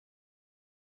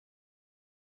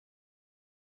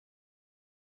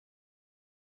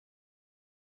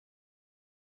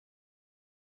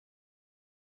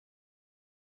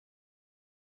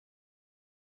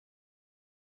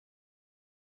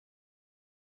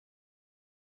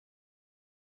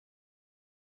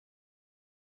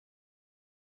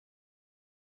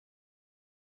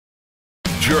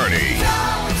Journey.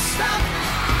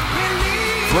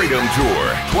 Freedom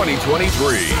Tour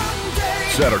 2023.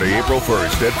 Saturday, April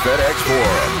 1st at FedEx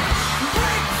Forum.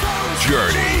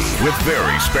 Journey with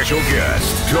very special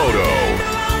guest, Toto.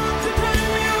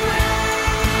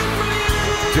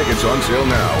 Tickets on sale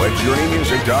now at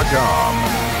journeymusic.com.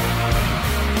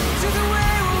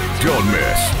 Don't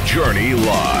miss Journey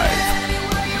Live.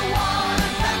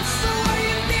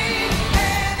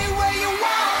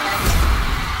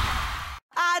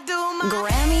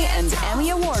 Grammy and Emmy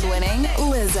Award-winning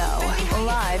Lizzo,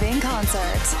 live in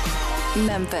concert.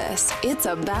 Memphis, it's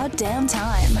about damn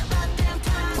time.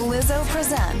 Lizzo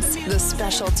presents the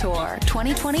Special Tour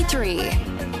 2023.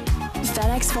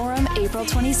 FedEx Forum, April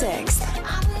 26th.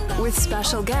 With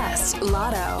special guest,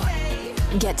 Lotto.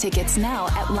 Get tickets now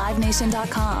at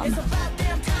livenation.com.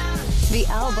 The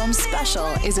album Special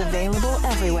is available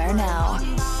everywhere now.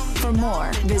 For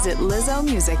more, visit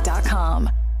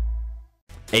lizzomusic.com.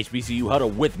 HBCU Huddle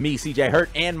with me, CJ Hurt,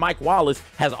 and Mike Wallace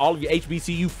has all of your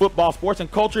HBCU football, sports,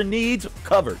 and culture needs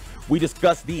covered. We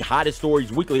discuss the hottest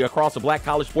stories weekly across the black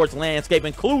college sports landscape,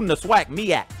 including the SWAC,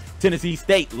 MEAC, Tennessee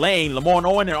State, Lane,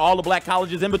 Lemoyne-Owen, and all the black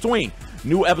colleges in between.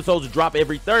 New episodes drop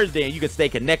every Thursday, and you can stay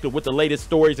connected with the latest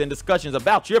stories and discussions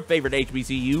about your favorite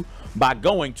HBCU by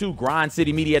going to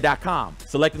grindcitymedia.com,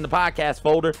 selecting the podcast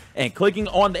folder, and clicking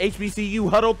on the HBCU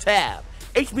Huddle tab.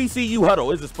 HBCU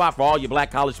Huddle is the spot for all your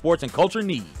black college sports and culture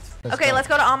needs. Let's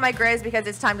go to On My Grizz because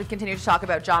it's time to continue to talk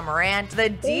about John Morant. The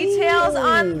details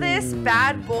on this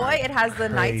bad boy, it has the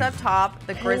Knights up top,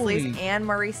 the Grizzlies and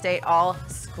Murray State all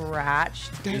scratched.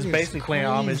 He's basically playing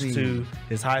homage to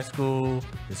his high school,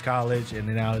 his college, and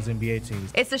now his NBA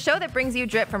teams. It's the show that brings you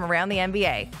drip from around the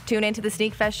NBA. Tune into the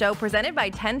Sneak Fest show presented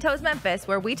by 10 Toes Memphis,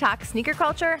 where we talk sneaker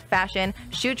culture, fashion,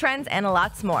 shoe trends, and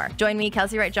lots more. Join me,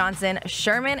 Kelsey Wright Johnson,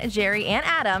 Sherman, Jerry, and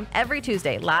Adam every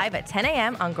Tuesday live at 10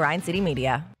 a.m. on Grind City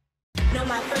Media. No,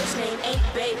 my first name ain't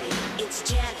baby, it's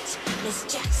Janet. Miss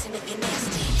Jackson if you're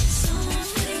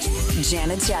nasty.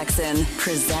 Janet Jackson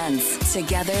presents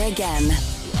Together Again.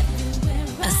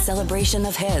 A celebration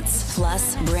of hits,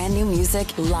 plus brand new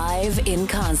music live in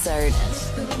concert.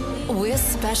 With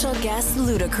special guest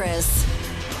Ludacris.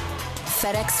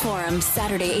 FedEx Forum,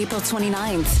 Saturday, April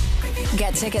 29th.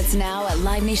 Get tickets now at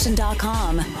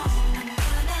livenation.com.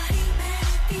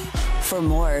 For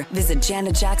more, visit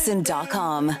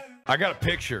janetjackson.com. I got a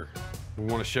picture we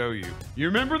want to show you. You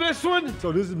remember this one?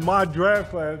 So this is my draft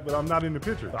class, but I'm not in the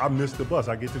picture. I missed the bus.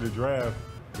 I get to the draft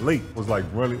late. Was like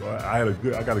really. I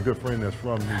got a good friend that's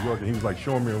from New York, and he was like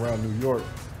showing me around New York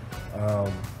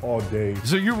all day.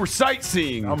 So you were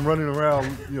sightseeing. I'm running around,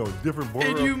 different boardrooms.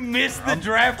 And you missed the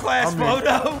draft class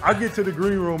photo? I get to the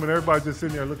green room, and everybody's just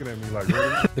sitting there looking at me like,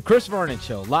 really? The Chris Vernon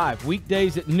Show, live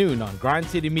weekdays at noon on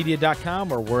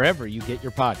grindcitymedia.com or wherever you get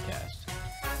your podcasts.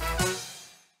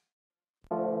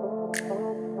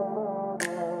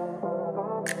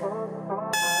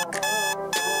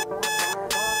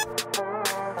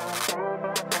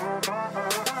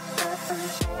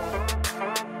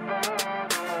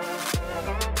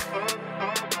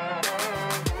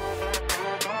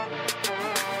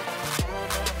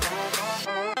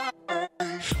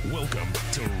 Welcome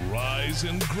to Rise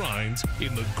and Grind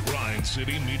in the Grind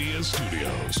City Media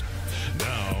Studios.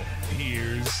 Now,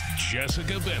 here's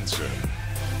Jessica Benson.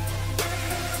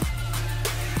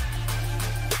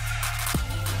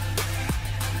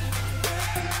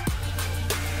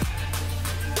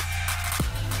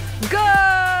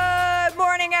 Good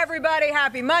morning, everybody.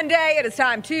 Happy Monday. It is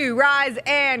time to Rise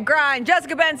and Grind.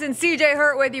 Jessica Benson, CJ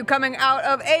Hurt with you, coming out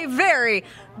of a very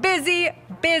busy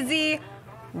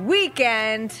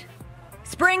weekend.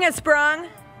 Spring has sprung.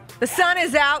 The sun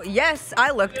is out. Yes,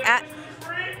 I looked at...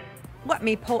 Let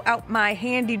me pull out my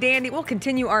handy dandy. We'll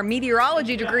continue our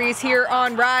meteorology degrees here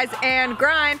on Rise and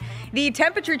Grind. The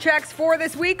temperature checks for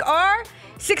this week are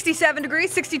 67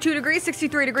 degrees, 62 degrees,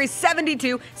 63 degrees,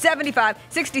 72, 75,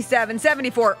 67,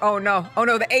 74. Oh no,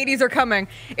 the 80s are coming.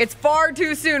 It's far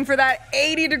too soon for that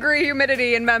 80-degree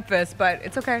humidity in Memphis, but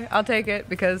it's okay. I'll take it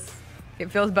because it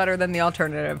feels better than the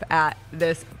alternative at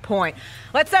this point.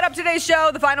 Let's set up today's show.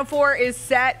 The Final Four is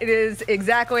set. It is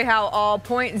exactly how all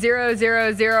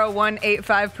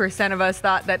 0.000185% of us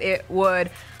thought that it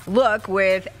would look,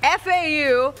 with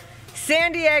FAU,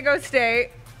 San Diego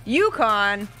State,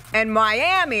 UConn, and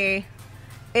Miami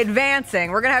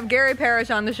advancing. We're going to have Gary Parrish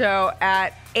on the show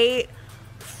at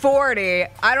 8:40.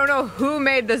 I don't know who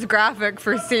made this graphic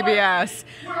for CBS.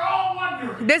 We're all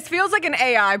wondering. This feels like an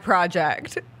AI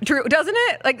project, true, doesn't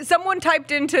it? Like someone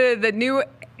typed into the new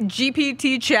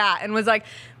GPT chat and was like,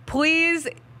 please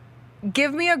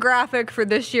give me a graphic for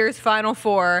this year's Final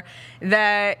Four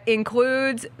that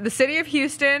includes the city of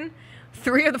Houston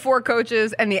 3 of the 4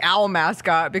 coaches and the owl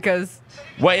mascot because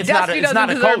Wait, it's Dusty not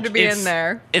a deserve coach. to be in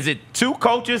there. Is it 2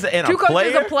 coaches and Two a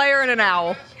player? coaches, a player, and an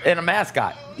owl. And a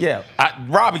mascot. Yeah.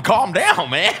 Robbie, calm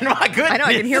down, man. My goodness. I know.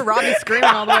 I can hear Robbie screaming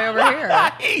all the way over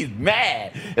here. He's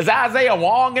mad. Is Isaiah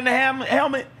Wong in the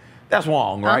helmet? That's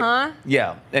Wong, right? Uh-huh.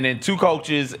 Yeah. And then 2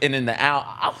 coaches and then the owl.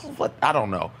 I don't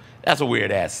know. That's a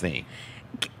weird-ass thing.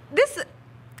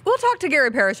 We'll talk to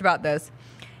Gary Parrish about this.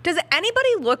 Does anybody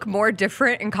look more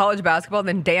different in college basketball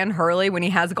than Dan Hurley when he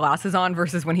has glasses on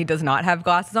versus when he does not have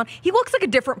glasses on? He looks like a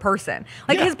different person.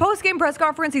 Like his post-game press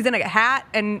conference, he's in a hat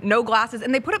and no glasses,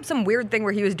 and they put up some weird thing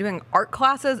where he was doing art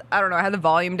classes. I don't know. I had the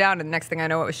volume down, and the next thing I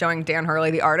know, it was showing Dan Hurley,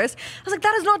 the artist. I was like,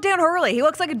 that is not Dan Hurley. He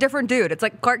looks like a different dude. It's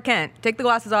like Clark Kent. Take the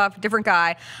glasses off, different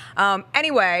guy.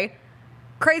 Anyway,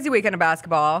 crazy weekend of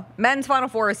basketball. Men's Final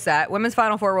Four is set. Women's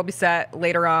Final Four will be set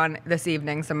later on this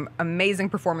evening. Some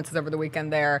amazing performances over the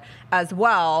weekend there as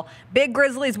well. Big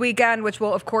Grizzlies weekend, which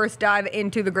will, of course, dive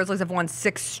into. The Grizzlies have won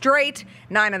 6 straight,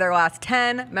 9 of their last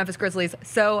 10. Memphis Grizzlies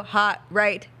so hot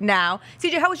right now.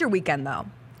 CJ, how was your weekend, though?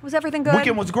 Was everything good?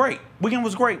 Weekend was great.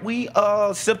 We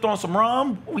sipped on some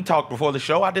rum. We talked before the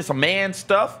show. I did some man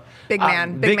stuff. Big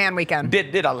man weekend.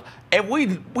 And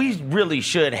we really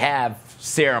should have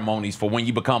ceremonies for when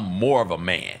you become more of a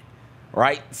man,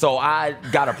 right? So I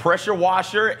got a pressure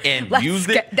washer and used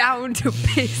it. Let's get down to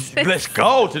business. Let's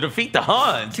go to defeat the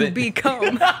Huns. To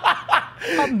become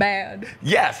a man.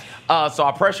 Yes. So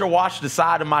I pressure washed the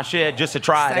side of my shed just to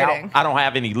try it out. I don't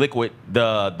have any liquid,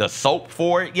 the soap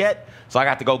for it yet. So I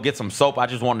got to go get some soap. I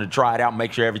just wanted to try it out and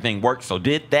make sure everything worked. So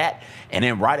did that. And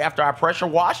then right after I pressure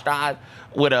washed,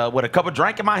 with a cup of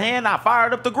drink in my hand, I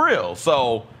fired up the grill.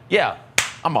 So yeah,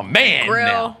 I'm a man grill,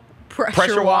 now.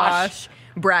 Pressure wash,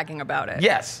 bragging about it.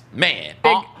 Yes, man.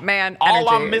 Big man energy. All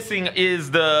I'm missing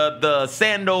is the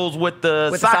sandals with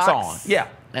the socks on. Yeah,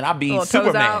 and I'll be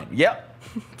Superman. Yep.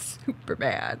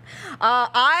 Superman.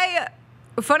 I,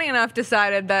 funny enough,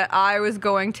 decided that I was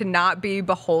going to not be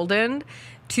beholden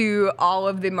to all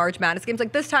of the March Madness games.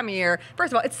 Like this time of year,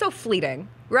 first of all, it's so fleeting,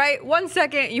 right? 1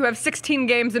 second, you have 16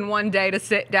 games in one day to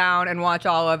sit down and watch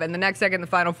all of, and the next second, the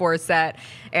Final Four is set,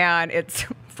 and it's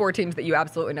 4 teams that you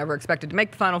absolutely never expected to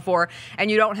make the Final Four, and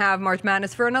you don't have March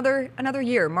Madness for another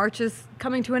year. March is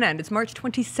coming to an end. It's March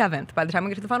 27th. By the time we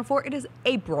get to the Final Four, it is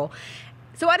April.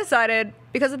 So I decided,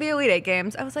 because of the Elite Eight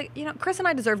games, I was like, Chris and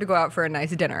I deserve to go out for a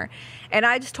nice dinner. And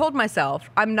I just told myself,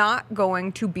 I'm not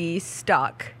going to be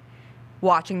stuck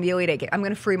watching the Elite Eight game. I'm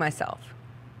going to free myself.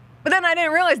 But then I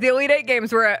didn't realize the Elite Eight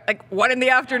games were at like 1 in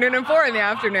the afternoon and 4 in the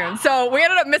afternoon. So we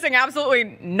ended up missing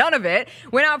absolutely none of it.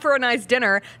 Went out for a nice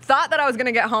dinner. Thought that I was going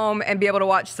to get home and be able to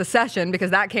watch Secession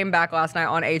because that came back last night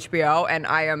on HBO. And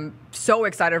I am so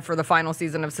excited for the final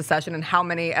season of Secession and how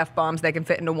many F-bombs they can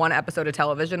fit into one episode of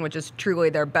television, which is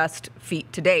truly their best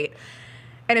feat to date.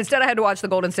 And instead I had to watch the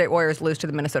Golden State Warriors lose to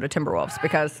the Minnesota Timberwolves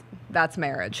because that's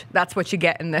marriage. That's what you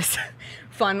get in this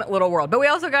fun little world. But we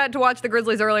also got to watch the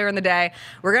Grizzlies earlier in the day.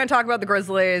 We're going to talk about the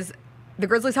Grizzlies. The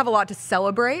Grizzlies have a lot to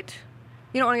celebrate.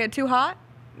 You don't want to get too hot,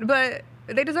 but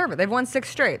they deserve it. They've won 6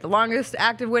 straight, the longest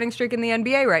active winning streak in the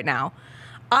NBA right now.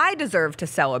 I deserve to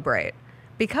celebrate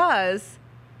because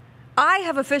I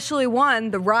have officially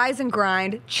won the Rise and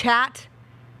Grind Chat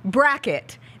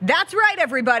Bracket. That's right,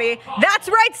 everybody. That's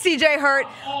right, CJ Hurt.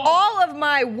 All of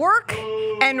my work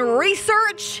and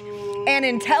research and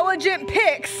intelligent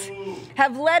picks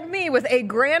have led me with a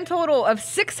grand total of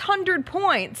 600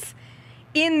 points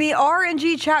in the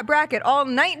R&G Chat Bracket. All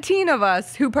 19 of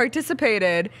us who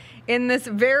participated in this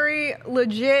very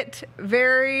legit,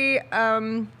 very,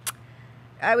 I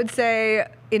would say,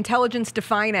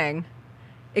 intelligence-defining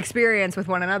experience with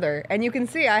one another. And you can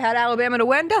see I had Alabama to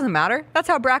win. Doesn't matter. That's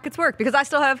how brackets work because I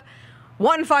still have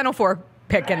one Final Four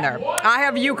pick in there. I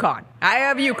have UConn.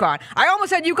 I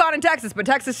almost had UConn in Texas, but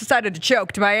Texas decided to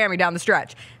choke to Miami down the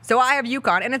stretch. So I have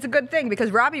UConn, and it's a good thing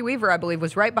because Robbie Weaver, I believe,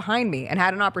 was right behind me and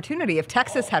had an opportunity. If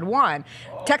Texas had won,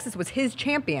 Texas was his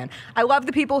champion. I love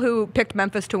the people who picked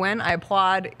Memphis to win. I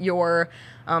applaud your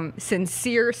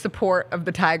sincere support of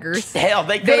the Tigers. Hell,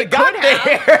 they could have got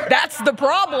there. That's the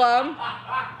problem.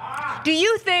 Do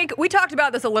you think, we talked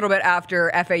about this a little bit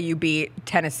after FAU beat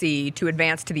Tennessee to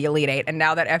advance to the Elite Eight, and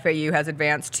now that FAU has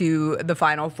advanced to the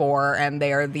Final Four, and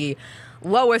they are the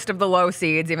lowest of the low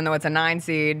seeds, even though it's a 9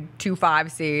 seed, 2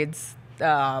 5 seeds,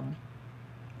 what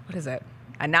is it?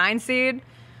 A 9 seed,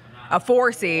 a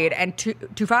 4 seed, and 2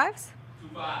 5s?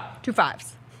 2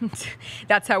 5s.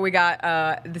 That's how we got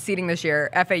the seeding this year.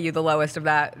 FAU, the lowest of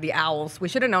that, the Owls. We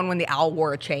should have known when the owl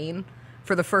wore a chain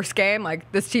for the first game,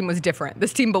 like, this team was different.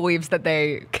 This team believes that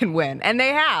they can win, and they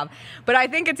have. But I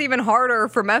think it's even harder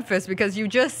for Memphis because you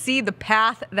just see the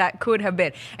path that could have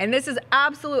been. And this is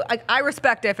absolute, like, I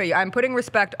respect FAU. I'm putting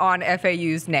respect on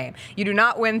FAU's name. You do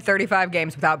not win 35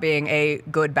 games without being a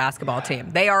good basketball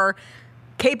team. They are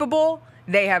capable.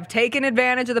 They have taken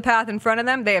advantage of the path in front of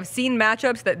them. They have seen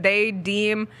matchups that they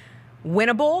deem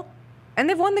winnable, and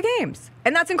they've won the games.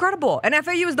 And that's incredible. And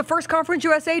FAU is the first Conference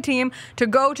USA team to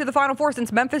go to the Final Four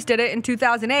since Memphis did it in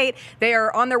 2008. They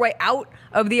are on their way out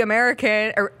of the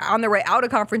American, or on their way out of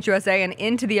Conference USA and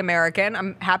into the American.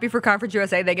 I'm happy for Conference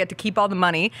USA. They get to keep all the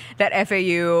money that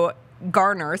FAU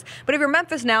garners. But if you're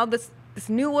Memphis now, this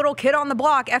new little kid on the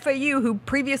block, FAU, who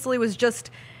previously was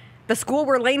just the school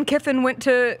where Lane Kiffin went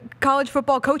to college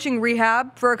football coaching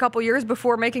rehab for a couple years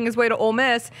before making his way to Ole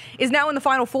Miss, is now in the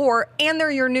Final Four, and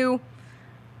they're your new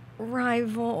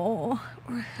rival.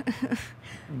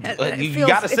 You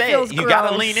got to say it. You got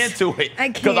to lean into it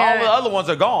because all the other ones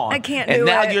are gone. I can't do it. And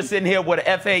now you're sitting here with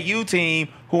an FAU team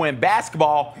who in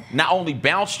basketball not only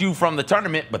bounced you from the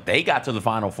tournament, but they got to the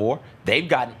Final Four. They've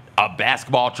got a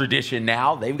basketball tradition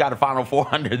now. They've got a Final Four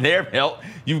under their belt.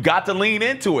 You've got to lean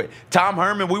into it. Tom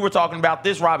Herman, we were talking about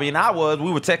this, Robbie and I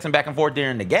we were texting back and forth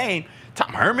during the game.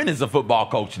 Tom Herman is a football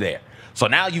coach there. So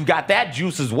now you've got that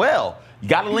juice as well. You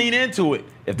got to lean into it.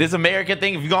 If this American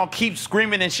thing, if you're going to keep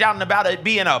screaming and shouting about it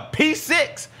being a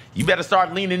P6, you better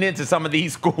start leaning into some of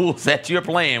these schools that you're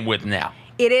playing with now.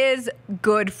 It is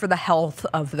good for the health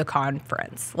of the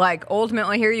conference. Like,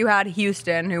 ultimately, here you had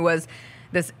Houston, who was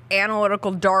this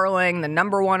analytical darling, the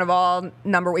number one of all,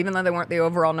 even though they weren't the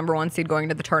overall number one seed going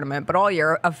into the tournament, but all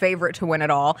year a favorite to win it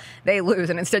all. They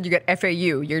lose, and instead you get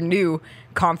FAU, your new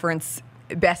conference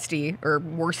bestie or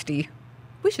worstie.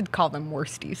 We should call them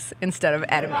worsties instead of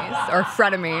enemies or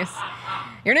frenemies.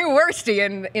 Your new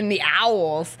worstie in the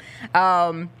Owls.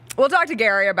 We'll talk to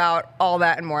Gary about all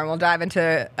that and more, and we'll dive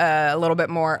into a little bit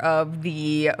more of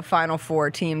the Final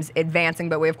Four teams advancing.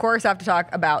 But we, of course, have to talk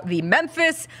about the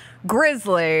Memphis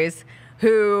Grizzlies,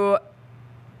 who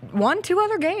won 2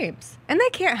 other games. And they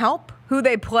can't help who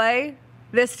they play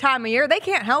this time of year. They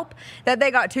can't help that they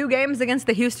got 2 games against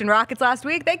the Houston Rockets last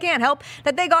week. They can't help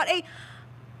that they got a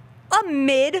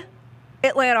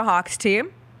mid-Atlanta Hawks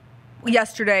team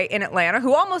yesterday in Atlanta,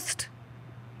 who almost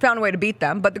found a way to beat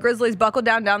them, but the Grizzlies buckled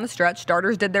down the stretch.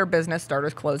 Starters did their business,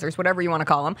 starters, closers, whatever you want to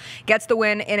call them. Gets the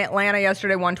win in Atlanta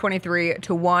yesterday,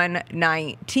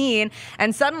 123-119,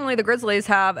 and suddenly the Grizzlies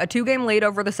have a 2-game lead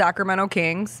over the Sacramento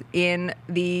Kings in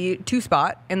the 2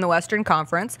 spot in the Western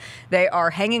Conference. They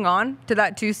are hanging on to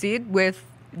that 2 seed with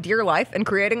dear life and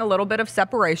creating a little bit of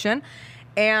separation.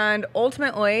 And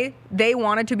ultimately, they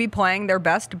wanted to be playing their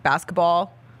best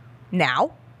basketball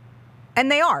now.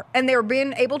 And they are. And they're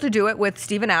being able to do it with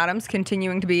Steven Adams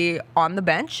continuing to be on the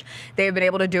bench. They have been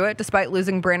able to do it despite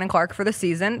losing Brandon Clark for the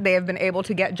season. They have been able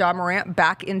to get Ja Morant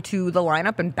back into the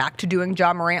lineup and back to doing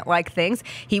Ja Morant-like things.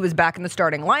 He was back in the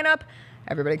starting lineup.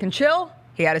 Everybody can chill.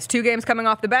 He had his 2 games coming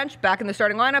off the bench, back in the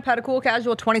starting lineup, had a cool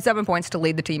casual 27 points to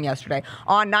lead the team yesterday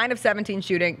on 9 of 17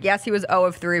 shooting. Yes, he was 0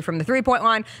 of 3 from the 3-point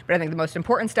line, but I think the most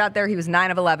important stat there, he was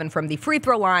 9 of 11 from the free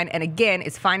throw line, and again,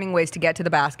 is finding ways to get to the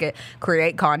basket,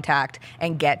 create contact,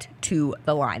 and get to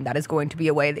the line. That is going to be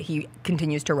a way that he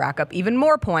continues to rack up even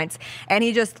more points, and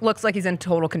he just looks like he's in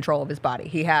total control of his body.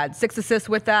 He had 6 assists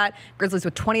with that. Grizzlies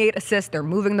with 28 assists. They're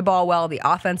moving the ball well. The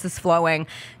offense is flowing.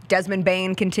 Desmond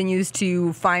Bane continues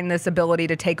to find this ability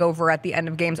to take over at the end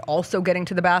of games, also getting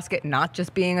to the basket, not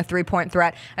just being a 3-point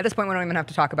threat. At this point, we don't even have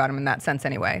to talk about him in that sense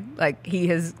anyway. Like, he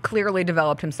has clearly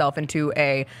developed himself into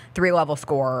a 3-level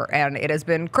scorer, and it has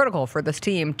been critical for this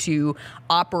team to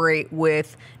operate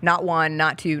with not 1,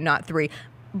 not 2, not 3,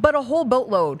 but a whole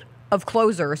boatload of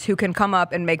closers who can come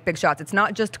up and make big shots. It's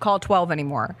not just call 12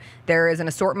 anymore. There is an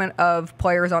assortment of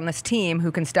players on this team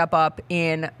who can step up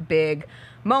in big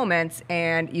moments,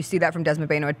 and you see that from Desmond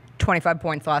Bane, who had 25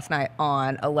 points last night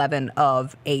on 11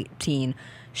 of 18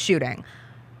 shooting.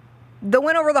 The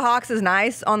win over the Hawks is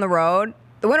nice on the road.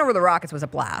 The win over the Rockets was a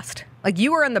blast. Like,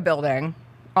 you were in the building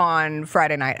on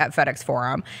Friday night at FedEx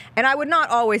Forum, and I would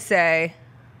not always say,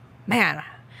 man,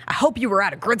 I hope you were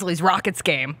at a Grizzlies-Rockets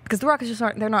game, because the Rockets just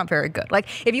they're not very good. Like,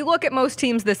 if you look at most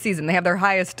teams this season, they have their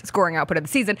highest scoring output of the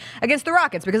season against the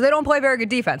Rockets because they don't play very good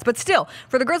defense. But still,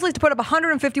 for the Grizzlies to put up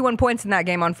 151 points in that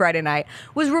game on Friday night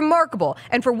was remarkable.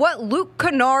 And for what Luke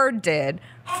Kennard did,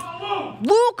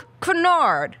 Luke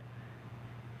Kennard,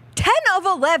 10 of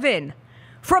 11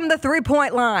 from the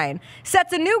 3-point line,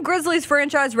 sets a new Grizzlies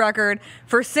franchise record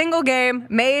for single game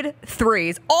made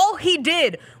threes. All he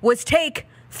did was take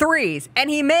threes, and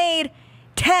he made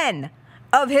 10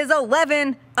 of his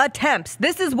 11 attempts.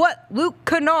 This is what Luke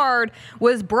Kennard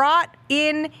was brought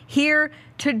in here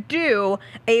to do.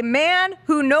 A man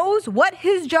who knows what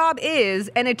his job is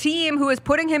and a team who is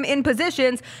putting him in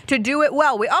positions to do it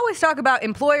well. We always talk about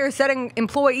employers setting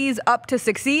employees up to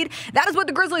succeed. That is what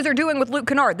the Grizzlies are doing with Luke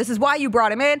Kennard. This is why you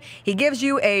brought him in. He gives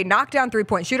you a knockdown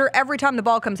three-point shooter. Every time the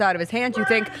ball comes out of his hands, you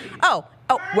think, oh,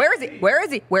 where is he? Where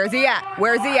is he? Where is he at?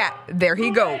 Where is he at? There he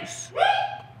goes.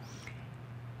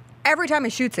 Every time he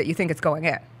shoots it, you think it's going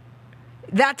in.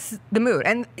 That's the mood.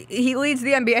 And he leads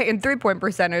the NBA in three-point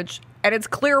percentage, and it's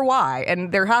clear why.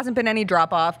 And there hasn't been any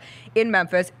drop-off in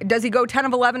Memphis. Does he go 10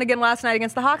 of 11 again last night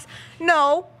against the Hawks?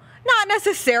 No, not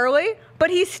necessarily. But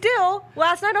he still,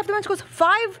 last night off the bench, goes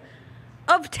 5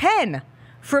 of 10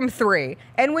 from 3.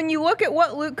 And when you look at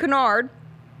what Luke Kennard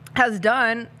has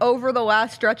done over the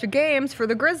last stretch of games for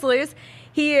the Grizzlies,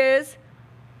 he is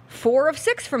 4 of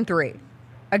 6 from 3.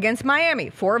 Against Miami,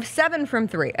 4 of 7 from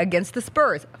 3. Against the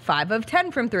Spurs, 5 of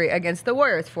 10 from 3. Against the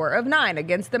Warriors, 4 of 9.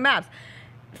 Against the Mavs,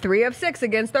 3 of 6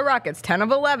 against the Rockets. 10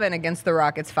 of 11 against the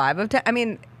Rockets, 5 of 10. I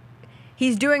mean,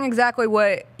 he's doing exactly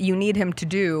what you need him to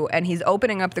do, and he's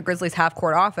opening up the Grizzlies'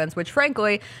 half-court offense, which,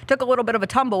 frankly, took a little bit of a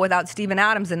tumble without Steven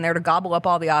Adams in there to gobble up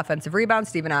all the offensive rebounds.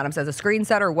 Steven Adams as a screen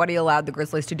setter, what he allowed the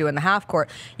Grizzlies to do in the half-court.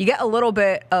 You get a little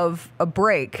bit of a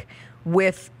break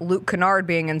with Luke Kennard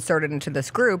being inserted into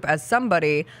this group as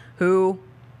somebody who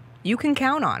you can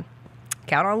count on.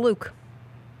 Count on Luke.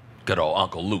 Good old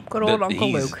Uncle Luke. Good old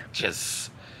Uncle Luke.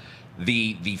 Just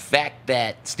the fact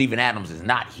that Steven Adams is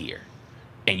not here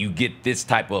and you get this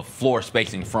type of floor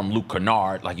spacing from Luke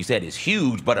Kennard, like you said, is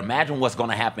huge. But imagine what's going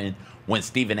to happen when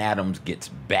Steven Adams gets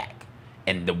back.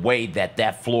 And the way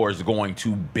that floor is going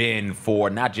to bend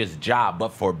for not just Ja,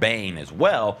 but for Bane as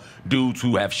well, dudes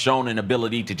who have shown an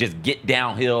ability to just get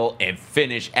downhill and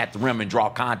finish at the rim and draw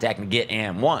contact and get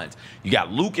and ones. You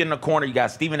got Luke in the corner. You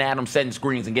got Steven Adams setting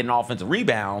screens and getting offensive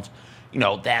rebounds. You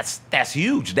know, that's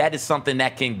huge. That is something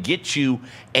that can get you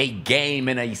a game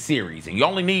in a series. And you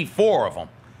only need 4 of them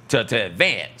to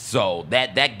advance. So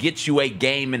that gets you a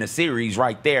game in a series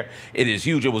right there. It is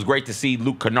huge. It was great to see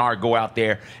Luke Kennard go out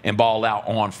there and ball out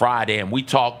on Friday. And we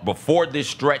talked before this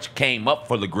stretch came up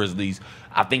for the Grizzlies.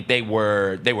 I think they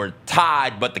were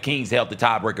tied, but the Kings held the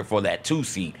tiebreaker for that 2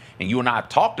 seed. And you and I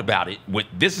talked about it.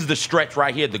 This is the stretch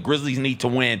right here. The Grizzlies need to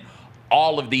win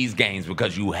all of these games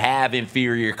because you have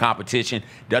inferior competition.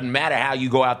 Doesn't matter how you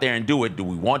go out there and do it. Do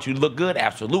we want you to look good?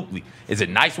 Absolutely. Is it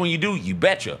nice when you do? You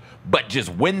betcha. But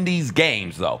just win these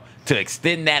games, though, to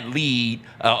extend that lead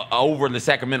over the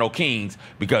Sacramento Kings,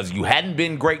 because you hadn't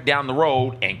been great down the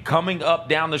road, and coming up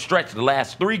down the stretch, the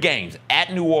last 3 games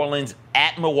at New Orleans,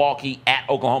 at Milwaukee, at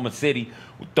Oklahoma City,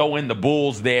 throw in the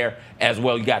Bulls there as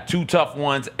well. You got 2 tough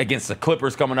ones against the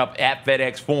Clippers coming up at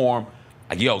FedEx Forum.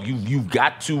 Yo, you've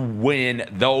got to win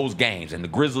those games. And the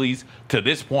Grizzlies, to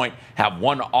this point, have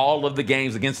won all of the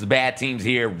games against the bad teams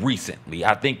here recently.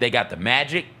 I think they got the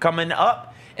Magic coming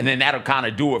up, and then that'll kind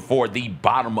of do it for the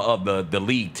bottom of the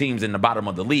league, teams in the bottom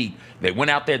of the league. They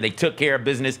went out there, they took care of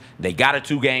business. They got a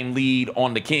 2-game lead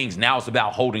on the Kings. Now it's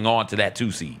about holding on to that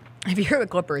 2 seed. If you're the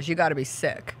Clippers, you got to be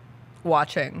sick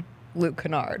watching Luke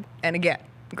Kennard. And again,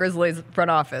 Grizzlies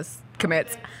front office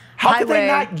commits How could they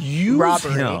not use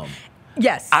robbery. him?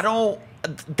 Yes.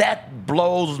 That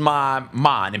blows my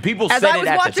mind. And people As said I it was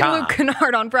at the watching time. Luke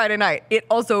Kennard on Friday night, it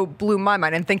also blew my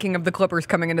mind. And thinking of the Clippers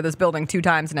coming into this building 2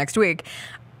 times next week,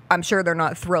 I'm sure they're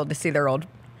not thrilled to see their old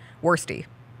worsty.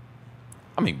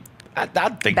 I mean, I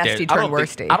think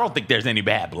worsty. I don't think there's any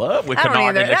bad blood with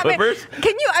Kennard and the Clippers.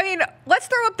 Let's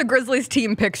throw up the Grizzlies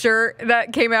team picture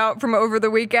that came out from over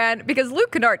the weekend, because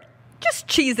Luke Kennard just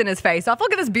cheesing his face off.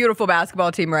 Look at this beautiful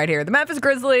basketball team right here. The Memphis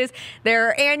Grizzlies,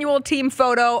 their annual team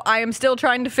photo. I am still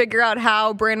trying to figure out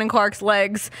how Brandon Clark's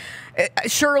legs,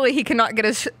 surely he cannot get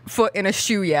his foot in a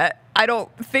shoe yet. I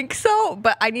don't think so,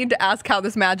 but I need to ask how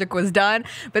this magic was done.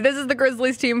 But this is the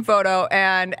Grizzlies team photo,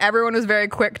 and everyone was very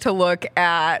quick to look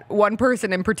at one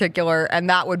person in particular, and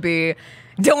that would be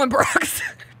Dylan Brooks,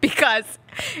 because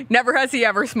never has he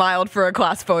ever smiled for a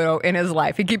class photo in his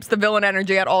life. He keeps the villain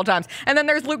energy at all times. And then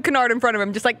there's Luke Kennard in front of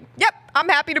him, just like, yep, I'm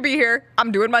happy to be here.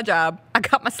 I'm doing my job. I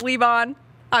got my sleeve on.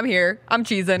 I'm here. I'm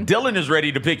cheesing. Dylan is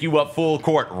ready to pick you up full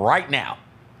court right now.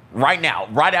 Right now,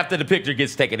 right after the picture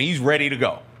gets taken. He's ready to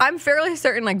go. I'm fairly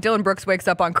certain like Dylan Brooks wakes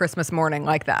up on Christmas morning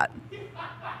like that.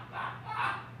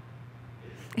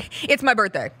 It's my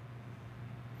birthday.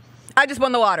 I just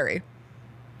won the lottery.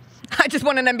 I just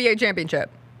won an NBA championship.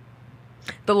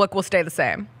 The look will stay the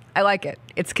same. I like it.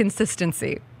 It's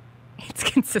consistency. It's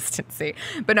consistency.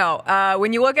 But no,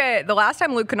 when you look at the last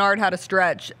time Luke Kennard had a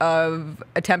stretch of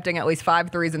attempting at least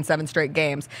 5 threes in 7 straight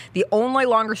games, the only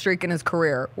longer streak in his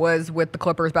career was with the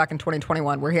Clippers back in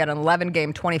 2021, where he had an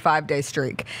 11-game, 25-day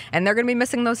streak. And they're going to be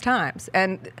missing those times.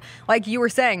 And like you were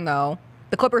saying, though,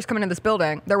 the Clippers come into this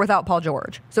building, they're without Paul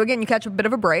George. So again, you catch a bit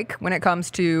of a break when it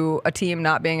comes to a team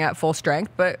not being at full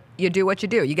strength, but you do what you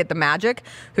do. You get the Magic,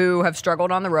 who have struggled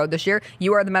on the road this year.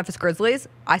 You are the Memphis Grizzlies.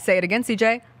 I say it again,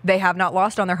 CJ. They have not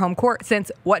lost on their home court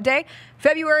since what day?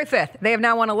 February 5th. They have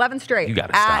now won 11 straight. You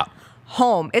gotta stop.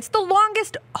 Home. It's the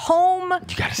longest home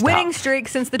winning streak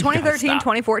since the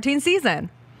 2013-2014 season.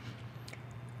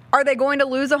 Are they going to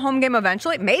lose a home game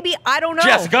eventually? Maybe. I don't know.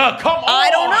 Jessica, come on.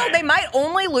 I don't know. They might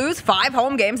only lose 5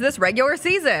 home games this regular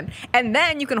season. And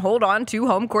then you can hold on to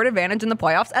home court advantage in the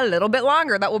playoffs a little bit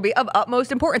longer. That will be of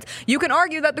utmost importance. You can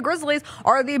argue that the Grizzlies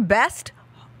are the best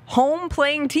home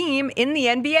playing team in the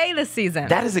NBA this season.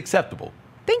 That is acceptable.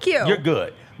 Thank you. You're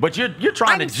good. But you're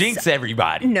trying to jinx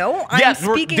everybody. No, I'm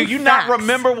speaking Do you facts. not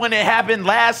remember when it happened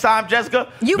last time,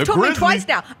 Jessica? You've told me twice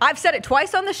now. I've said it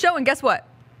twice on the show, and guess what?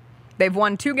 They've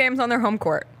won 2 games on their home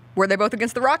court. Were they both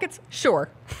against the Rockets? Sure.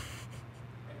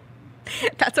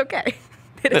 That's okay.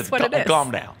 It is what it is. Calm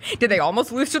down. Did they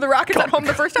almost lose to the Rockets at home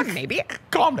the first time? Maybe.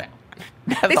 Calm down.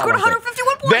 They scored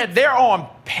 151 points. They're on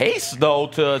pace, though,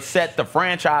 to set the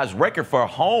franchise record for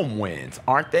home wins,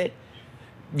 aren't they?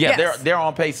 Yeah, yes. They're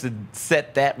on pace to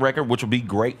set that record, which will be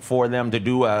great for them to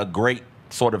do a great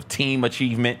sort of team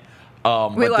achievement.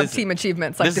 We love team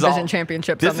achievements like division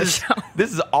championships on the show.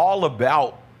 This is all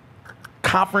about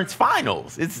conference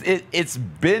finals. It's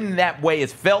been that way.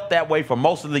 It's felt that way for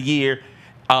most of the year.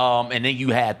 And then you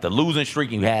had the losing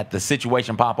streak. And you had the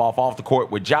situation pop off the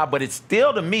court with Ja. But it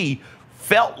still, to me,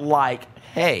 felt like,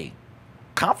 hey,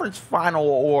 conference final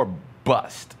or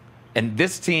bust. And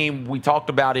this team, we talked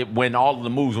about it when all of the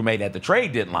moves were made at the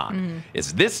trade deadline. Mm-hmm.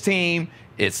 It's this team.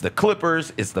 It's the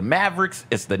Clippers. It's the Mavericks.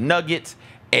 It's the Nuggets.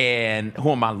 And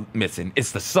who am I missing?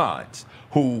 It's the Suns.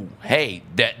 Who, hey,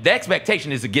 the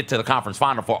expectation is to get to the conference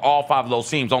final for all 5 of those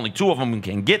teams. Only 2 of them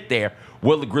can get there.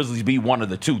 Will the Grizzlies be one of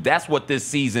the 2? That's what this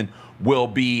season will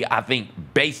be, I think,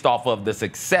 based off of the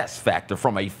success factor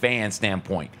from a fan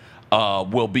standpoint.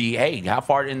 Will be, hey, how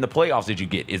far in the playoffs did you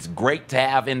get? It's great to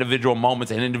have individual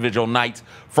moments and individual nights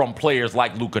from players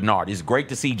like Luke Kennard. It's great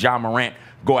to see Ja Morant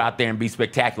go out there and be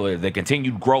spectacular. The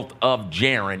continued growth of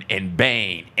Jaren and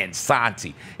Bane and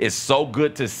Santi is so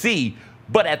good to see.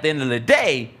 But at the end of the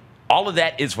day, all of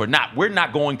that is for naught. We're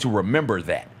not going to remember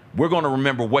that. We're going to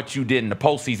remember what you did in the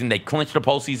postseason. They clinched the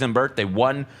postseason berth. They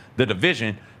won the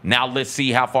division. Now let's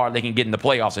see how far they can get in the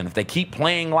playoffs. And if they keep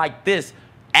playing like this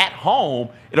at home,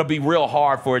 it'll be real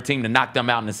hard for a team to knock them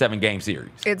out in a 7-game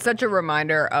series. It's such a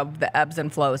reminder of the ebbs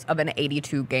and flows of an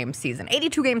 82-game season.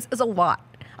 82 games is a lot.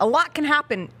 A lot can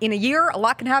happen in a year. A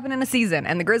lot can happen in a season.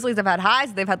 And the Grizzlies have had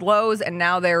highs. They've had lows. And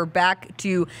now they're back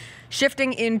to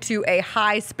shifting into a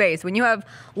high space. When you have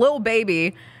Lil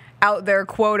Baby out there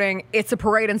quoting, "It's a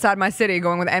parade inside my city,"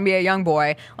 going with NBA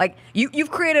Youngboy, like,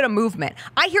 you've created a movement.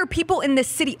 I hear people in this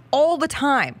city all the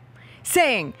time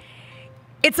saying,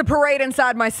 "It's a parade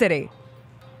inside my city."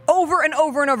 Over and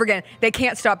over and over again. They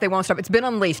can't stop. They won't stop. It's been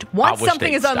unleashed. Once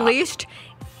something is unleashed,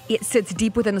 it sits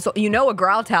deep within the soul. You know a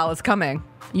Growltowel is coming.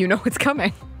 You know it's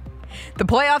coming. The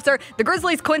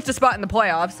Grizzlies clinched a spot in the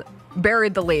playoffs,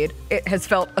 buried the lead. It has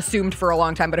felt assumed for a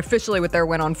long time, but officially with their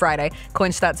win on Friday,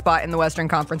 clinched that spot in the Western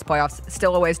Conference playoffs.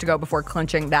 Still a ways to go before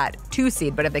clinching that 2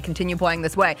 seed, but if they continue playing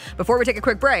this way. Before we take a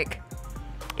quick break,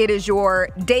 it is your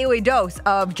daily dose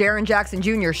of Jaren Jackson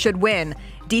Jr. should win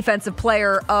Defensive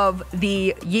Player of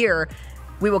the Year.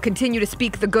 We will continue to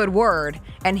speak the good word,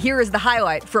 and here is the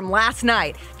highlight from last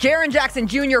night. Jaren Jackson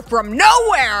Jr. from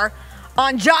nowhere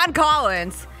on John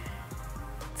Collins.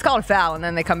 It's called a foul, and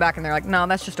then they come back and they're like, no,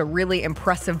 that's just a really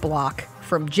impressive block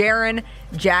from Jaren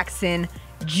Jackson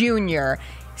Jr.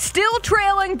 Still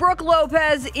trailing Brook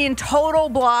Lopez in total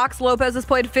blocks. Lopez has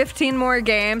played 15 more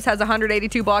games, has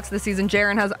 182 blocks this season.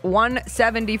 Jaren has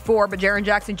 174, but Jaren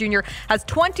Jackson Jr. has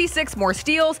 26 more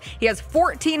steals. He has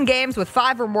 14 games with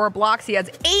 5 or more blocks. He has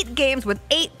 8 games with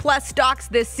 8+ stocks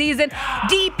this season.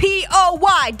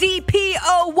 DPOY,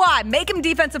 DPOY. Make him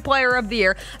Defensive Player of the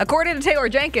Year. According to Taylor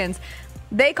Jenkins,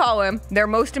 they call him their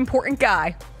most important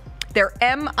guy. Their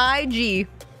MIG,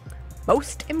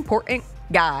 most important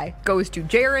guy, goes to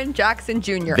Jaren Jackson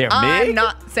Jr. I'm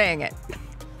not saying it.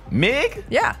 Mig?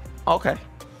 Yeah. Okay.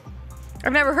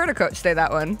 I've never heard a coach say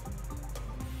that one.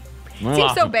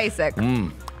 Seems so basic.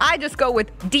 I just go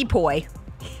with DPOY.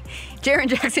 Jaren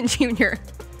Jackson Jr.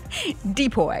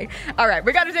 DPOY. All right,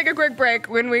 we got to take a quick break.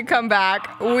 When we come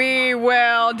back, we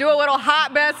will do a little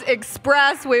Hot Bets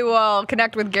Express. We will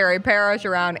connect with Gary Parrish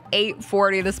around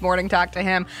 8:40 this morning, talk to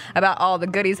him about all the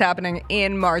goodies happening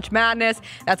in March Madness.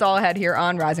 That's all ahead here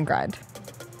on Rise and Grind.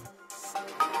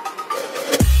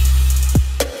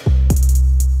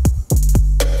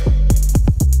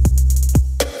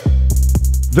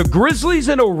 The Grizzlies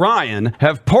and Orion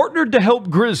have partnered to help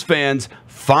Grizz fans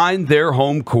find their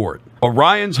home court.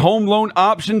 Orion's home loan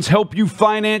options help you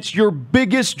finance your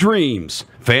biggest dreams.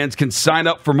 Fans can sign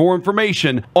up for more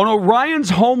information on Orion's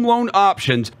home loan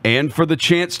options and for the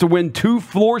chance to win 2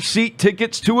 floor seat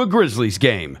tickets to a Grizzlies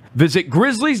game. Visit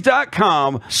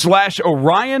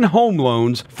grizzlies.com/Orion Home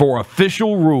Loans for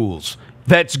official rules.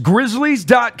 That's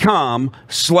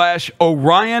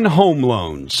grizzlies.com/Orion Home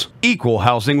Loans. Equal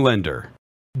housing lender.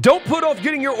 Don't put off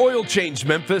getting your oil changed,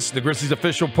 Memphis. The Grizzlies'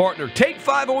 official partner. Take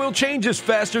 5 oil changes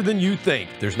faster than you think.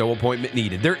 There's no appointment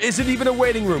needed. There isn't even a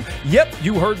waiting room. Yep,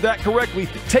 you heard that correctly.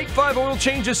 Take 5 oil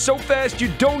changes so fast you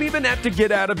don't even have to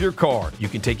get out of your car. You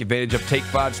can take advantage of Take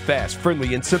 5's fast,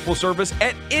 friendly, and simple service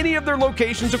at any of their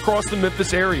locations across the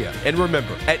Memphis area. And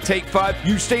remember, at Take 5,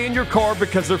 you stay in your car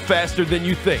because they're faster than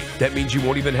you think. That means you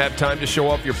won't even have time to show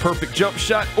off your perfect jump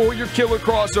shot or your killer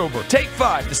crossover. Take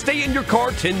 5 to stay in your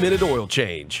car 10-minute oil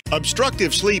change.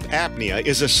 Obstructive sleep apnea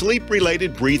is a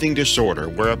sleep-related breathing disorder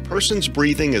where a person's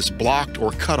breathing is blocked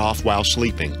or cut off while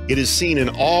sleeping. It is seen in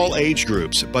all age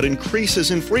groups, but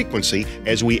increases in frequency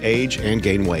as we age and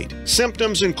gain weight.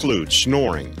 Symptoms include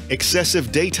snoring,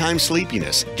 excessive daytime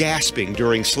sleepiness, gasping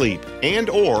during sleep,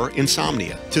 and/or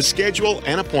insomnia. To schedule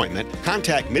an appointment,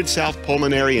 contact Mid-South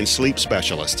Pulmonary and Sleep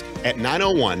Specialists at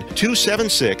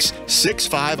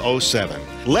 901-276-6507.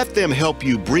 Let them help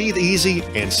you breathe easy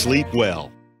and sleep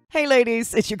well. Hey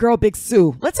ladies, it's your girl Big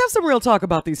Sue. Let's have some real talk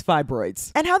about these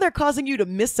fibroids and how they're causing you to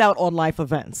miss out on life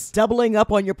events. Doubling up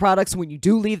on your products when you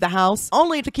do leave the house,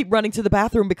 only to keep running to the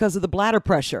bathroom because of the bladder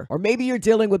pressure. Or maybe you're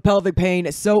dealing with pelvic pain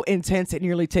so intense it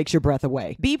nearly takes your breath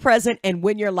away. Be present and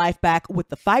win your life back with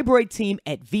the Fibroid team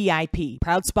at VIP,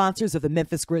 proud sponsors of the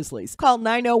Memphis Grizzlies. Call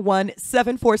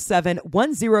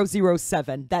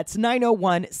 901-747-1007. That's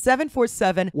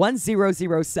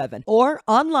 901-747-1007. Or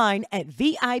online at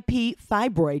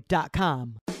VIPFibroid.com.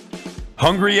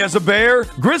 Hungry as a bear?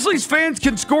 Grizzlies fans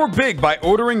can score big by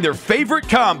ordering their favorite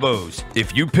combos.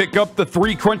 If you pick up the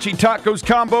 3 crunchy tacos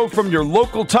combo from your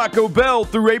local Taco Bell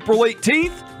through April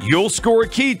 18th, you'll score a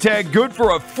key tag good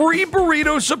for a free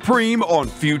burrito supreme on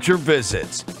future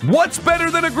visits. What's better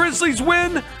than a Grizzlies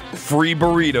win? Free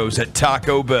burritos at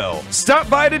Taco Bell. Stop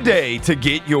by today to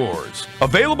get yours.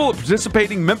 Available at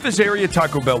participating Memphis area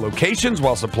Taco Bell locations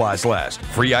while supplies last.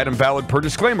 Free item valid per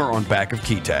disclaimer on back of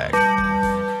key tag.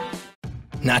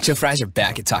 Nacho fries are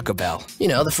back at Taco Bell. You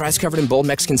know, the fries covered in bold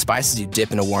Mexican spices you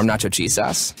dip in a warm nacho cheese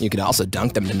sauce. You can also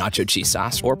dunk them in nacho cheese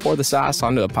sauce or pour the sauce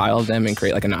onto a pile of them and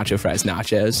create like a nacho fries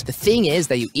nachos. The thing is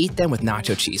that you eat them with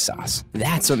nacho cheese sauce.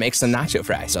 That's what makes them nacho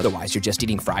fries. Otherwise, you're just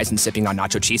eating fries and sipping on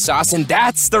nacho cheese sauce, and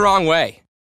that's the wrong way.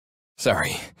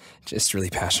 Sorry, just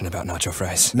really passionate about nacho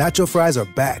fries. Nacho fries are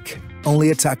back, only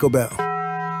at Taco Bell.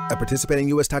 At participating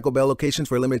U.S. Taco Bell locations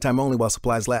for a limited time only while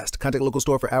supplies last. Contact local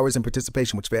store for hours and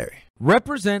participation which vary.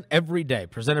 Represent Every Day,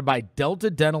 presented by Delta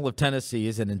Dental of Tennessee,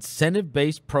 is an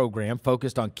incentive-based program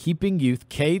focused on keeping youth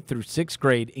K through 6th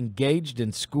grade engaged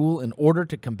in school in order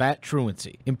to combat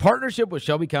truancy. In partnership with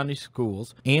Shelby County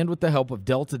Schools and with the help of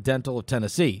Delta Dental of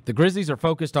Tennessee, the Grizzlies are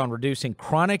focused on reducing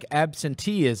chronic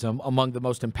absenteeism among the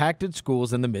most impacted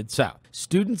schools in the Mid-South.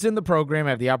 Students in the program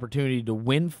have the opportunity to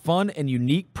win fun and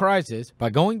unique prizes by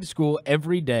going to school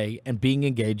every day and being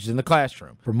engaged in the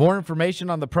classroom. For more information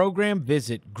on the program,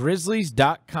 visit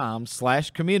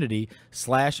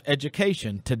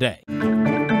grizzlies.com/community/education today.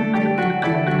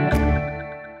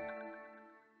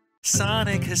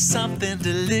 Sonic has something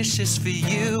delicious for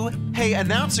you. Hey,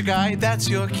 announcer guy, that's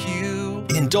your cue.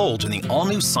 Indulge in the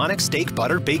all-new Sonic Steak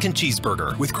Butter Bacon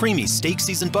Cheeseburger with creamy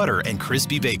steak-seasoned butter and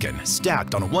crispy bacon,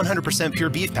 stacked on a 100% pure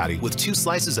beef patty with 2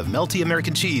 slices of melty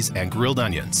American cheese and grilled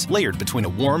onions, layered between a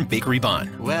warm bakery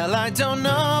bun. Well, I don't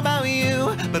know about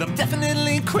you, but I'm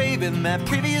definitely craving that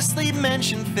previously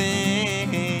mentioned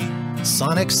thing.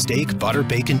 Sonic Steak Butter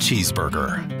Bacon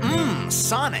Cheeseburger.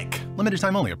 Sonic. Limited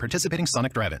time only at participating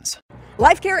Sonic drive-ins.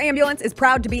 LifeCare Ambulance is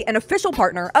proud to be an official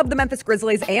partner of the Memphis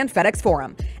Grizzlies and FedEx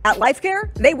Forum. At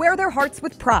LifeCare, they wear their hearts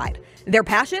with pride. Their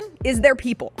passion is their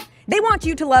people. They want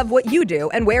you to love what you do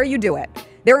and where you do it.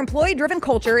 Their employee-driven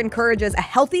culture encourages a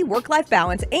healthy work-life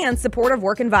balance and supportive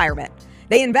work environment.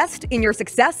 They invest in your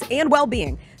success and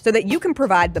well-being so that you can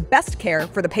provide the best care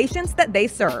for the patients that they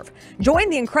serve. Join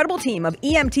the incredible team of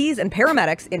EMTs and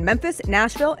paramedics in Memphis,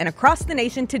 Nashville, and across the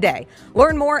nation today.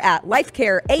 Learn more at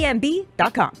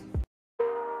lifecareamb.com.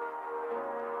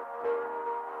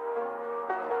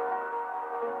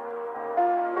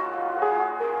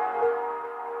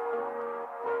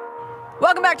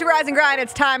 Welcome back to Rise and Grind.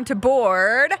 It's time to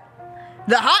board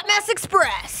the Hot Mess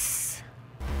Express.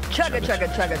 Chugga, chugga,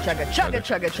 chugga, chugga, chugga,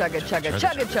 chugga, chugga, chugga,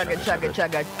 chugga, chugga, chugga,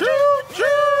 chugga. Choo-choo!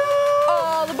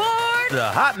 All aboard the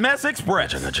Hot Mess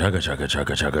Express. Chugga, chugga, chugga,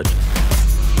 chugga, chugga.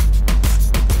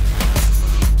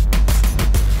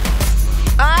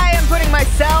 I am putting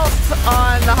myself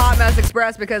on the Hot Mess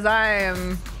Express because I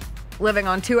am living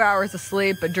on 2 hours of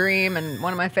sleep, a dream, and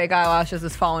one of my fake eyelashes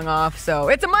is falling off. So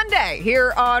it's a Monday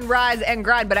here on Rise and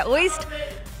Grind, but at least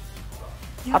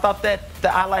I thought that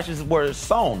the eyelashes were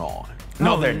sewn on.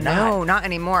 No, they're not. No, not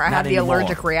anymore. I Not have the anymore.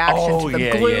 allergic reaction Oh, to the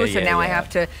yeah, glue, yeah, so yeah, now I yeah. have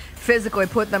to physically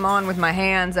put them on with my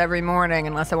hands every morning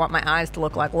unless I want my eyes to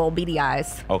look like little beady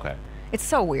eyes. Okay. It's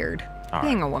so weird All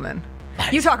being right. a woman.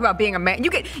 You talk about being a man.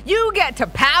 You get to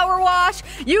power wash.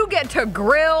 You get to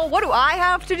grill. What do I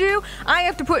have to do? I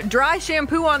have to put dry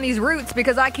shampoo on these roots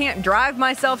because I can't drive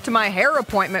myself to my hair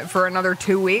appointment for another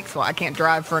 2 weeks. Well, I can't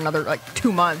drive for another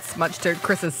 2 months, much to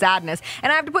Chris's sadness.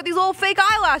 And I have to put these little fake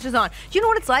eyelashes on. Do you know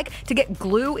what it's like to get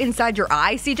glue inside your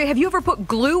eye, CJ? Have you ever put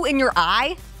glue in your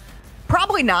eye?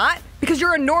 Probably not, because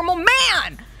you're a normal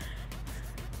man.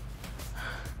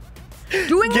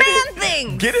 Doing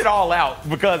things. Get it all out,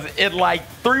 because in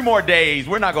 3 more days,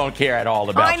 we're not going to care at all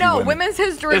about I know. you women. Women's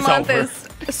History It's Month over. is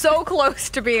so close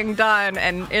to being done,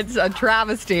 and it's a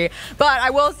travesty. But I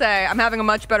will say I'm having a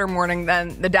much better morning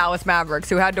than the Dallas Mavericks,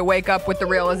 who had to wake up with the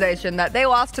realization that they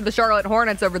lost to the Charlotte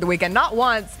Hornets over the weekend, not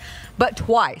once, but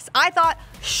twice. I thought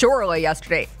surely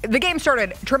yesterday, the game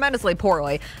started tremendously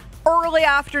poorly. Early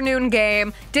afternoon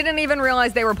game, didn't even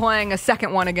realize they were playing a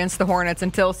second one against the Hornets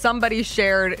until somebody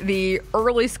shared the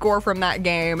early score from that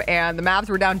game, and the Mavs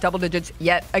were down double digits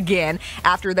yet again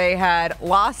after they had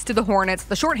lost to the Hornets.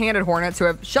 The shorthanded Hornets, who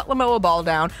have shut LaMelo Ball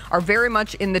down, are very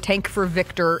much in the tank for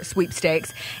victor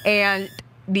sweepstakes, and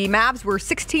the Mavs were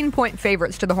 16-point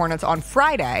favorites to the Hornets on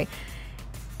Friday,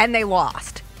 and they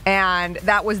lost. And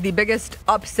that was the biggest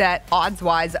upset,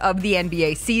 odds-wise, of the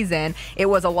NBA season. It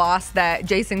was a loss that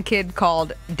Jason Kidd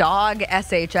called dog,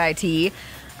 S-H-I-T.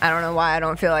 I don't know why I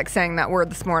don't feel like saying that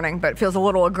word this morning, but it feels a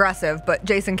little aggressive. But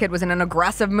Jason Kidd was in an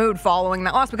aggressive mood following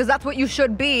that loss, because that's what you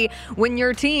should be when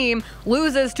your team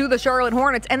loses to the Charlotte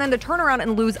Hornets. And then to turn around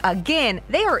and lose again,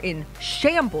 they are in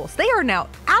shambles. They are now,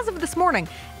 as of this morning,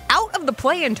 out of the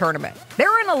play-in tournament.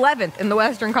 They're in 11th in the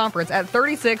Western Conference at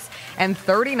 36 and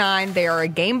 39. They are a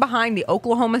game behind the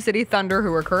Oklahoma City Thunder,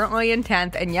 who are currently in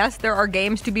 10th. And yes, there are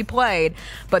games to be played,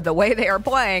 but the way they are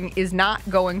playing is not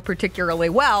going particularly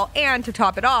well. And to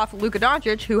top it off, Luka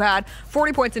Doncic, who had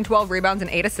 40 points and 12 rebounds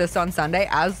and 8 assists on Sunday,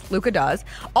 as Luka does,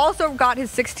 also got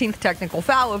his 16th technical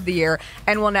foul of the year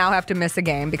and will now have to miss a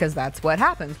game, because that's what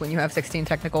happens when you have 16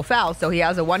 technical fouls. So he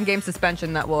has a 1-game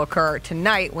suspension that will occur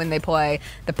tonight when they play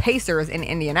the Pacers in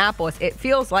Indianapolis. It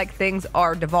feels like things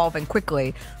are devolving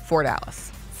quickly for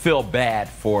Dallas. Feel bad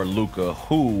for Luka,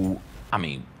 who,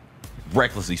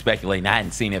 recklessly speculating, I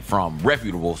hadn't seen it from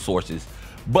reputable sources,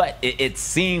 but it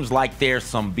seems like there's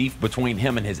some beef between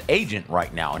him and his agent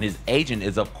right now. And his agent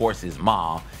is, of course, his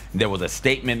mom. There was a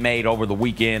statement made over the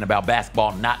weekend about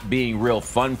basketball not being real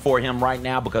fun for him right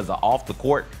now because of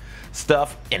off-the-court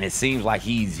stuff, and it seems like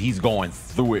he's going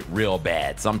through it real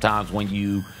bad. Sometimes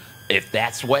if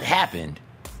that's what happened,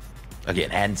 again,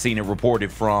 hadn't seen it reported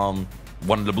from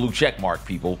one of the blue checkmark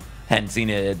people, hadn't seen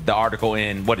the article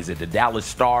in, the Dallas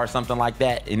Star or something like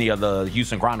that, any of the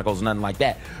Houston Chronicles, nothing like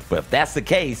that. But if that's the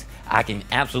case, I can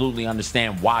absolutely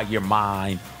understand why your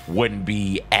mind wouldn't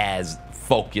be as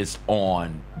focused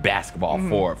on basketball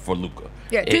for Luka.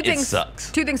 Yeah, it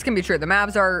sucks. Two things can be true. The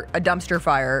Mavs are a dumpster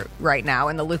fire right now,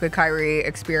 and the Luka Kyrie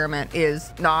experiment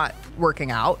is not working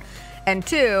out. And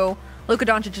two, Luka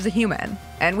Doncic is a human,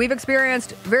 and we've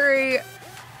experienced very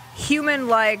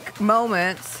human-like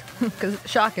moments, because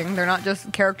shocking, they're not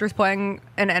just characters playing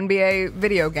an NBA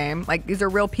video game. These are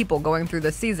real people going through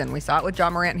this season. We saw it with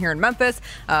John Morant here in Memphis.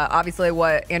 Obviously,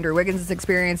 what Andrew Wiggins is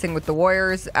experiencing with the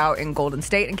Warriors out in Golden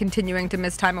State and continuing to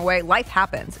miss time away. Life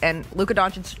happens, and Luka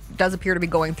Doncic does appear to be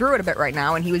going through it a bit right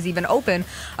now, and he was even open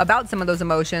about some of those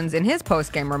emotions in his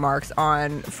post-game remarks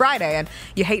on Friday, and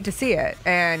you hate to see it,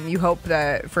 and you hope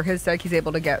that for his sake he's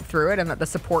able to get through it and that the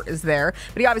support is there.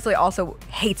 But he obviously also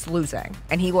hates losing,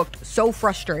 and he looked so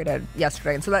frustrated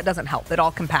yesterday, and so that doesn't help. It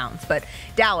all compounds. But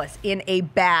Dallas in a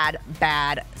bad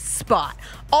spot.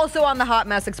 Also on the Hot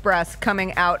Mess Express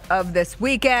coming out of this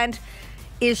weekend,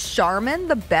 is Charmin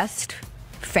the best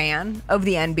fan of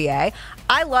the NBA?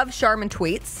 I love Charmin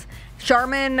tweets.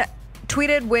 Charmin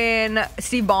tweeted when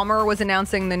Steve Ballmer was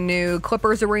announcing the new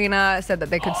Clippers arena, said that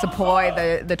they could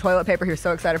supply the toilet paper. He was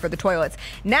so excited for the toilets.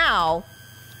 Now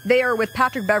they are with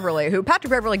Patrick Beverley, who Patrick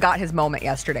Beverley got his moment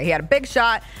yesterday. He had a big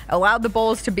shot, allowed the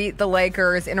Bulls to beat the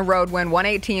Lakers in a road win,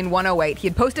 118-108. He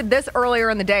had posted this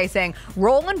earlier in the day saying,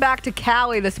 rolling back to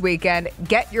Cali this weekend,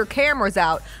 get your cameras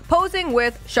out, posing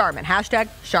with Charmin, hashtag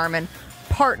Charmin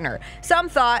partner. Some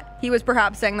thought he was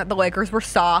perhaps saying that the Lakers were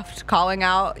soft, calling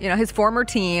out, his former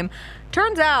team.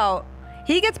 Turns out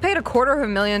he gets paid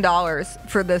 $250,000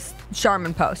 for this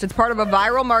Charmin post. It's part of a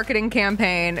viral marketing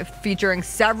campaign featuring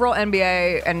several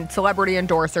NBA and celebrity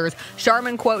endorsers.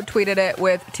 Charmin quote tweeted it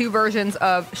with 2 versions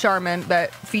of Charmin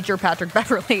that feature Patrick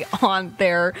Beverley on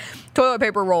their toilet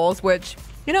paper rolls, which,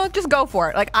 just go for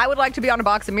it. Like, I would like to be on a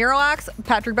box of Miralax.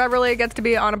 Patrick Beverley gets to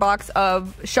be on a box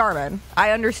of Charmin.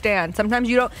 I understand. Sometimes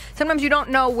you don't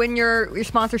know when your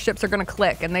sponsorships are going to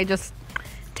click, and they just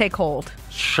take hold.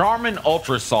 Charmin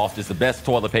Ultra Soft is the best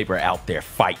toilet paper out there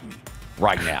fighting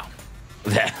right now.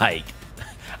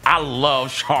 I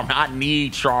love Charmin. I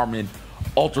need Charmin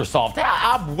Ultra Soft.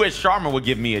 I wish Charmin would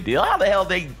give me a deal. How the hell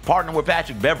they partner with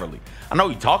Patrick Beverley? I know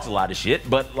he talks a lot of shit,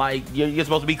 but you're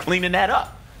supposed to be cleaning that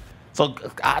up. So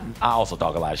I also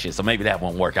talk a lot of shit, so maybe that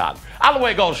won't work out. Either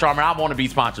way it goes, Charmin, I want to be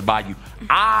sponsored by you.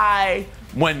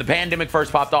 When the pandemic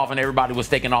first popped off and everybody was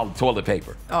taking all the toilet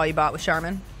paper. Oh, you bought with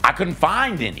Charmin? I couldn't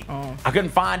find any. Oh. I couldn't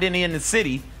find any in the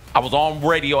city. I was on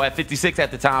radio at 56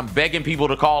 at the time begging people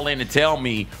to call in and tell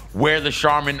me where the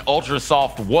Charmin Ultra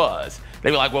Soft was.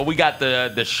 They were like, well, we got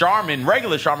the Charmin,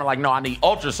 regular Charmin. Like, no, I need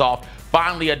Ultra Soft.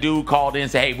 Finally, a dude called in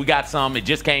and said, hey, we got some. It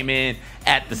just came in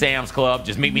at the Sam's Club.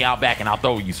 Just meet me out back and I'll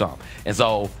throw you some. And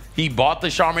so he bought the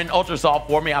Charmin Ultra Soft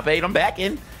for me. I paid him back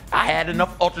and I had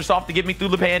enough Ultra Soft to get me through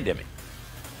the pandemic.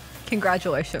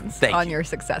 Congratulations on your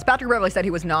success. Patrick Beverley said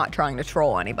he was not trying to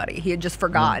troll anybody. He had just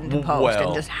forgotten to post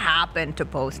and just happened to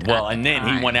post. Well, and then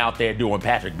he went out there doing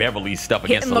Patrick Beverley stuff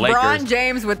against the LeBron Lakers.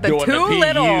 James with the doing too the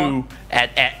little.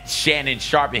 At Shannon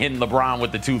Sharp and hitting LeBron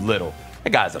with the too little.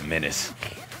 That guy's a menace.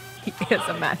 He is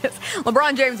a menace.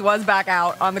 LeBron James was back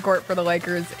out on the court for the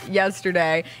Lakers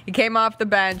yesterday. He came off the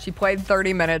bench. He played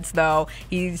 30 minutes, though.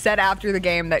 He said after the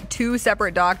game that 2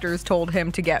 separate doctors told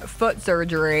him to get foot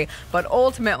surgery. But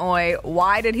ultimately,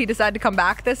 why did he decide to come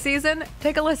back this season?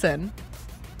 Take a listen.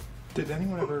 Did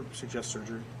anyone ever suggest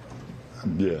surgery?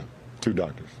 Yeah, 2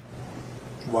 doctors.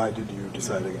 Why did you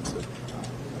decide against it?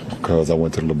 Because I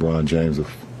went to the LeBron James of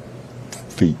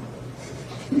feet,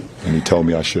 and he told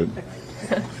me I shouldn't.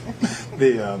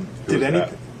 I'm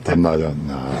not doing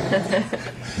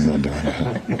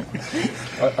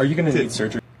that. Are you going to need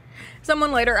surgery?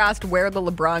 Someone later asked where the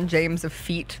LeBron James of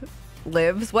feet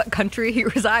lives, what country he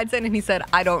resides in, and he said,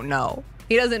 I don't know.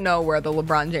 He doesn't know where the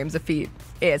LeBron James of feet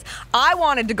is. I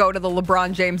wanted to go to the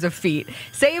LeBron James of feet.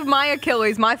 Save my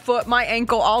Achilles, my foot, my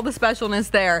ankle, all the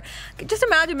specialness there. Just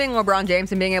imagine being LeBron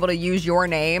James and being able to use your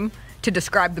name to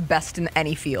describe the best in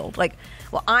any field. Like,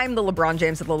 well, I'm the LeBron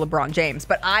James of the LeBron James,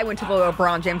 but I went to the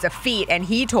LeBron James of feet, and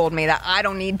he told me that I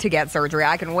don't need to get surgery.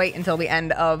 I can wait until the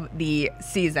end of the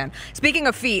season. Speaking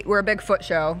of feet, we're a big foot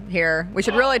show here. We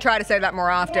should really try to say that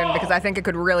more often because I think it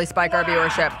could really spike our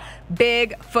viewership.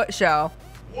 Big foot show.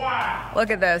 Wow. Look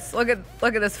at this. Look at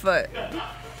this foot.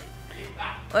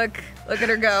 Look at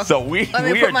her go. So we are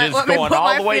just going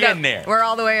all the way in there. We're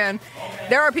all the way in.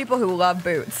 There are people who love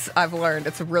boots, I've learned.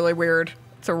 It's really weird.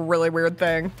 It's a really weird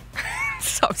thing.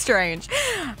 So strange.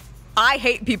 I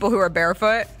hate people who are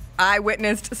barefoot. I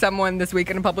witnessed someone this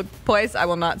week in a public place, I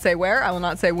will not say where, I will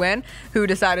not say when, who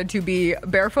decided to be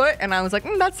barefoot, and I was like,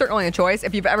 that's certainly a choice.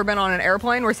 If you've ever been on an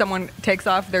airplane where someone takes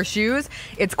off their shoes,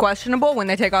 it's questionable. When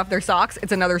they take off their socks,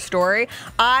 it's another story.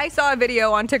 I saw a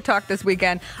video on TikTok this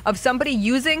weekend of somebody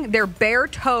using their bare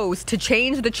toes to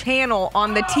change the channel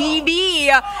on the TV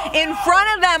in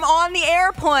front of them on the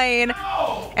airplane.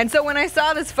 And so when I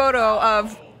saw this photo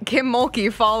of Kim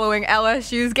Mulkey following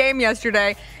LSU's game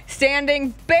yesterday,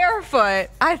 standing barefoot,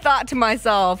 I thought to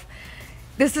myself,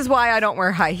 this is why I don't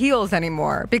wear high heels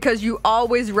anymore, because you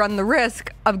always run the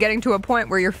risk of getting to a point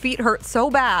where your feet hurt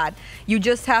so bad, you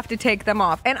just have to take them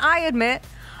off. And I admit,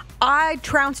 I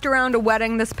trounced around a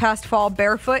wedding this past fall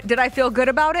barefoot. Did I feel good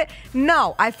about it?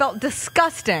 No, I felt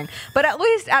disgusting. But at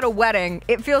least at a wedding,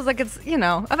 it feels like it's,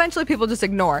 eventually people just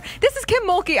ignore. This is Kim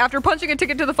Mulkey after punching a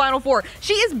ticket to the Final Four.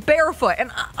 She is barefoot,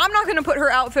 and I'm not going to put her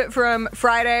outfit from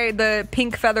Friday, the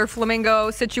pink feather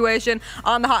flamingo situation,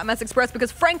 on the Hot Mess Express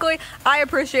because, frankly, I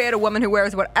appreciate a woman who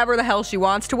wears whatever the hell she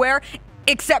wants to wear,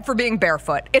 except for being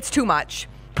barefoot. It's too much.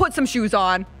 Put some shoes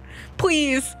on.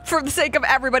 Please, for the sake of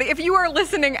everybody, if you are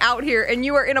listening out here and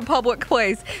you are in a public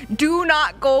place, do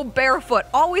not go barefoot.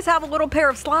 Always have a little pair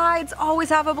of slides. Always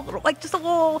have a little, just a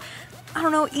little,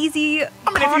 easy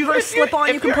Converse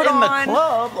slip-on you can put on. If you're in the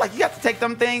club, you have to take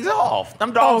them things off.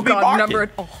 Them dogs be barking.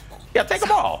 Yeah, take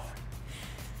them off.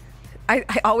 I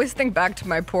always think back to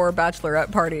my poor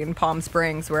bachelorette party in Palm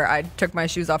Springs where I took my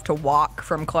shoes off to walk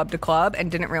from club to club and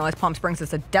didn't realize Palm Springs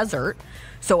is a desert.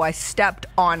 So I stepped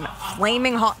on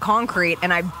flaming hot concrete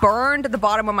and I burned the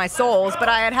bottom of my soles, but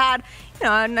I had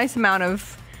a nice amount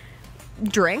of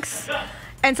drinks.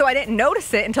 And so I didn't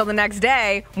notice it until the next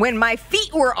day when my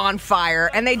feet were on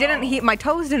fire and they didn't heat, my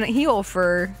toes didn't heal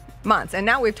for months. And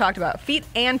now we've talked about feet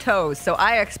and toes, so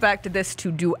I expect this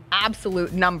to do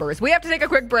absolute numbers. We have to take a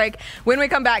quick break. When we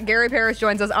come back, Gary Parrish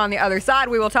joins us on the other side.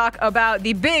 We will talk about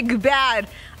the big, bad,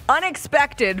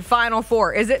 unexpected Final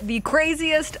Four. Is it the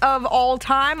craziest of all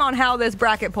time on how this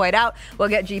bracket played out? We'll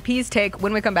get GP's take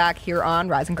when we come back here on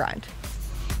Rise and Grind.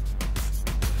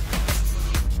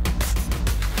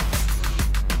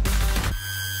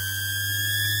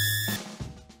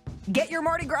 Get your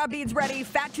Mardi Gras beads ready.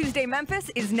 Fat Tuesday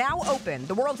Memphis is now open.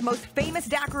 The world's most famous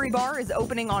daiquiri bar is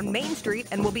opening on Main Street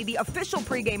and will be the official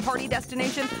pregame party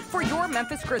destination for your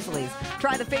Memphis Grizzlies.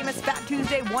 Try the famous Fat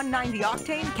Tuesday 190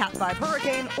 Octane, Cat 5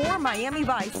 Hurricane, or Miami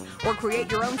Vice, or create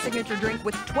your own signature drink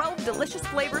with 12 delicious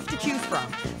flavors to choose from.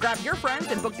 Grab your friends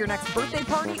and book your next birthday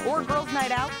party or girls'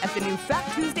 night out at the new Fat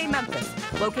Tuesday Memphis,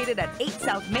 located at 8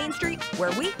 South Main Street,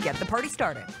 where we get the party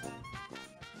started.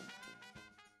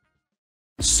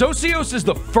 Socios is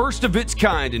the first of its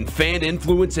kind in fan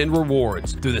influence and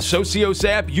rewards. Through the Socios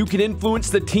app, you can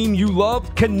influence the team you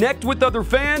love, connect with other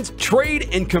fans, trade,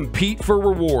 and compete for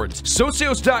rewards.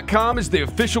 Socios.com is the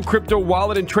official crypto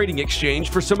wallet and trading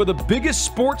exchange for some of the biggest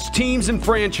sports teams and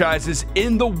franchises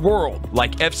in the world,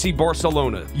 like FC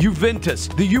Barcelona, Juventus,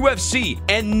 the UFC,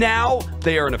 and now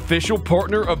they are an official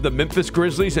partner of the Memphis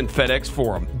Grizzlies and FedEx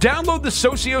Forum. Download the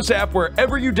Socios app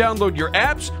wherever you download your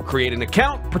apps, create an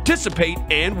account, participate,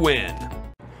 and win.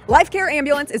 LifeCare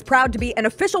Ambulance is proud to be an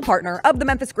official partner of the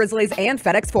Memphis Grizzlies and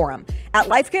FedEx Forum. At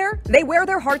LifeCare, they wear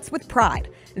their hearts with pride.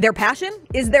 Their passion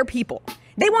is their people.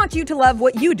 They want you to love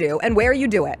what you do and where you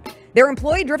do it. Their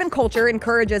employee-driven culture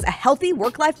encourages a healthy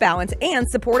work-life balance and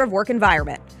supportive work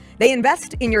environment. They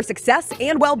invest in your success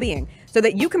and well-being so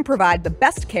that you can provide the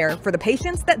best care for the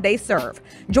patients that they serve.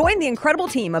 Join the incredible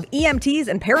team of EMTs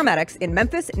and paramedics in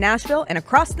Memphis, Nashville, and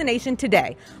across the nation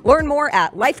today. Learn more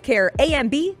at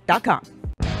lifecareamb.com.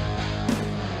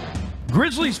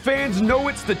 Grizzlies fans know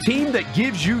it's the team that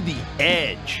gives you the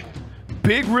edge.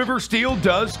 Big River Steel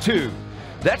does too.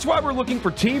 That's why we're looking for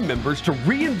team members to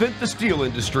reinvent the steel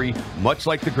industry, much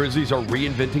like the Grizzlies are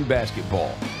reinventing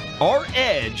basketball. Our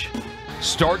edge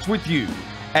starts with you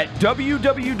at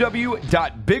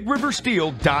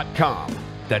www.bigriversteel.com.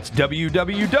 That's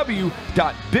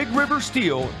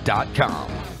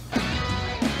www.bigriversteel.com.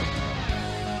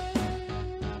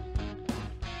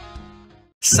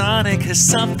 Sonic has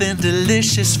something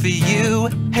delicious for you.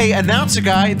 Hey, announcer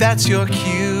guy, that's your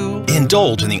cue.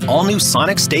 Indulge in the all-new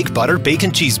Sonic Steak Butter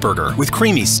Bacon Cheeseburger with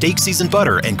creamy steak seasoned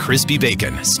butter and crispy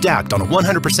bacon, stacked on a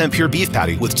 100% pure beef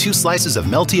patty with 2 slices of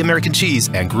melty American cheese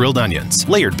and grilled onions,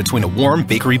 layered between a warm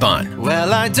bakery bun.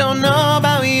 Well, I don't know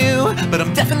about you, but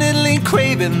I'm definitely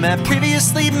craving that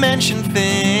previously mentioned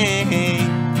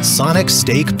thing. Sonic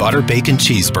Steak Butter Bacon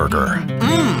Cheeseburger.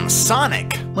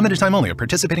 Sonic. Limited time only at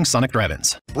participating Sonic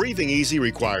drive-ins. Breathing easy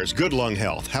requires good lung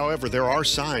health. However, there are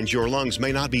signs your lungs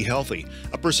may not be healthy.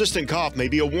 A persistent cough may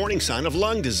be a warning sign of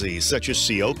lung disease, such as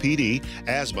COPD,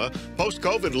 asthma,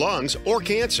 post-COVID lungs, or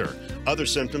cancer. Other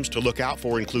symptoms to look out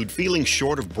for include feeling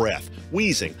short of breath,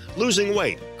 wheezing, losing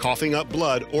weight, coughing up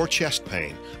blood, or chest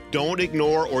pain. Don't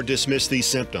ignore or dismiss these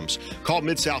symptoms. Call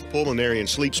Mid-South Pulmonary and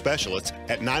Sleep Specialists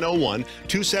at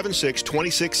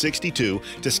 901-276-2662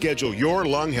 to schedule your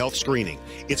lung health screening.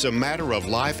 It's a matter of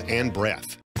life and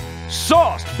breath.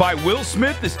 Sauced by Will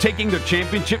Smith is taking the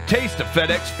championship taste to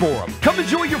FedEx Forum. Come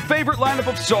enjoy your favorite lineup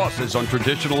of sauces on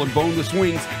traditional and boneless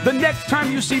wings the next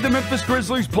time you see the Memphis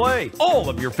Grizzlies play. All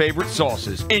of your favorite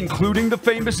sauces, including the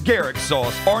famous Garrick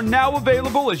sauce, are now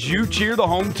available as you cheer the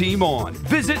home team on.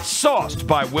 Visit Sauced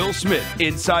by Will Smith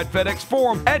inside FedEx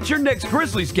Forum at your next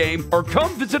Grizzlies game, or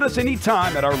come visit us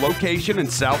anytime at our location in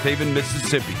South Haven,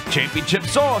 Mississippi. Championship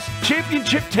sauce,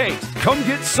 championship taste. Come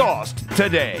get sauced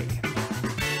today.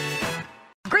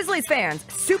 Grizzlies fans,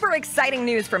 super exciting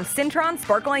news from Cintron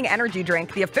Sparkling Energy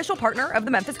Drink, the official partner of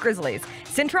the Memphis Grizzlies.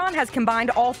 Cintron has combined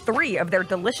all 3 of their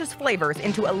delicious flavors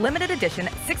into a limited edition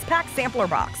 6-pack sampler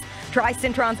box. Try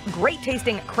Cintron's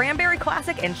great-tasting Cranberry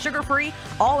Classic and Sugar-Free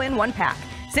all in 1 pack.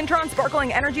 Cintron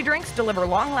Sparkling Energy Drinks deliver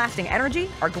long-lasting energy,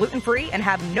 are gluten-free, and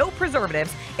have no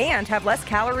preservatives, and have less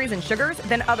calories and sugars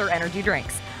than other energy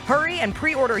drinks. Hurry and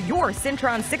pre-order your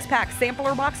Cintron 6-pack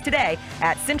sampler box today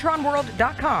at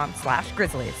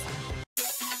cintronworld.com/Grizzlies.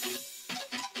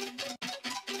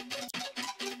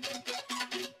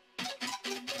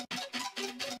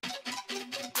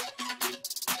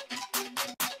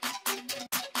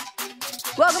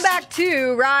 Welcome back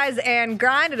to Rise and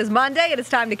Grind. It is Monday. It is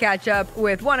time to catch up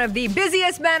with one of the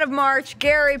busiest men of March,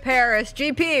 Gary Parrish.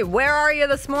 GP, where are you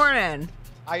this morning?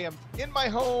 I am in my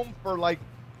home for like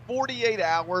 48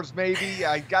 hours, maybe.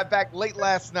 I got back late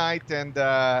last night, and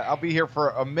I'll be here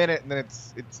for a minute, and then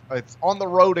it's on the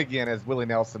road again, as Willie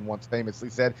Nelson once famously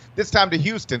said. This time to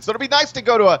Houston. So it'll be nice to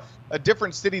go to a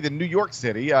different city than New York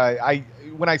City.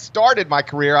 When I started my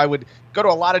career, I would go to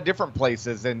a lot of different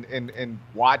places and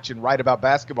watch and write about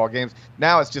basketball games.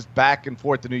 Now it's just back and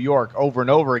forth to New York over and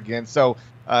over again. So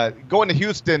going to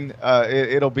Houston,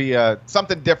 it'll be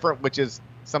something different, which is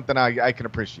something I can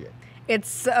appreciate.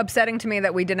 It's upsetting to me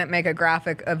that we didn't make a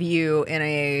graphic of you in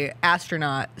a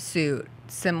astronaut suit,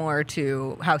 similar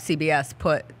to how CBS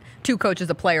put 2 coaches,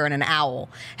 a player, and an owl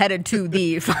headed to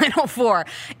the Final Four.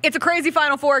 It's a crazy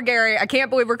Final Four, Gary. I can't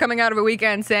believe we're coming out of a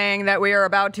weekend saying that we are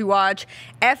about to watch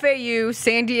FAU,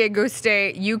 San Diego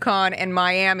State, UConn, and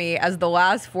Miami as the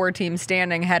last 4 teams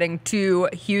standing heading to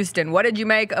Houston. What did you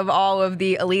make of all of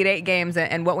the Elite 8 games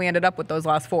and what we ended up with those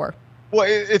last 4? Well,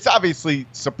 it's obviously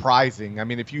surprising. I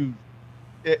mean, if you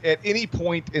at any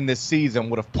point in this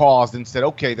season would have paused and said,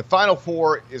 okay, the Final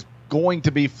Four is going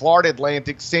to be Florida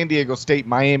Atlantic, San Diego State,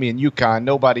 Miami, and UConn,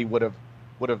 nobody would have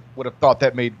thought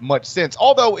that made much sense.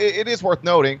 Although it is worth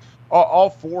noting, all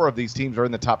 4 of these teams are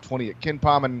in the top 20 at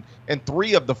KenPom, and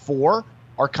 3 of the 4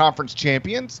 are conference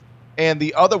champions, and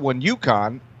the other one,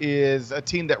 UConn, is a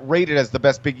team that rated as the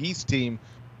best Big East team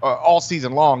all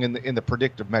season long in the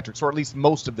predictive metrics, or at least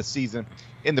most of the season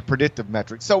in the predictive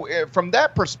metrics. So from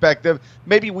that perspective,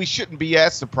 maybe we shouldn't be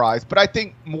as surprised. But I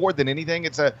think more than anything,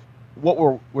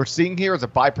 what we're seeing here is a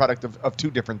byproduct of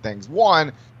 2 different things.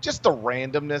 One, just the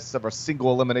randomness of a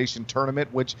single elimination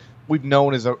tournament, which we've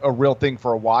known is a real thing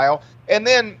for a while. And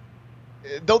then,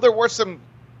 though there were some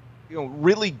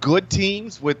really good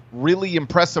teams with really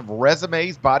impressive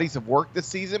resumes, bodies of work this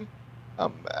season,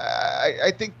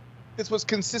 I think this was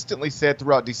consistently said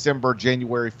throughout December,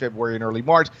 January, February, and early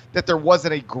March that there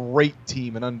wasn't a great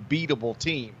team, an unbeatable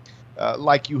team,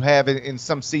 like you have in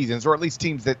some seasons, or at least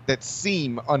teams that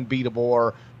seem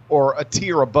unbeatable or a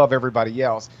tier above everybody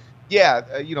else. Yeah,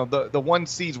 the 1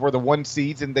 seeds were the 1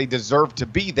 seeds, and they deserved to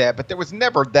be that, but there was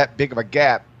never that big of a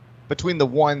gap between the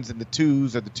 1s and the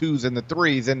 2s, or the 2s and the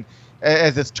 3s. And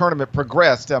as this tournament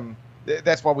progressed,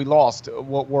 that's why we lost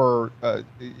what were,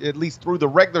 at least through the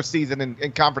regular season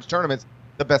and conference tournaments,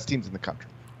 the best teams in the country.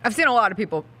 I've seen a lot of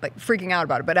people freaking out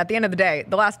about it, but at the end of the day,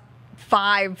 the last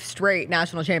 5 straight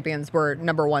national champions were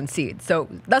number 1 seed. So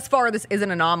thus far, this is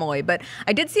an anomaly. But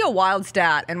I did see a wild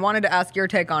stat and wanted to ask your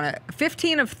take on it.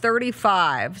 15 of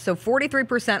 35, so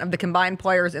 43% of the combined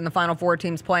players in the Final Four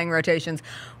teams playing rotations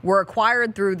were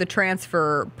acquired through the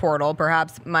transfer portal.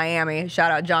 Perhaps Miami, shout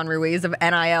out John Ruiz of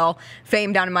NIL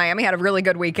fame down in Miami, had a really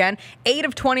good weekend. 8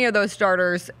 of 20 of those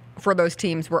starters for those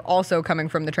teams were also coming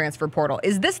from the transfer portal.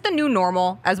 Is this the new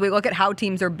normal as we look at how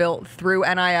teams are built through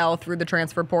NIL, through the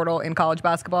transfer portal in college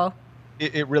basketball?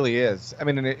 It really is. I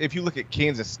mean, if you look at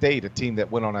Kansas State, a team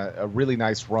that went on a really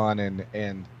nice run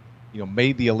and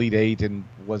made the Elite 8 and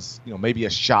was maybe a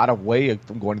shot away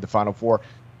from going to the Final Four,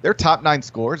 their top 9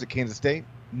 scorers at Kansas State,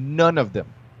 none of them,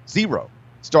 0,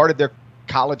 started their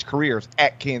college careers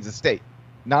at Kansas State.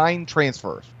 9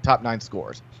 transfers, top 9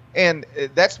 scorers. And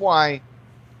that's why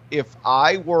if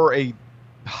I were a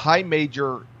high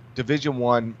major Division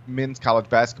I men's college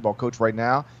basketball coach right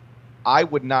now, I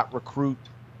would not recruit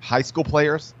high school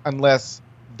players unless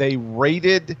they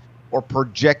rated or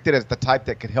projected as the type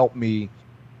that could help me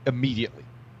immediately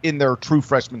in their true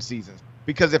freshman seasons.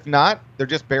 Because if not, they're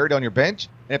just buried on your bench.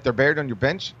 And if they're buried on your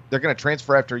bench, they're going to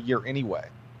transfer after a year anyway.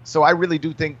 So I really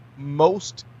do think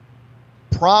most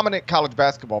prominent college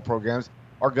basketball programs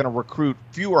are going to recruit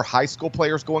fewer high school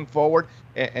players going forward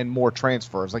and more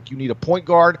transfers. Like, you need a point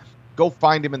guard, go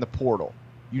find him in the portal.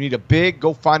 You need a big,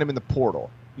 go find him in the portal.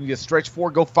 You need a stretch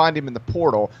four, go find him in the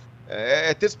portal.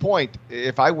 At this point,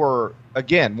 if I were,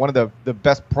 again, one of the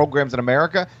best programs in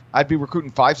America, I'd be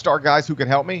recruiting 5-star guys who can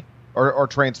help me or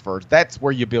transfers. That's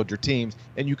where you build your teams,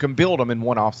 and you can build them in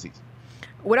one offseason.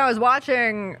 When I was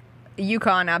watching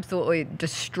UConn absolutely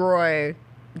destroy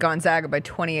Gonzaga by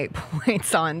 28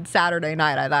 points on Saturday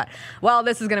night, I thought, well,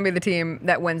 this is going to be the team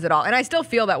that wins it all. And I still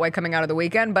feel that way coming out of the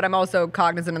weekend, but I'm also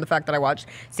cognizant of the fact that I watched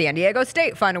San Diego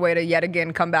State find a way to yet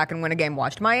again come back and win a game.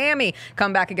 Watched Miami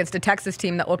come back against a Texas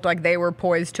team that looked like they were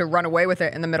poised to run away with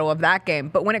it in the middle of that game.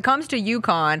 But when it comes to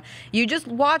UConn, you just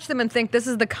watch them and think this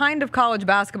is the kind of college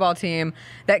basketball team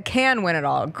that can win it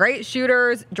all. Great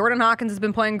shooters. Jordan Hawkins has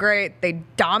been playing great. They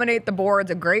dominate the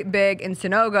boards, a great big in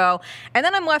Sonogo. And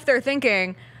then I'm left there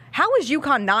thinking, how is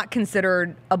UConn not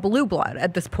considered a blue blood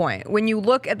at this point? When you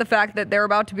look at the fact that they're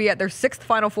about to be at their 6th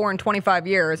Final Four in 25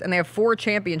 years, and they have 4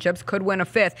 championships, could win a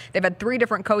 5th. They've had 3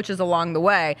 different coaches along the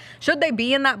way. Should they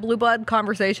be in that blue blood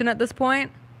conversation at this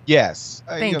point? Yes.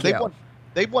 Thank you.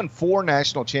 They've won 4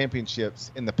 national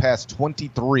championships in the past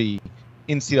 23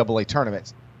 NCAA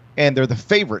tournaments, and they're the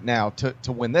favorite now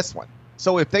to win this one.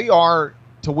 So if they are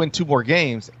to win 2 more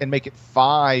games and make it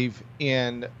 5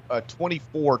 in a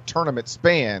 24 tournament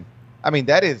span, I mean,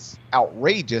 that is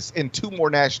outrageous, and 2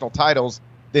 more national titles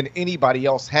than anybody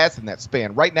else has in that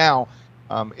span. Right now,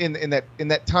 in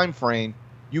that time frame,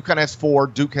 UConn has 4,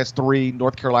 Duke has 3,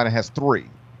 North Carolina has 3.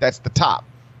 That's the top.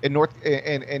 And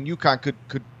UConn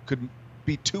could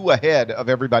be 2 ahead of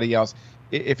everybody else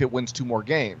if it wins 2 more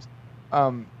games.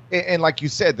 And like you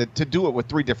said, to do it with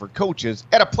 3 different coaches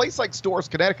at a place like Storrs,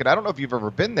 Connecticut, I don't know if you've ever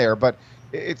been there, but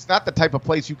it's not the type of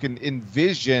place you can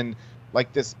envision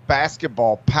like this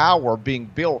basketball power being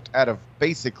built out of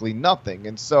basically nothing.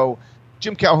 And so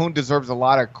Jim Calhoun deserves a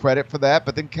lot of credit for that,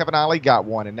 but then Kevin Ollie got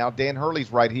one, and now Dan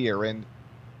Hurley's right here. And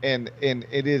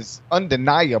it is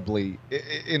undeniably,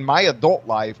 in my adult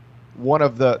life, one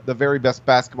of the very best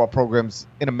basketball programs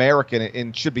in America,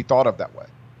 and should be thought of that way.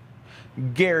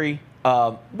 Gary,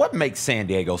 what makes San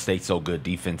Diego State so good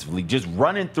defensively? Just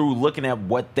running through, looking at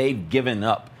what they've given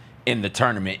up in the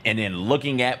tournament, and then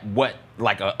looking at what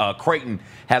like a Creighton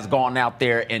has gone out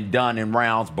there and done in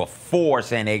rounds before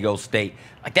San Diego State.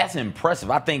 Like, that's impressive.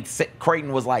 I think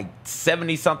Creighton was like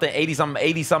 70-something,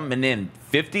 80-something, 80-something, and then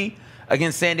 50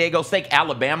 against San Diego State.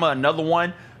 Alabama, another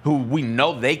one who we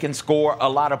know they can score a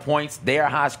lot of points. They're a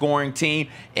high-scoring team,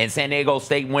 and San Diego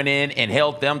State went in and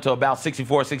held them to about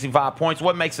 64, 65 points.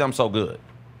 What makes them so good?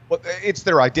 Well, it's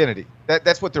their identity.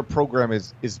 That's what their program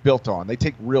is built on. They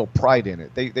take real pride in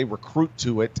it. They recruit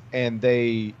to it, and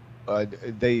they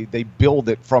build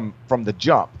it from the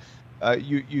jump.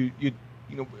 You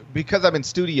know, because I'm in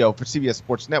studio for CBS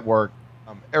Sports Network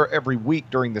every week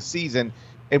during the season,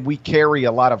 and we carry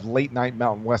a lot of late-night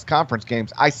Mountain West Conference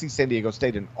games, I see San Diego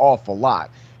State an awful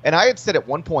lot. And I had said at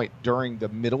one point during the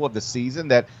middle of the season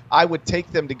that I would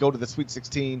take them to go to the Sweet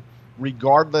 16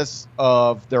 regardless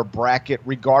of their bracket,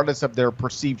 regardless of their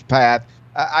perceived path.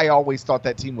 I always thought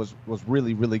that team was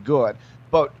really, really good.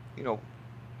 But, you know,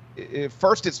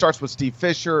 first it starts with Steve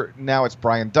Fisher. Now it's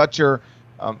Brian Dutcher.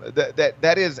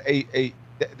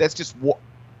 That's just what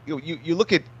you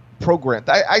look at programs.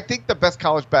 I think the best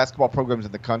college basketball programs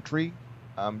in the country,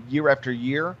 year after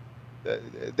year,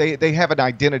 they have an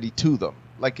identity to them.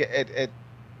 Like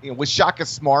with Shaka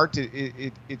Smart,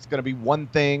 it's going to be one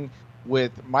thing.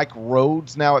 With Mike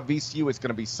Rhodes now at VCU, it's going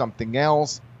to be something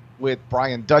else. With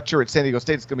Brian Dutcher at San Diego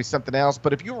State, it's going to be something else.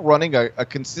 But if you're running a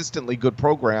consistently good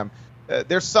program,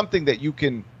 there's something that you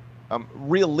can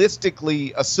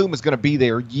realistically assume is going to be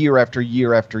there year after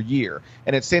year after year.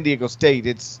 And at San Diego State,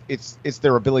 it's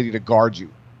their ability to guard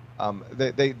you.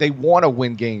 They want to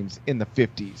win games in the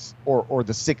 50s or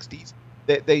the 60s.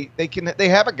 They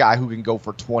have a guy who can go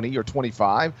for 20 or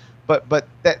 25, but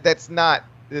that's not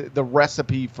the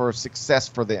recipe for success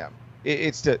for them.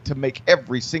 It's to make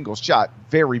every single shot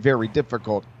very, very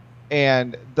difficult.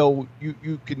 And though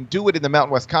you can do it in the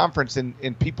Mountain West Conference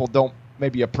and people don't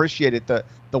maybe appreciate it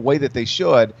the way that they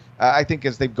should, I think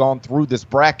as they've gone through this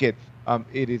bracket,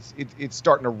 it's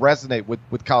starting to resonate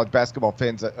with college basketball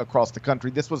fans across the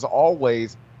country. This was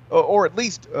always, or at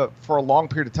least for a long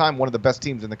period of time, one of the best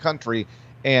teams in the country,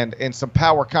 and some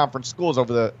power conference schools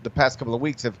over the past couple of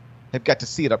weeks have got to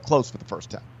see it up close for the first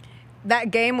time.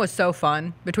 That game was so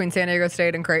fun between San Diego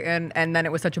State and Creighton, and then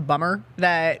it was such a bummer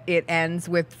that it ends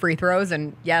with free throws.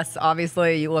 And yes,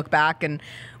 obviously, you look back and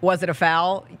was it a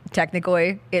foul?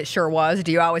 Technically, it sure was.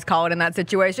 Do you always call it in that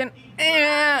situation?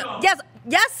 Yes,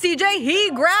 CJ, he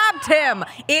grabbed him.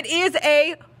 It is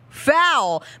a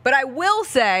foul. But I will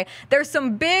say there's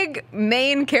some big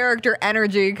main character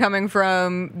energy coming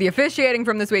from the officiating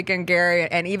from this weekend, Gary,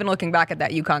 and even looking back at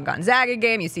that UConn-Gonzaga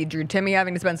game, you see Drew Timme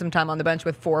having to spend some time on the bench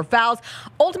with 4 fouls.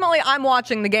 Ultimately, I'm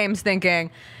watching the games thinking,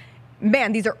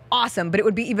 man, these are awesome, but it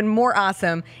would be even more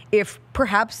awesome if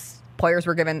perhaps players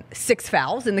were given 6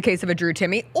 fouls in the case of a Drew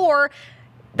Timme, or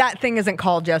that thing isn't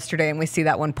called yesterday and we see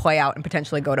that one play out and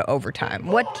potentially go to overtime.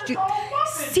 What did you...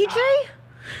 CJ?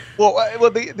 Well,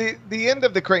 the end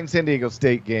of the Creighton-San Diego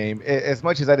State game, as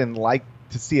much as I didn't like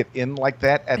to see it end like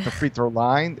that at the free throw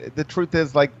line, the truth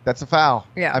is, like, that's a foul.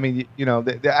 Yeah. I mean,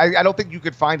 I don't think you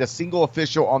could find a single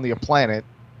official on the planet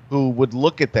who would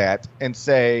look at that and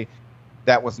say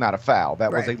that was not a foul.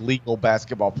 That was a legal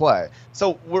basketball play.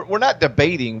 So we're not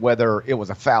debating whether it was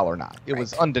a foul or not. It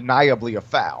was undeniably a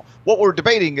foul. What we're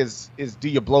debating is do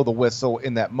you blow the whistle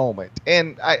in that moment?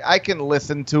 And I can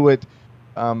listen to it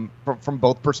from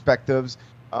both perspectives.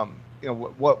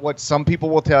 What some people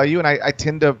will tell you, and I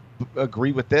tend to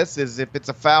agree with this, is if it's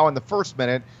a foul in the first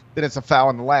minute, then it's a foul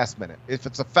in the last minute. If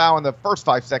it's a foul in the first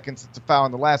 5 seconds, it's a foul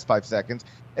in the last 5 seconds,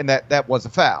 and that was a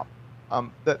foul.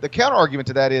 The counter argument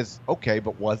to that is, okay,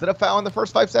 but was it a foul in the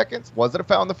first 5 seconds? Was it a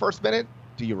foul in the first minute?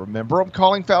 Do you remember them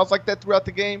calling fouls like that throughout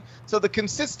the game? So the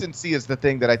consistency is the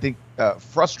thing that I think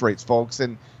frustrates folks,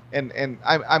 and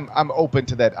I'm open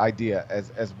to that idea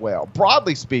as well.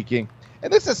 Broadly speaking,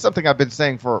 and this is something I've been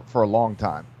saying for a long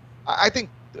time, I think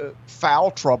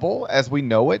foul trouble, as we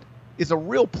know it, is a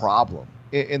real problem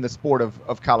in the sport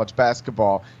of college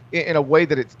basketball in a way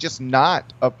that it's just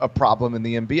not a problem in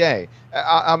the NBA.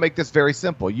 I'll make this very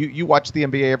simple. You watch the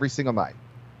NBA every single night.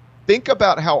 Think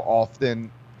about how often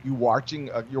you're watching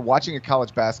a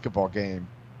college basketball game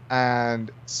and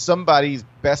somebody's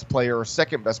best player or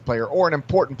second best player or an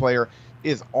important player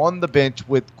is on the bench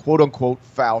with quote-unquote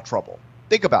foul trouble.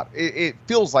 Think about it. It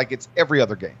feels like it's every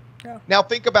other game. Yeah. Now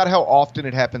think about how often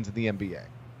it happens in the NBA.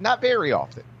 Not very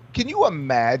often. Can you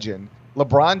imagine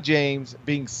LeBron James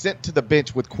being sent to the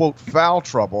bench with, quote, foul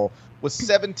trouble with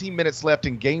 17 minutes left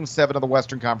in Game 7 of the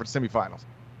Western Conference semifinals?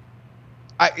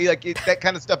 That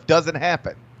kind of stuff doesn't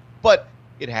happen. But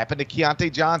it happened to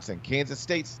Keontae Johnson, Kansas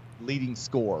State's leading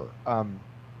scorer,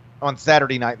 on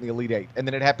Saturday night in the Elite Eight. And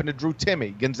then it happened to Drew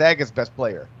Timme, Gonzaga's best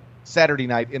player, Saturday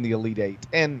night in the Elite Eight.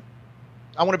 And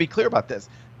I want to be clear about this.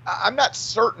 I'm not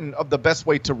certain of the best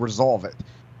way to resolve it,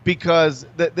 because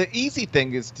the easy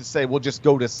thing is to say, we'll just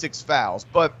go to 6 fouls.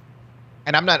 But,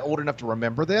 and I'm not old enough to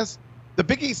remember this, the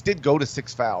Big East did go to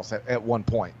 6 fouls at one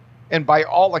point. And by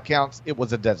all accounts, it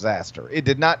was a disaster. It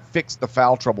did not fix the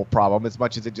foul trouble problem as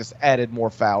much as it just added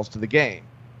more fouls to the game.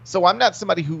 So I'm not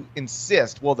somebody who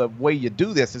insists, well, the way you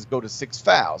do this is go to 6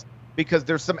 fouls, because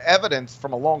there's some evidence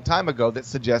from a long time ago that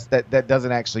suggests that that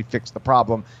doesn't actually fix the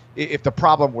problem. If the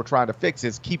problem we're trying to fix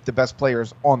is keep the best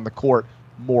players on the court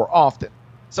more often.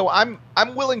 So I'm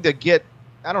willing to get,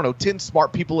 10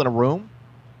 smart people in a room,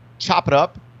 chop it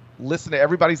up, listen to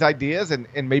everybody's ideas,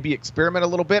 and maybe experiment a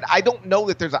little bit. I don't know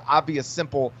that there's an obvious,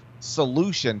 simple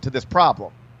solution to this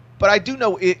problem, but I do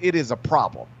know it is a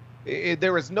problem.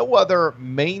 There is no other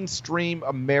mainstream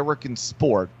American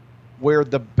sport where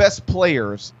the best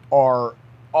players are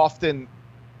often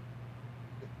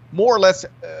more or less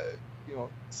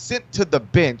sent to the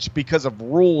bench because of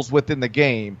rules within the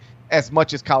game, as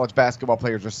much as college basketball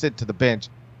players are sent to the bench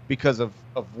because of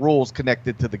rules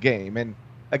connected to the game. And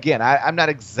again, I'm not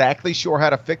exactly sure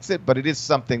how to fix it, but it is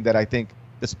something that I think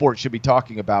the sport should be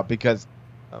talking about, because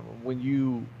when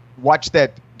you watch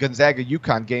that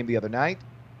Gonzaga-UConn game the other night,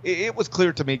 it was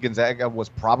clear to me Gonzaga was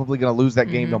probably going to lose that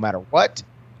game no matter what.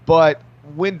 But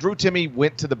when Drew Timme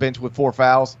went to the bench with 4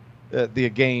 fouls, the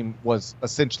game was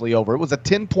essentially over. It was a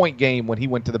 10-point game when he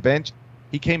went to the bench.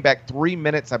 He came back 3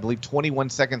 minutes, I believe 21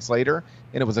 seconds later,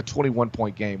 and it was a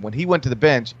 21-point game. When he went to the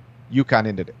bench, UConn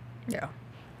ended it. Yeah.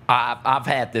 I've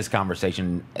had this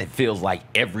conversation, it feels like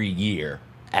every year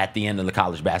at the end of the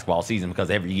college basketball season,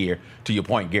 because every year, to your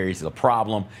point, Gary, it's a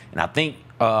problem. And I think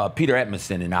Peter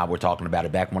Edmondson and I were talking about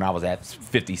it back when I was at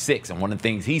 56. And one of the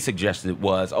things he suggested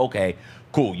was, okay,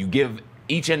 cool, you give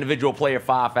each individual player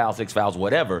 5 fouls, 6 fouls,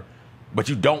 whatever, but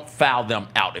you don't foul them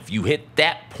out. If you hit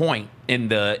that point in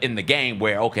the game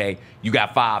where, okay, you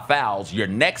got 5 fouls. Your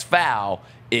next foul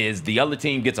is the other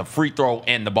team gets a free throw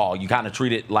and the ball. You kind of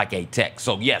treat it like a tech.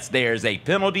 So, yes, there's a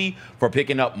penalty for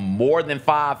picking up more than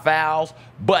 5 fouls,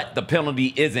 but the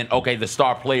penalty isn't, okay, the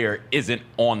star player isn't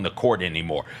on the court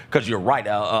anymore. Because you're right,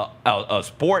 a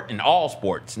sport in all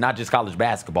sports, not just college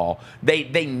basketball,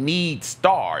 they need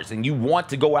stars, and you want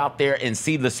to go out there and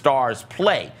see the stars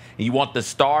play. And you want the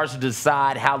stars to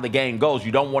decide how the game goes.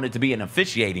 You don't want it to be an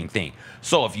officiating thing.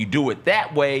 So if you do it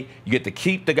that way, you get to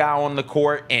keep the guy on the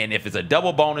court, and if it's a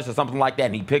double bonus or something like that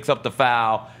and he picks up the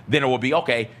foul, then it will be,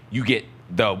 okay, you get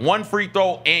the 1 free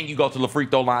throw and you go to the free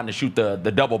throw line to shoot the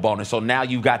double bonus. So now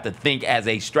you've got to think as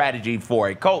a strategy for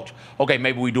a coach. Okay,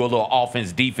 maybe we do a little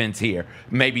offense defense here.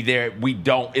 Maybe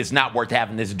it's not worth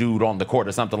having this dude on the court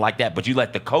or something like that. But you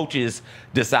let the coaches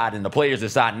decide and the players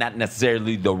decide, not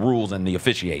necessarily the rules and the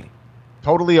officiating.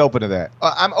 Totally open to that.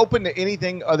 I'm open to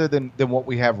anything other than what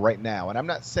we have right now. And I'm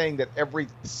not saying that every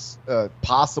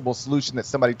possible solution that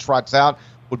somebody trots out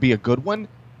would be a good one.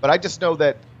 But I just know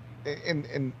that,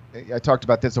 and I talked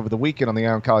about this over the weekend on the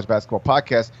Iron College Basketball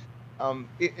Podcast,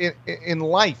 in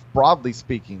life, broadly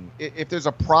speaking, if there's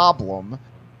a problem,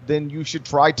 then you should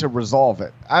try to resolve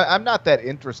it. I'm not that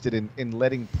interested in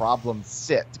letting problems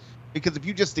sit, because if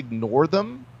you just ignore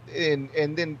them and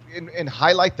then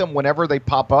highlight them whenever they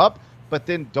pop up, but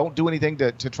then don't do anything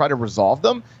to try to resolve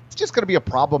them, it's just going to be a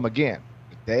problem again.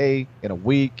 A day, in a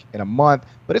week, in a month,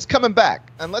 but it's coming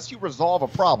back. Unless you resolve a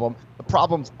problem, the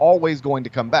problem's always going to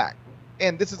come back.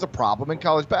 And this is a problem in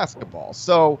college basketball.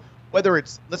 So whether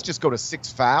it's, let's just go to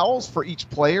 6 fouls for each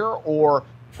player, or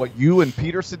what you and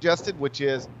Peter suggested, which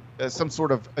is some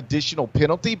sort of additional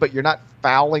penalty, but you're not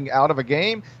fouling out of a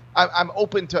game, I'm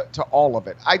open to all of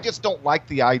it. I just don't like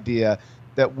the idea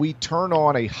that we turn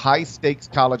on a high-stakes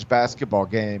college basketball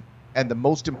game and the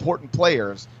most important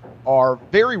players are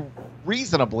very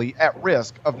reasonably at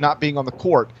risk of not being on the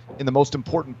court in the most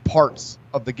important parts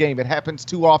of the game. It happens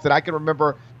too often. I can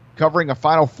remember covering a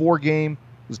Final Four game.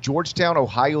 It was Georgetown,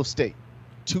 Ohio State.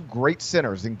 2 great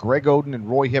centers in Greg Oden and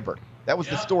Roy Hibbert. That was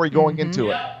the story going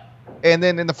into it. And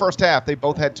then in the first half, they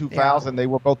both had 2 fouls, and they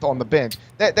were both on the bench.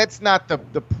 That's not the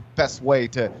best way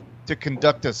to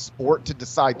conduct a sport to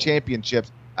decide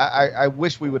championships. I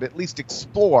wish we would at least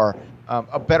explore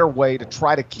a better way to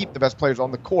try to keep the best players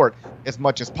on the court as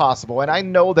much as possible. And I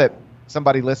know that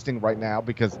somebody listening right now,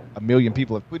 because a million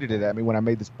people have tweeted it at me when I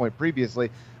made this point previously,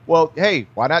 well, hey,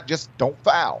 why not just don't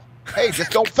foul? Hey,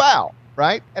 just don't foul,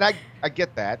 right? And I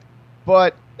get that.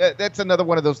 But that's another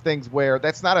one of those things where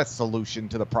that's not a solution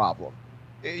to the problem.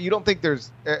 You don't think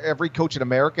every coach in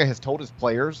America has told his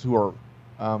players who are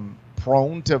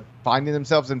prone to finding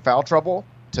themselves in foul trouble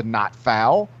to not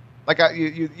foul? Like,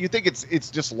 you think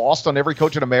it's just lost on every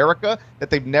coach in America that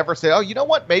they've never said, oh, you know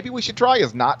what, maybe we should try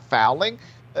is not fouling?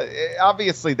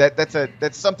 Obviously,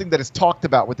 that's something that is talked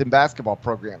about within basketball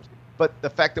programs. But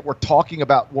the fact that we're talking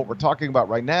about what we're talking about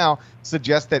right now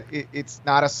suggests that it's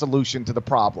not a solution to the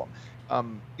problem.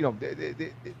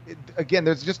 Again,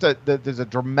 there's just there's a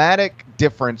dramatic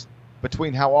difference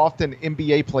between how often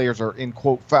NBA players are in,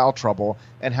 quote, foul trouble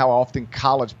and how often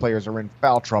college players are in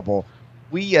foul trouble.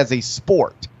 We, as a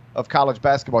sport of college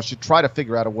basketball, should try to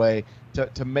figure out a way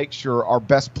to make sure our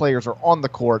best players are on the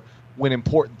court when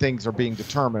important things are being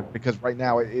determined, because right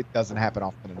now it doesn't happen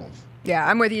often enough. Yeah,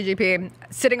 I'm with you, GP.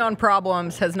 Sitting on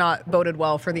problems has not boded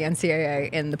well for the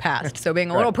NCAA in the past. So being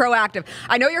a little proactive.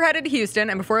 I know you're headed to Houston,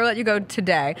 and before I let you go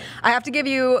today, I have to give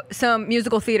you some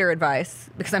musical theater advice,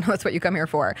 because I know that's what you come here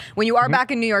for. When you are back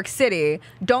in New York City,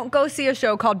 don't go see a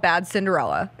show called Bad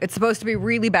Cinderella. It's supposed to be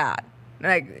really bad.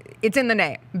 Like, it's in the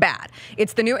name, bad.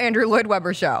 It's the new Andrew Lloyd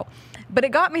Webber show. But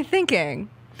it got me thinking,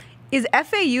 is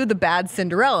FAU the bad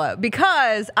Cinderella?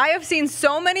 Because I have seen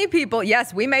so many people,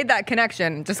 yes, we made that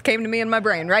connection, just came to me in my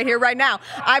brain right here, right now.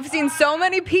 I've seen so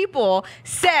many people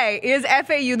say, is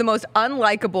FAU the most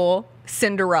unlikable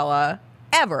Cinderella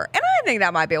ever? And I think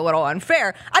that might be a little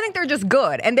unfair. I think they're just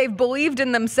good, and they've believed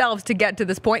in themselves to get to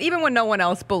this point, even when no one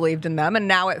else believed in them. And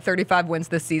now at 35 wins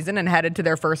this season and headed to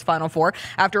their first Final Four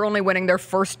after only winning their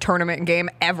first tournament game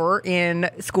ever in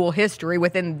school history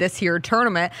within this here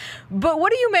tournament. But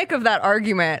what do you make of that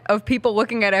argument of people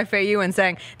looking at FAU and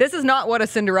saying, this is not what a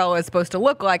Cinderella is supposed to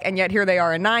look like, and yet here they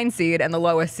are a 9 seed and the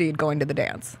lowest seed going to the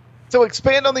dance? So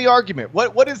expand on the argument.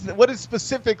 What is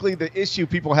specifically the issue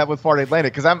people have with Florida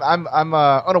Atlantic? Because I'm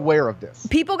unaware of this.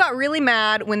 People got really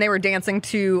mad when they were dancing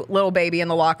to Little Baby in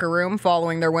the locker room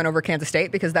following their win over Kansas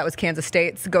State, because that was Kansas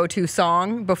State's go-to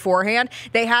song beforehand.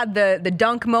 They had the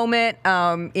dunk moment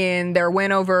in their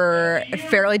win over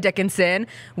Fairleigh Dickinson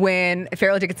when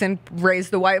Fairleigh Dickinson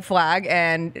raised the white flag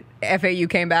and FAU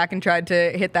came back and tried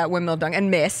to hit that windmill dunk and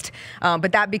missed.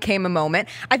 But that became a moment.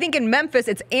 I think in Memphis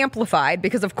it's amplified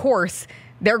because, of course,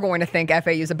 they're going to think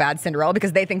FAU is a bad Cinderella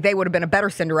because they think they would have been a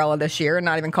better Cinderella this year and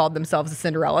not even called themselves a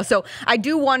Cinderella. So I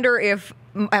do wonder if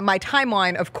my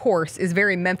timeline, of course, is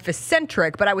very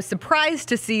Memphis-centric, but I was surprised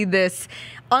to see this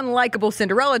unlikable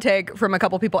Cinderella take from a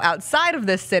couple people outside of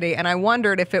this city, and I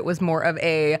wondered if it was more of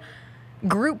a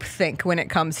group think when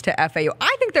it comes to FAU.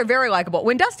 I think they're very likable.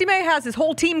 When Dusty May has his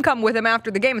whole team come with him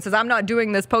after the game and says, I'm not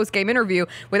doing this post-game interview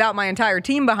without my entire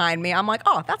team behind me, I'm like,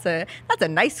 oh, that's a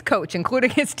nice coach,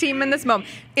 including his team in this moment.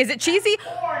 Is it cheesy?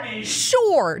 Corny.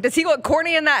 Sure. Does he look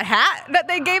corny in that hat that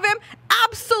they gave him?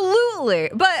 Absolutely.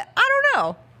 But I don't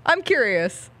know. I'm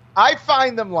curious. I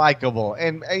find them likable.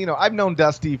 And, I've known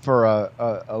Dusty for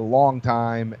a long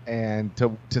time, and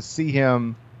to see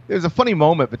him, there's a funny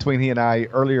moment between he and I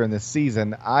earlier in this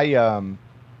season.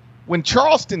 When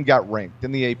Charleston got ranked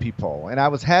in the AP poll, and I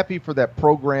was happy for that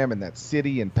program and that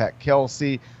city and Pat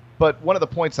Kelsey, but one of the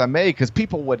points I made, because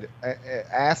people would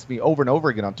ask me over and over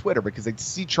again on Twitter because they'd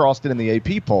see Charleston in the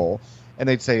AP poll, and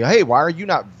they'd say, hey, why are you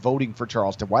not voting for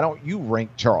Charleston? Why don't you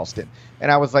rank Charleston? And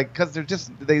I was like,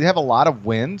 because they have a lot of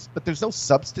wins, but there's no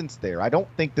substance there. I don't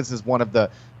think this is one of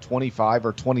the 25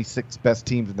 or 26 best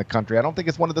teams in the country. I don't think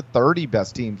it's one of the 30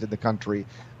 best teams in the country.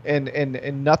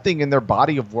 And nothing in their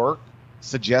body of work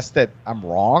suggests that I'm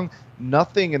wrong.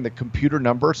 Nothing in the computer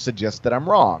numbers suggests that I'm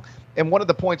wrong. And one of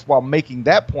the points while making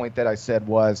that point that I said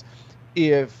was,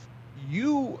 if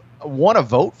you want to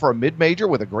vote for a mid-major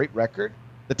with a great record,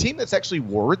 the team that's actually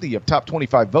worthy of top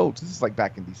 25 votes, this is like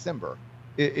back in December,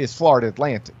 is Florida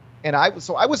Atlantic. And I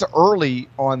was early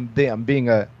on them being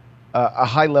a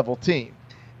high-level team.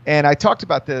 And I talked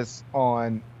about this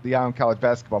on the Eye on College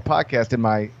Basketball podcast, and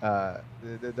my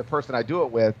the person I do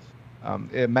it with,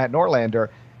 Matt Norlander,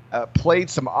 played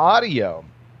some audio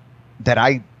that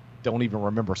I don't even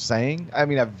remember saying. I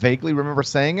mean, I vaguely remember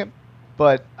saying it,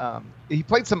 but he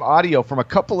played some audio from a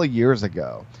couple of years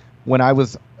ago when I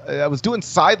was doing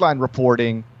sideline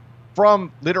reporting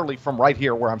from right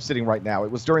here where I'm sitting right now.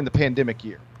 It was during the pandemic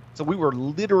year. So we were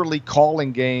literally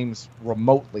calling games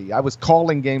remotely. I was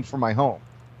calling games from my home.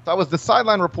 So I was the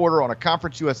sideline reporter on a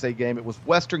Conference USA game. It was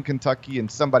Western Kentucky and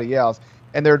somebody else.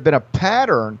 And there had been a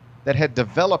pattern that had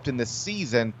developed in this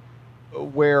season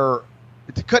where,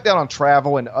 to cut down on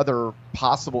travel and other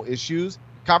possible issues,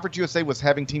 Conference USA was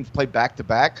having teams play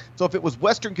back-to-back. So if it was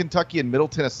Western Kentucky and Middle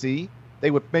Tennessee, they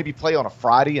would maybe play on a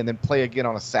Friday and then play again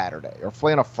on a Saturday, or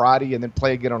play on a Friday and then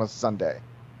play again on a Sunday.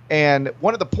 And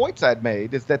one of the points I'd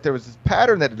made is that there was this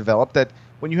pattern that had developed that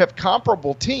when you have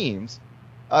comparable teams,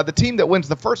 the team that wins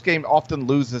the first game often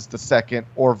loses the second,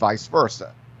 or vice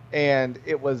versa. And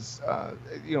it was,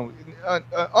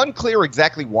 unclear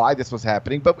exactly why this was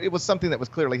happening, but it was something that was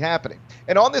clearly happening.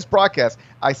 And on this broadcast,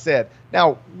 I said,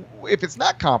 now, if it's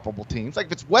not comparable teams, like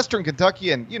if it's Western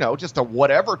Kentucky and, just a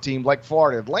whatever team like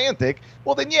Florida Atlantic,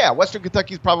 well, then, yeah, Western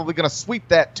Kentucky is probably going to sweep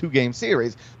that 2-game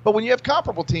series. But when you have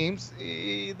comparable teams,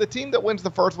 the team that wins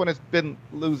the first one has been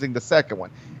losing the second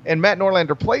one. And Matt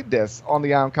Norlander played this on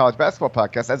the Eye on College Basketball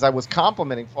podcast as I was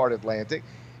complimenting Florida Atlantic.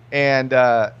 And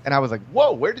I was like,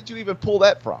 whoa, where did you even pull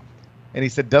that from? And he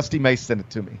said, Dusty May sent it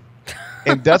to me.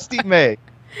 And Dusty May,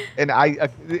 and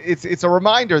it's a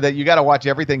reminder that you got to watch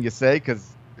everything you say, because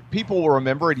people will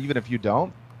remember it even if you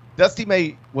don't. Dusty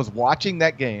May was watching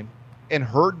that game and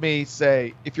heard me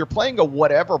say, if you're playing a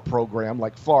whatever program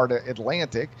like Florida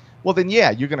Atlantic, well, then,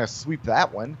 yeah, you're going to sweep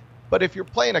that one. But if you're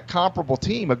playing a comparable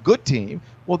team, a good team,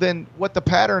 well, then what the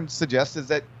pattern suggests is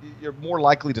that you're more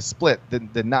likely to split than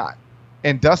not.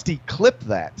 And Dusty clipped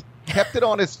that, kept it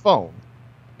on his phone,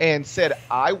 and said,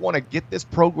 I want to get this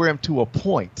program to a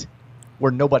point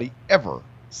where nobody ever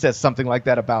says something like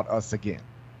that about us again.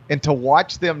 And to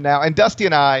watch them now, and Dusty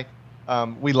and I,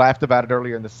 we laughed about it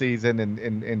earlier in the season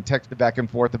and texted back and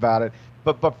forth about it.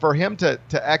 But for him to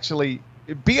actually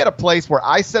be at a place where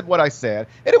I said what I said,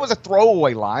 and it was a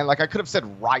throwaway line. Like I could have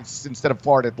said Rice instead of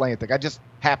Florida Atlantic. I just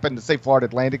happened to say Florida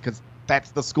Atlantic because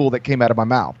that's the school that came out of my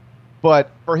mouth.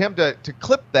 But for him to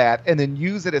clip that and then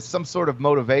use it as some sort of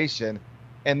motivation,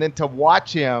 and then to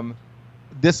watch him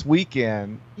this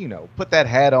weekend, put that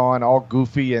hat on all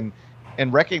goofy and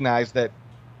recognize that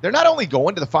they're not only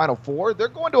going to the Final Four, they're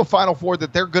going to a Final Four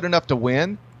that they're good enough to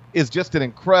win, is just an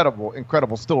incredible,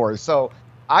 incredible story. So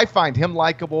I find him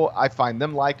likable. I find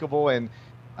them likable, and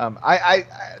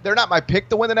they're not my pick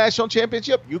to win the national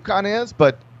championship. UConn is,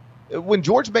 but when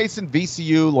George Mason,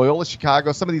 VCU, Loyola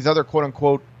Chicago, some of these other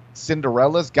quote-unquote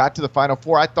Cinderellas got to the Final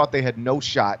Four, I thought they had no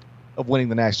shot of winning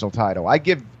the national title. I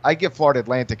give Florida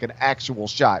Atlantic an actual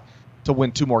shot to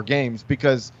win 2 more games,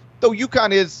 because though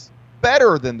UConn is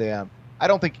better than them, I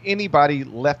don't think anybody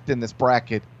left in this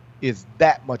bracket is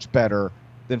that much better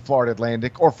than Florida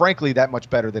Atlantic, or frankly, that much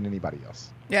better than anybody else.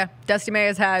 Yeah, Dusty May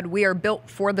has had "We are built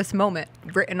for this moment"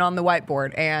 written on the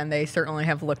whiteboard, and they certainly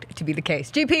have looked to be the case.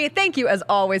 GP, thank you as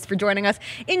always for joining us.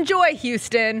 Enjoy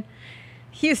Houston.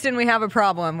 Houston, we have a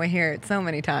problem. We hear it so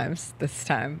many times this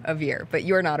time of year, but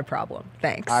you're not a problem.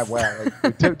 Thanks.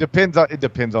 It depends on who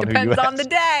you ask. On the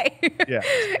day. Yeah.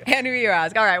 And who you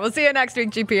ask. All right, we'll see you next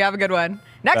week, GP. Have a good one.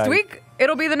 Next week,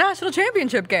 it'll be the national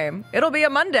championship game. It'll be a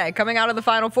Monday coming out of the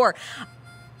Final Four.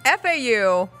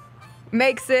 FAU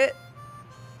makes it.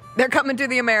 They're coming to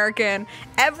the American.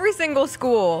 Every single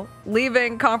school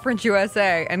leaving Conference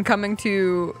USA and coming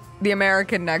to the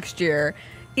American next year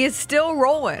is still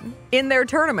rolling in their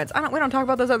tournaments. We don't talk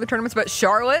about those other tournaments, but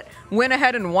Charlotte went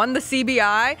ahead and won the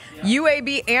CBI.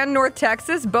 UAB and North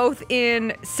Texas both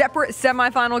in separate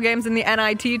semifinal games in the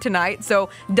NIT tonight, so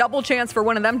double chance for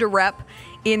one of them to rep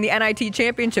in the NIT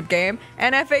championship game.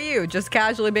 And FAU just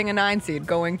casually being a 9 seed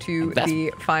going to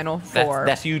the Final Four.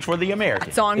 That's huge for the American.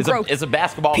 It's on growth. It's a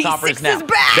basketball P6 conference now.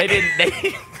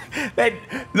 is back.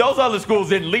 Those other schools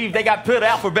didn't leave. They got put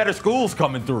out for better schools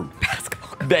coming through.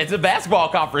 It's a basketball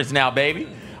conference now, baby.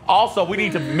 Also, we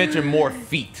need to mention more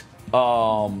feet. The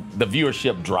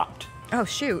viewership dropped. Oh,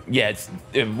 shoot. Yeah,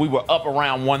 we were up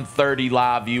around 130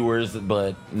 live viewers,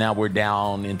 but now we're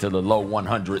down into the low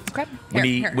 100s. Okay.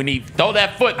 We need throw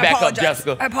that foot back up,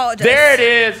 Jessica. I apologize. There it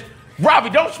is.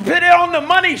 Robbie, don't put it on the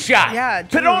money shot. Yeah,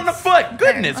 put it on the foot.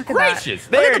 Goodness gracious.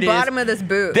 Look There at the it bottom is. of this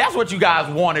boot. That's what you guys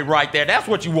wanted right there. That's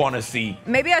what you want to see.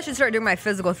 Maybe I should start doing my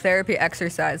physical therapy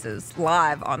exercises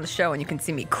live on the show, and you can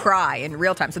see me cry in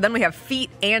real time. So then we have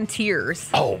feet and tears.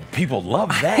 Oh, people love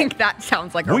that. I think that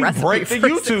sounds like a We recipe break the for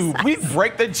YouTube. success. We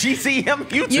break the GCM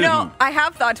YouTube. You know, I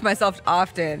have thought to myself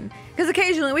often, because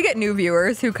occasionally we get new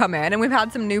viewers who come in, and we've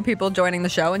had some new people joining the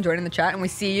show and joining the chat, and we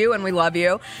see you and we love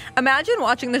you. Imagine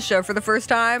watching this show for the first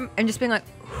time and just being like,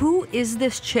 who is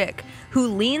this chick who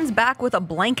leans back with a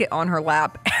blanket on her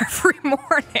lap every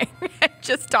morning and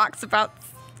just talks about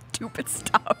stupid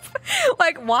stuff?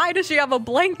 Like, why does she have a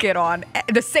blanket on?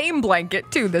 The same blanket,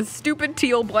 too. The stupid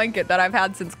teal blanket that I've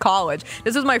had since college.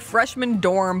 This was my freshman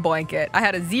dorm blanket. I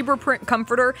had a zebra print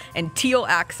comforter and teal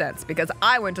accents because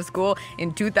I went to school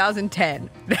in 2010.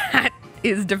 That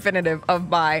is definitive of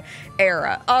my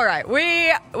era. All right,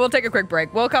 we will take a quick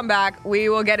break. We'll come back. We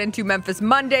will get into Memphis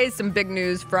Mondays, some big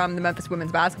news from the Memphis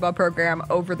women's basketball program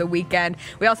over the weekend.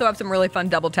 We also have some really fun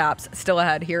double taps still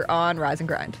ahead here on Rise and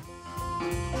Grind.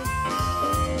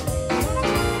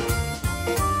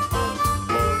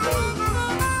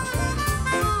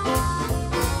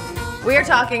 We are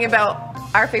talking about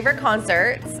our favorite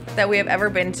concerts that we have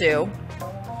ever been to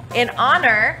in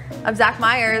honor of Zach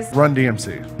Myers. Run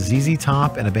DMC. ZZ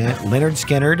Top and a band, Leonard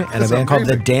Skinner, and a band called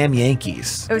the Damn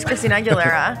Yankees. It was Christina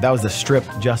Aguilera. That was the Strip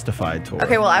Justified tour.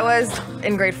 Okay, well, I was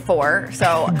in grade 4,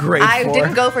 so I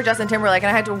didn't go for Justin Timberlake, and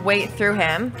I had to wait through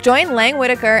him. Join Lang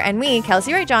Whitaker and me,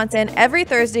 Kelsey Ray Johnson, every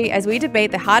Thursday as we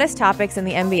debate the hottest topics in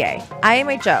the NBA. I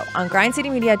am Joe on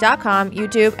grindcitymedia.com,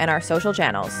 YouTube, and our social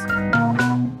channels.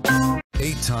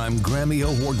 8-time Grammy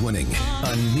Award-winning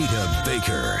Anita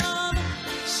Baker.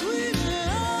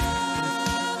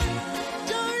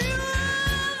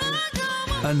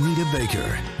 Anita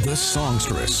Baker, the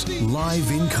songstress, live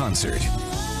in concert.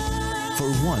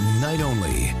 For one night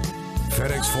only.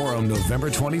 FedEx Forum,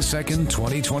 November 22nd,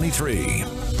 2023.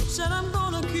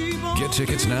 Get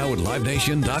tickets now at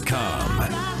livenation.com.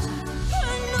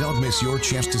 Don't miss your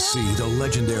chance to see the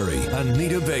legendary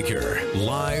Anita Baker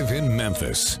live in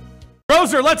Memphis.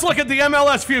 Roser, let's look at the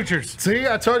MLS futures. See,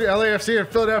 I told you, LAFC and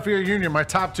Philadelphia Union, my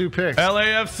top 2 picks.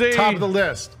 LAFC. Top of the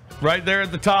list. Right there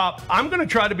at the top. I'm going to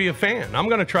try to be a fan. I'm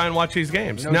going to try and watch these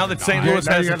games. Now that St. Louis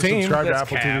has a team. Subscribe to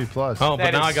Apple TV Plus. Oh,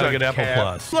 but now I got to get Apple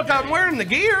Plus. Look, I'm wearing the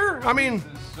gear. I mean,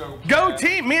 go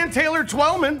team. Me and Taylor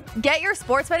Twellman. Get your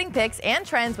sports betting picks and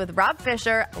trends with Rob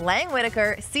Fisher, Lang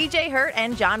Whitaker, CJ Hurt,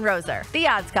 and John Roser, the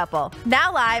Odds Couple.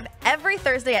 Now live every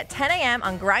Thursday at 10 a.m.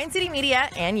 on Grind City Media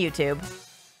and YouTube.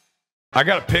 I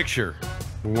got a picture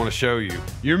we want to show you.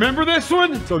 You remember this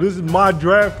one? So this is my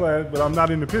draft class, but I'm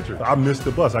not in the picture. I missed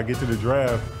the bus. I get to the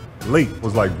draft late.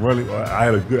 Was like really.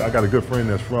 I got a good friend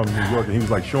that's from New York, and he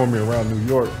was like showing me around New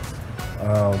York.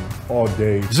 all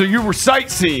day. So you were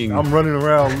sightseeing. I'm running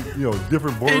around,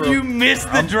 different boards. And you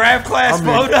missed the draft class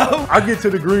photo? I get to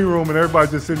the green room and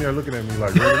everybody's just sitting there looking at me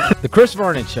like, really? The Chris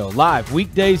Vernon Show, live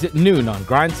weekdays at noon on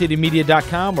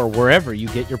grindcitymedia.com or wherever you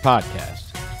get your podcasts.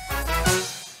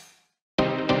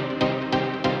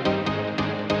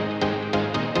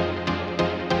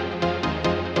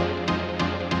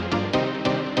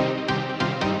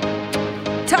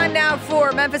 Time now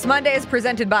for Memphis Mondays,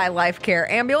 presented by Life Care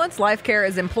Ambulance. Life Care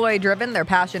is employee-driven. Their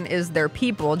passion is their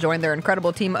people. Join their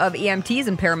incredible team of EMTs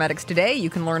and paramedics today. You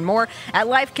can learn more at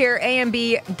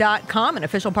lifecareamb.com, an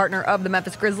official partner of the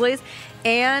Memphis Grizzlies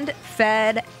and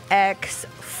FedEx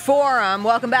Forum.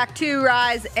 Welcome back to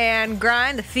Rise and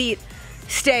Grind. The feet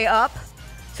stay up.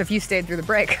 So if you stayed through the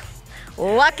break,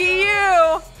 lucky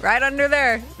you. Right under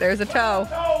there, there's a toe.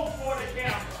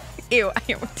 Ew,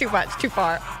 too much, too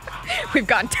far. We've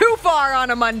gone too far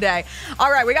on a Monday.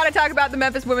 All right, we got to talk about the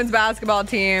Memphis women's basketball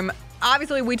team.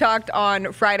 Obviously, we talked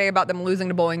on Friday about them losing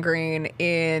to Bowling Green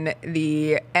in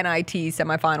the NIT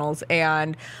semifinals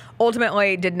and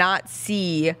ultimately did not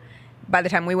see, by the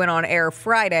time we went on air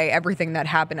Friday, everything that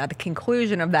happened at the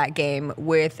conclusion of that game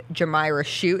with Jamira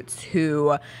Schutz,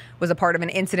 who was a part of an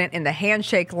incident in the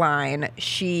handshake line.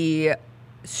 She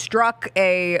struck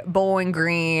a Bowling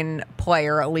Green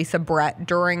player, Elisa Brett,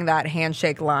 during that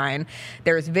handshake line.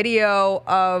 There's video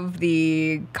of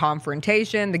the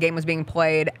confrontation. The game was being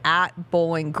played at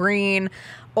Bowling Green.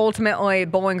 Ultimately,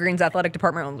 Bowling Green's athletic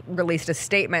department released a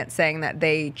statement saying that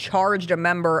they charged a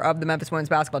member of the Memphis women's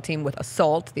basketball team with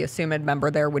assault. The assumed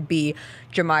member there would be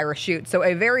Jamira Schutz. So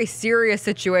a very serious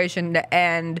situation to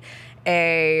end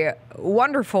a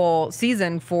wonderful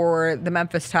season for the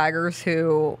Memphis Tigers,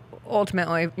 who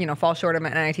ultimately, fall short of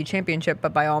an NIT championship,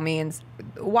 but by all means,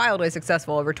 wildly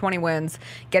successful. Over 20 wins,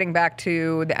 getting back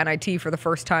to the NIT for the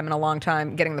first time in a long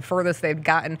time, getting the furthest they've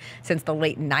gotten since the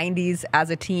late 90s as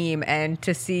a team. And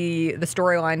to see the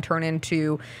storyline turn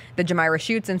into the Jamira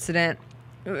Schutz incident,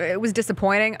 it was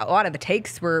disappointing. A lot of the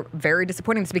takes were very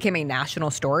disappointing. This became a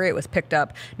national story. It was picked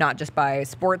up not just by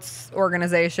sports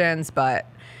organizations, but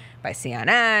by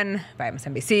CNN, by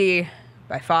MSNBC,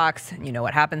 by Fox. You know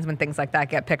what happens when things like that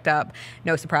get picked up.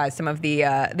 No surprise, some of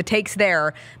the takes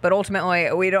there. But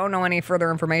ultimately, we don't know any further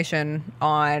information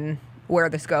on where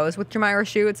this goes with Jamira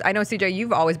Schutz. I know, CJ,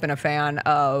 you've always been a fan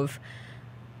of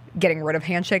getting rid of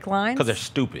handshake lines. Because they're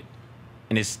stupid.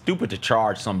 And it's stupid to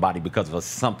charge somebody because of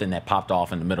something that popped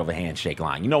off in the middle of a handshake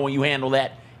line. You know when you handle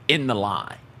that? In the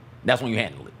line. That's when you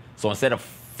handle it. So instead of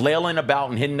flailing about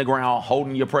and hitting the ground,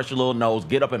 holding your precious little nose,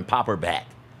 get up and pop her back.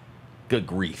 Good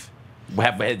grief.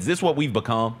 Is this what we've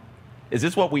become? Is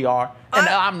this what we are? And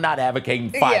I'm not advocating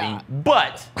fighting,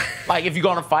 but like if you're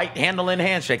going to fight, handle in the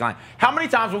handshake line. How many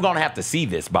times we're going to have to see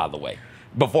this, by the way,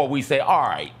 before we say, all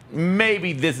right,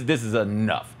 maybe this is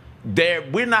enough.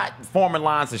 We're not forming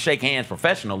lines to shake hands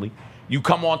professionally. You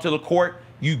come onto the court,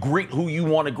 you greet who you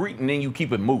want to greet, and then you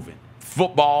keep it moving.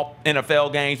 Football,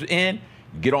 NFL games you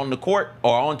get on the court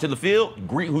or onto the field,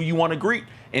 greet who you want to greet,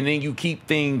 and then you keep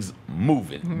things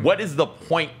moving. Mm-hmm. What is the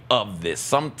point of this?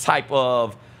 Some type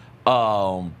of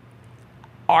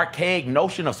archaic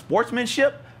notion of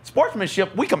sportsmanship?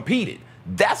 Sportsmanship, we competed.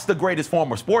 That's the greatest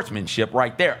form of sportsmanship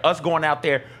right there. Us going out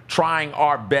there, trying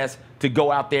our best to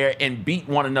go out there and beat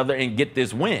one another and get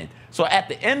this win. So at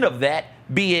the end of that,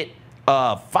 be it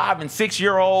 5- and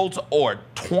 6-year-olds or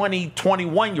 20,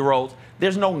 21-year-olds,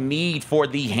 there's no need for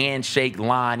the handshake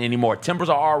line anymore. Tempers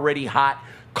are already hot.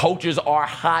 Coaches are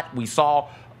hot.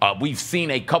 We've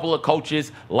seen a couple of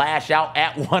coaches lash out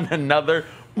at one another.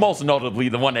 Most notably,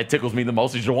 the one that tickles me the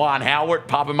most is Juwan Howard,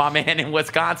 popping my man in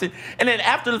Wisconsin. And then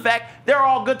after the fact, they're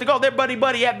all good to go. They're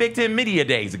buddy-buddy at Big Ten Media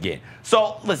Days again.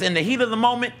 So, listen, in the heat of the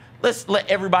moment, let's let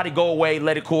everybody go away,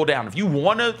 let it cool down. If you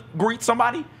want to greet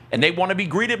somebody and they want to be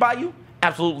greeted by you,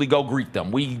 absolutely go greet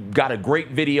them. We got a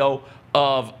great video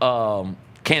of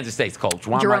Kansas State's coach.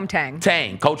 Jerome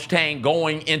Tang. Coach Tang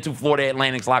going into Florida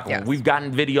Atlantic's locker room. Yes. We've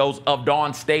gotten videos of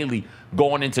Dawn Staley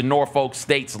going into Norfolk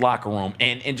State's locker room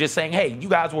and just saying, hey, you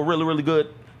guys were really, really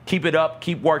good. Keep it up.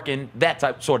 Keep working.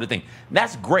 That sort of thing.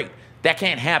 That's great. That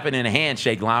can't happen in a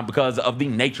handshake line because of the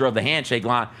nature of the handshake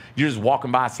line. You're just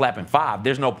walking by slapping five.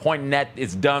 There's no point in that.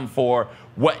 It's done for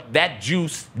what that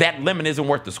juice, that lemon isn't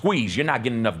worth the squeeze. You're not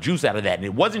getting enough juice out of that. And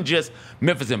it wasn't just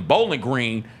Memphis and Bowling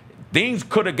Green. Things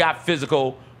could have got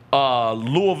physical.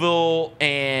 Louisville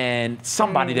and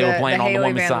somebody they were playing on the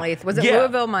women's side. Was it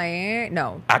Louisville, Miami?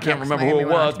 No. I can't remember who it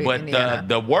was, but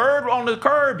the word on the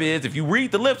curb is, if you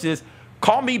read the lips, is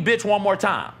call me bitch one more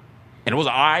time. And it was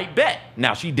an all right bet.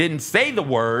 Now, she didn't say the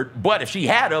word, but if she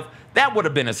had of, that would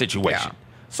have been a situation. Yeah.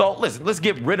 So, listen, let's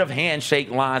get rid of handshake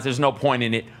lines. There's no point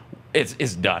in it.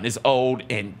 It's done. It's old,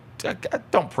 and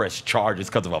don't press charges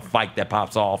because of a fight that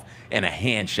pops off and a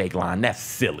handshake line. That's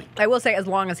silly. I will say, as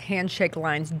long as handshake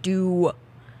lines do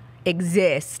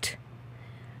exist,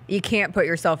 you can't put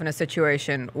yourself in a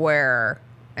situation where,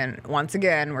 and once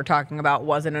again, we're talking about,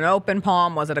 was it an open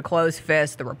palm? Was it a closed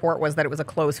fist? The report was that it was a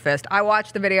closed fist. I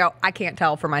watched the video. I can't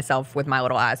tell for myself with my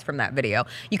little eyes from that video.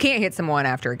 You can't hit someone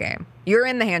after a game. You're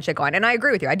in the handshake line. And I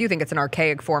agree with you. I do think it's an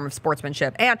archaic form of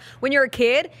sportsmanship. And when you're a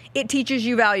kid, it teaches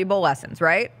you valuable lessons,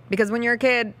 right? Because when you're a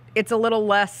kid, it's a little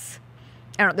less,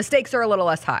 I don't know, the stakes are a little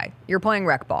less high. You're playing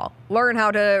rec ball. Learn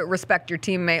how to respect your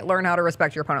teammate. Learn how to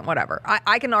respect your opponent, whatever.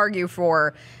 I can argue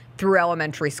for, through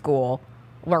elementary school,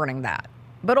 learning that.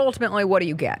 But ultimately, what do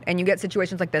you get? And you get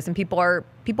situations like this, and people are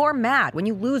mad when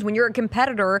you lose, when you're a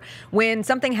competitor, when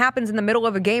something happens in the middle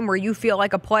of a game where you feel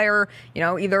like a player,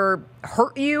 either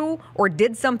hurt you or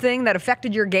did something that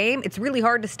affected your game. It's really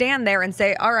hard to stand there and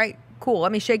say, all right, cool,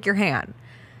 let me shake your hand.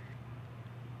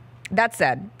 That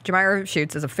said, Jamira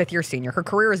Schutz is a fifth-year senior. Her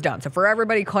career is done. So for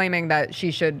everybody claiming that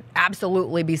she should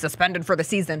absolutely be suspended for the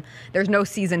season, there's no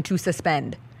season to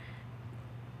suspend.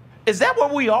 Is that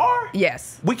what we are?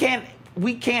 Yes. We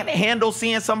can't handle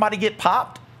seeing somebody get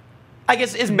popped. I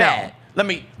guess it's bad. Let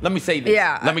me say this.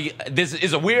 Yeah. This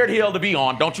is a weird hill to be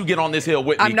on. Don't you get on this hill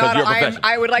with me because you're a professional.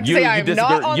 I would like to say I'm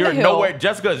not on the hill.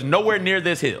 Jessica is nowhere near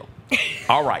this hill.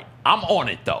 All right. I'm on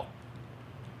it, though.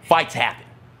 Fights happen.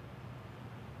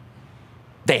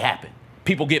 They happen.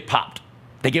 People get popped.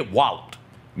 They get walloped.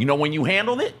 You know when you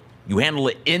handle it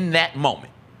in that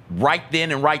moment. Right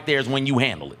then and right there is when you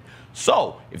handle it.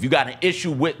 So if you got an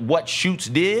issue with what Schutz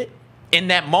did in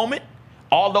that moment,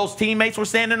 all those teammates were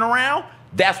standing around,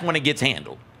 that's when it gets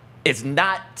handled. It's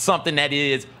not something that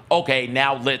is, okay,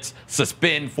 now let's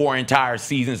suspend for entire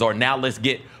seasons or now let's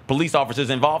get police officers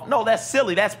involved. No, that's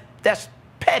silly. That's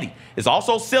petty. It's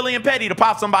also silly and petty to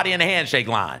pop somebody in the handshake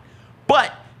line.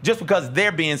 But just because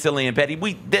they're being silly and petty,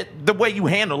 the way you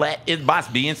handle that is by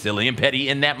being silly and petty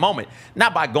in that moment,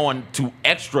 not by going to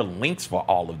extra lengths for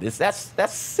all of this.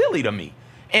 That's silly to me.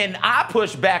 And I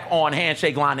push back on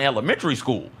handshake line in elementary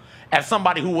school as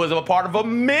somebody who was a part of a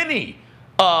many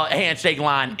handshake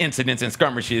line incidents and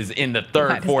skirmishes in the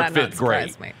third, fourth, fifth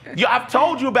grade. Yeah, I've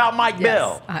told you about Mike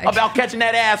Bell, about catching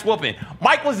that ass whooping.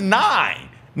 Mike was 9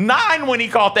 when he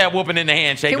caught that whooping in the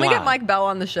handshake line. Can we get Mike Bell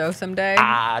on the show someday?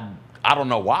 I don't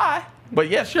know why, but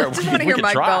yeah, sure. I just want to hear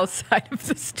Mike Bell's side of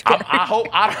the story.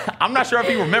 I'm not sure if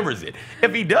he remembers it.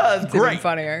 If he does, it's great. Even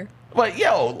funnier. But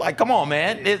come on,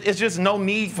 man. It's just no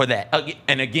need for that.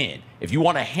 And again, if you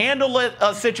want to handle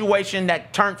a situation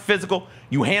that turned physical,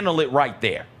 you handle it right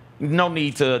there. No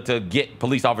need to get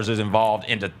police officers involved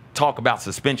and to talk about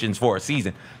suspensions for a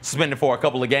season. Suspended for a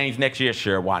couple of games next year,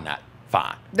 sure, why not?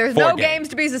 Fine. There's no games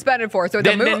to be suspended for, so it's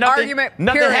a moot argument,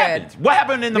 nothing period. happens. What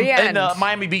happened in the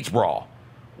Miami Beach brawl?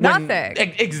 Nothing.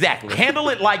 Exactly. Handle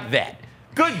it like that.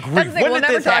 Good grief. That's the thing. When we'll did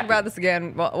never this talk happen? about this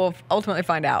again. We'll ultimately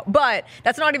find out. But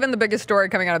that's not even the biggest story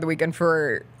coming out of the weekend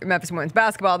for Memphis women's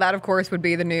basketball. That, of course, would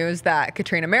be the news that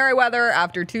Katrina Merriweather,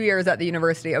 after 2 years at the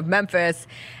University of Memphis,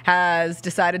 has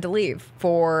decided to leave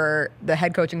for the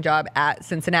head coaching job at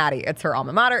Cincinnati. It's her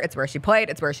alma mater. It's where she played.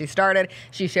 It's where she started.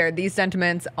 She shared these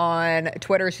sentiments on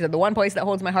Twitter. She said, "The one place that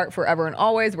holds my heart forever and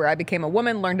always, where I became a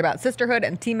woman, learned about sisterhood,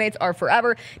 and teammates are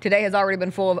forever. Today has already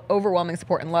been full of overwhelming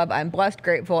support and love. I'm blessed,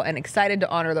 grateful, and excited to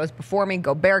honor those before me.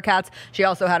 Go Bearcats." She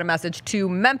also had a message to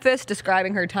Memphis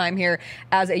describing her time here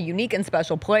as a unique and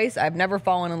special place. "I've never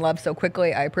fallen in love so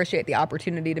quickly. I appreciate the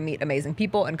opportunity to meet amazing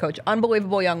people and coach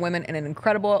unbelievable young women in an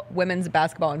incredible women's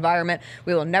basketball environment.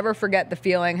 We will never forget the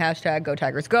feeling. Hashtag Go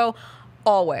Tigers Go.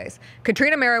 Always."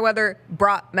 Katrina Merriweather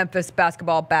brought Memphis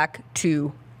basketball back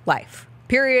to life.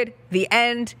 Period. The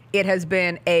end. It has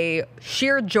been a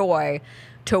sheer joy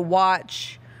to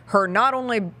watch her not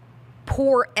only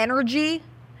pour energy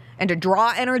and to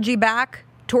draw energy back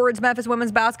towards Memphis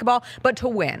women's basketball, but to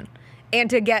win and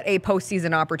to get a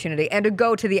postseason opportunity and to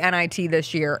go to the NIT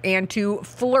this year and to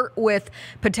flirt with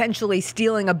potentially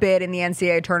stealing a bid in the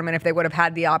NCAA tournament if they would have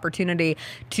had the opportunity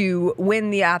to win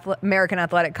the American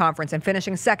Athletic Conference and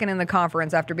finishing second in the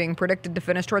conference after being predicted to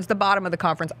finish towards the bottom of the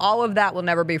conference. All of that will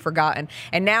never be forgotten.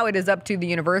 And now it is up to the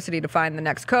university to find the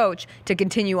next coach to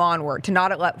continue onward, to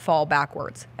not let fall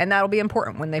backwards. And that'll be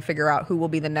important when they figure out who will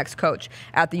be the next coach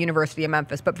at the University of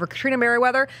Memphis. But for Katrina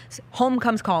Merriweather, home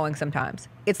comes calling sometimes.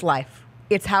 It's life.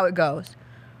 It's how it goes.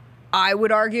 I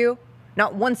would argue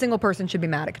not one single person should be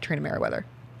mad at Katrina Merriweather,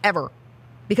 ever.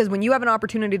 Because when you have an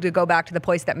opportunity to go back to the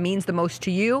place that means the most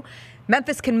to you,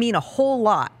 Memphis can mean a whole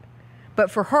lot.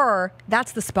 But for her,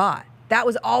 that's the spot. That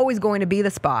was always going to be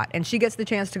the spot, and she gets the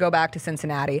chance to go back to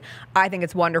Cincinnati. I think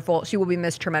it's wonderful. She will be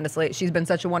missed tremendously. She's been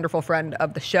such a wonderful friend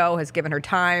of the show, has given her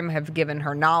time, have given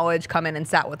her knowledge, come in and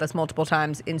sat with us multiple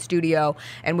times in studio,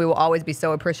 and we will always be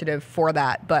so appreciative for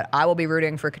that. But I will be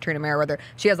rooting for Katrina Merriweather.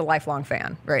 She has a lifelong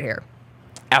fan right here.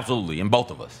 Absolutely, and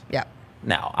both of us. Yeah.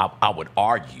 Now, I would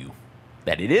argue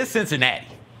that it is Cincinnati,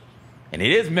 and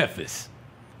it is Memphis.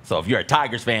 So if you're a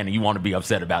Tigers fan and you want to be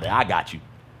upset about it, I got you.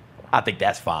 I think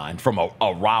that's fine from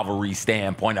a rivalry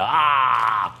standpoint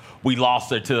of, we lost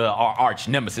her to our arch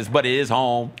nemesis, but it is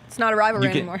home. It's not a rivalry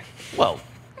anymore. Well,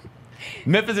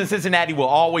 Memphis and Cincinnati will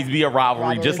always be a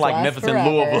rivalry, just like Memphis and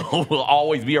Louisville will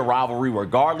always be a rivalry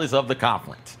regardless of the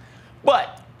conference.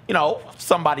 But, you know,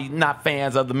 somebody not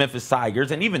fans of the Memphis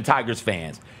Tigers and even Tigers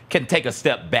fans can take a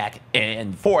step back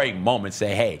and for a moment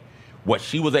say, hey, what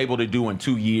she was able to do in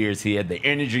 2 years here, the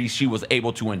energy she was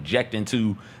able to inject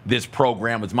into this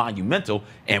program was monumental.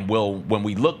 And when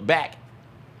we look back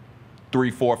 3,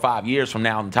 4, 5 years from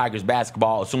now, and Tigers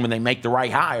basketball, assuming they make the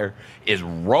right hire, is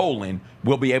rolling,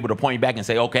 we'll be able to point back and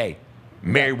say, okay,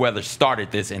 Merriweather started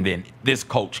this, and then this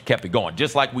coach kept it going,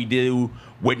 just like we do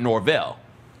with Norvell,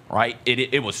 right?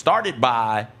 It was started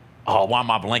by, why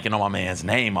am I blanking on my man's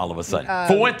name all of a sudden?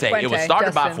 Fuente. It was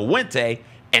started by Fuente,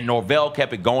 and Norvell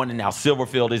kept it going, and now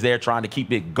Silverfield is there trying to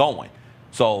keep it going.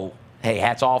 So, hey,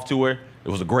 hats off to her. It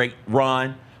was a great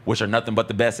run. Wish her nothing but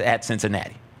the best at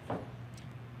Cincinnati.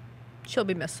 She'll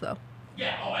be missed, though.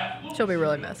 Yeah, absolutely. She'll be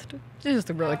really missed. She's just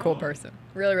a really cool person.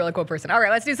 Really, really cool person. All right,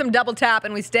 let's do some double tap,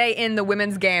 and we stay in the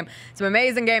women's game. Some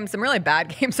amazing games, some really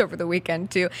bad games over the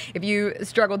weekend, too. If you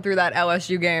struggled through that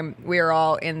LSU game, we are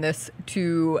all in this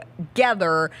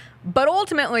together. But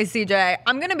ultimately, CJ,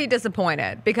 I'm going to be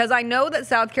disappointed because I know that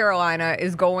South Carolina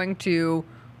is going to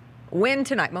win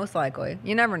tonight, most likely.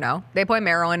 You never know. They play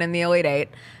Maryland in the Elite Eight.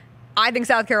 I think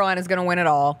South Carolina is going to win it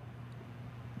all.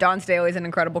 Dawn Staley's an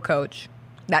incredible coach.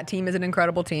 That team is an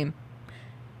incredible team.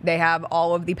 They have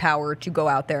all of the power to go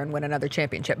out there and win another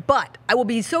championship. But I will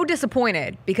be so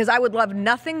disappointed because I would love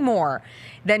nothing more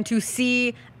than to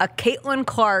see a Caitlin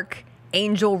Clark,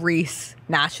 Angel Reese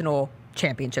national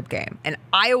championship game, an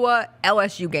Iowa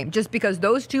LSU game, just because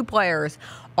those two players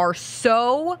are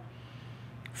so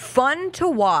fun to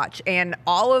watch, and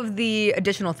all of the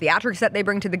additional theatrics that they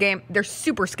bring to the game, they're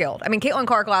super skilled. I mean, Caitlin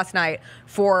Clark last night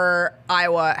for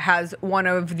Iowa has one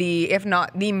of the, if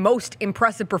not the most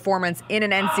impressive performance in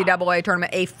an NCAA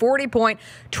tournament, a 40-point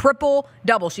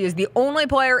triple-double. She is the only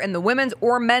player in the women's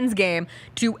or men's game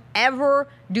to ever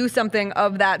do something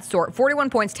of that sort. 41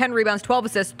 points, 10 rebounds, 12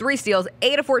 assists, 3 steals,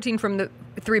 8 of 14 from the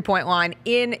three-point line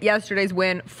in yesterday's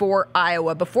win for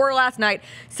Iowa. Before last night,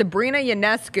 Sabrina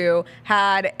Ionescu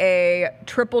had a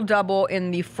triple-double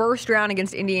in the first round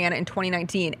against Indiana in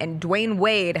 2019, and Dwayne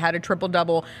Wade had a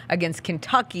triple-double against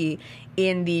Kentucky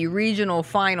in the regional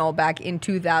final back in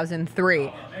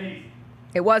 2003.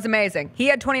 It was amazing. He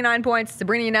had 29 points.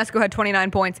 Sabrina Ionescu had 29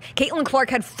 points. Caitlin Clark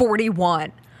had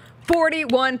 41.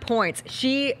 41 points.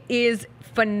 She is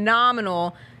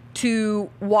phenomenal to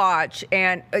watch,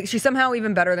 and she's somehow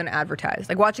even better than advertised.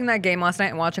 Like, watching that game last night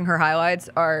and watching her highlights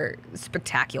are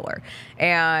spectacular,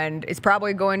 and it's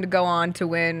probably going to go on to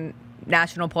win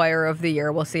National Player of the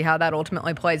Year. We'll see how that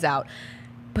ultimately plays out.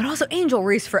 But also Angel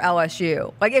Reese for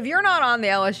LSU. Like, if you're not on the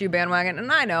LSU bandwagon,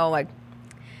 and I know, like,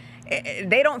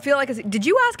 they don't feel like did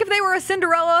you ask if they were a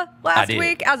Cinderella last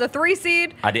week as a 3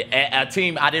 seed? I did. A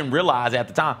team I didn't realize at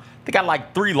the time, they got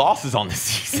like 3 losses on this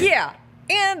season. Yeah,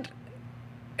 and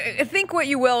think what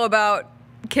you will about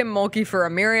Kim Mulkey for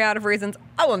a myriad of reasons.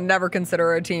 I will never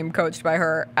consider a team coached by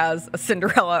her as a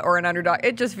Cinderella or an underdog.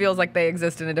 It just feels like they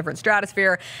exist in a different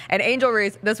stratosphere. And Angel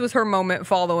Reese, this was her moment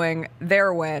following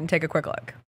their win. Take a quick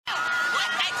look.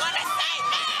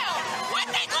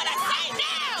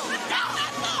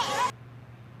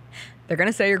 They're going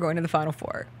to say you're going to the Final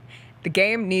Four. The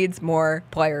game needs more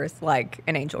players like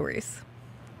an Angel Reese.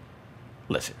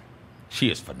 Listen, she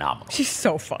is phenomenal. She's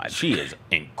so fun. She is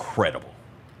incredible.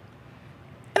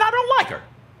 And I don't like her.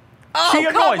 Oh, she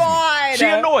annoys come on. me. She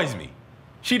annoys me.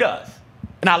 She does.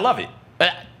 And I love it.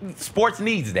 Sports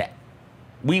needs that.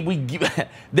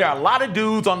 There are a lot of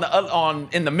dudes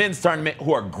in the men's tournament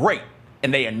who are great,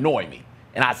 and they annoy me.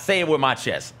 And I say it with my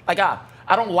chest. Like, I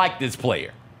don't like this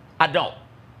player. I don't.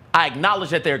 I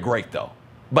acknowledge that they're great, though,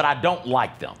 but I don't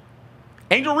like them.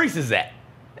 Angel Reese is that.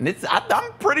 And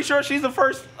I'm pretty sure she's the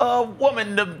first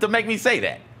woman to make me say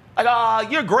that.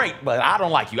 Like, you're great, but I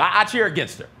don't like you. I cheer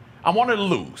against her. I want her to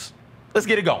lose. Let's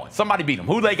get it going. Somebody beat them.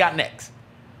 Who they got next?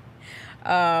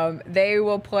 They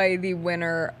will play the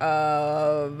winner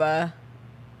of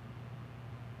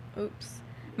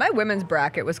My women's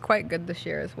bracket was quite good this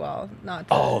year as well. Not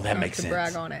to, that not makes to sense.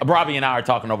 brag on it. Robbie and I are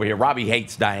talking over here. Robbie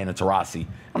hates Diana Taurasi.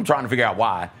 I'm trying to figure out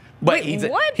why. But Wait, he's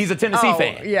what? a Tennessee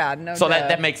fan. Yeah, no. So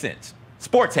that makes sense.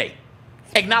 Sports hate.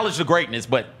 Acknowledge the greatness,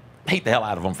 but hate the hell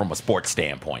out of them from a sports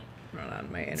standpoint.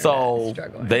 My internet So is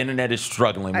struggling. the internet is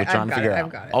struggling. We're trying to figure out.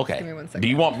 I've got it. Okay. Give me 1 second. Do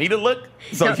you want me to look?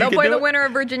 So No, you they'll can play do the it? winner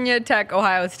of Virginia Tech,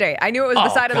 Ohio State. I knew it was the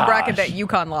side of the bracket that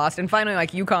UConn lost, and finally,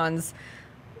 like UConn's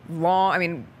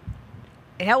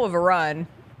hell of a run,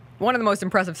 one of the most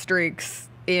impressive streaks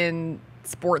in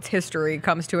sports history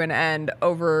comes to an end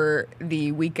over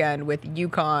the weekend with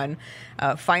UConn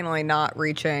finally not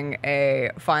reaching a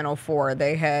Final Four.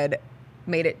 They had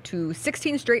made it to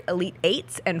 16 straight Elite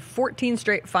Eights and 14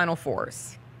 straight Final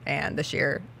Fours. And this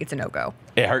year, it's a no-go.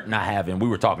 It hurt not having, we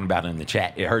were talking about it in the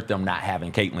chat, it hurt them not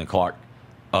having Caitlin Clark.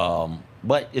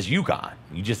 But it's UConn.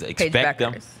 You just expect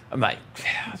them. I'm like,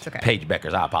 okay. Paige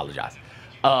Beckers, I apologize.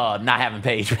 Not having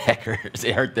Paige Beckers,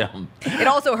 it hurt them. It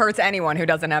also hurts anyone who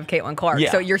doesn't have Caitlin Clark. Yeah.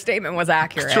 So your statement was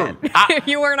accurate. True.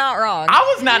 You were not wrong.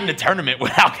 I was not in the tournament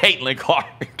without Caitlin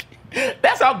Clark.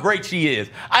 That's how great she is.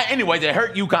 Anyways, it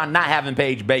hurt UConn not having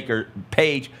Paige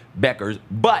Beckers,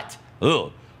 but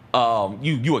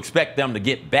you expect them to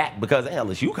get back because,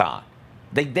 hell, it's UConn.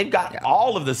 They've got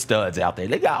all of the studs out there.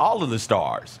 They got all of the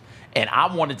stars. And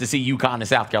I wanted to see UConn and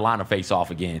South Carolina face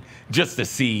off again just to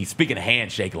see, speaking of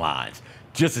handshake lines,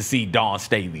 just to see Dawn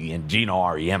Staley and Gino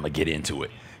Auriemma get into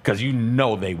it. Because you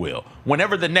know they will.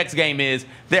 Whenever the next game is,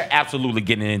 they're absolutely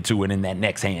getting into it in that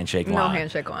next handshake line. No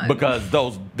handshake line. Because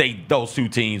those two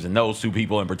teams and those two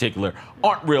people in particular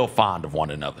aren't real fond of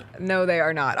one another. No, they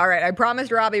are not. All right, I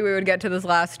promised Robbie we would get to this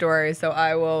last story, so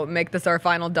I will make this our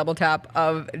final double tap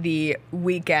of the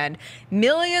weekend.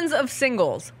 Millions of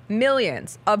single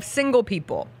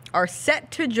people are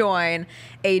set to join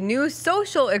a new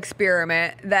social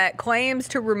experiment that claims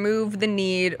to remove the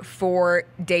need for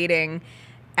dating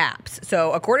apps.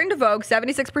 So according to Vogue,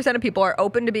 76% of people are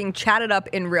open to being chatted up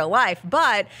in real life.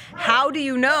 But how do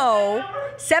you know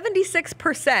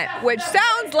 76%, which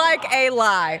sounds like a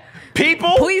lie?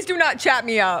 People? Please do not chat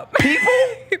me up.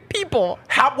 People? People.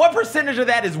 What percentage of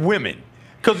that is women?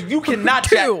 Because you cannot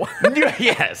Two.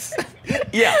 Yes.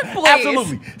 Yeah, Please.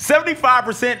 absolutely.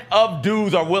 75% of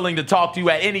dudes are willing to talk to you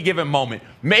at any given moment.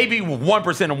 Maybe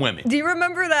 1% of women. Do you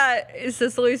remember that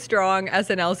Cicely Strong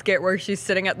SNL skit where she's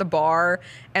sitting at the bar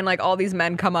and like all these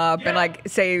men come up and like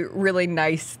say really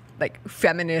nice, like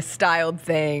feminist styled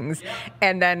things.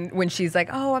 And then when she's like,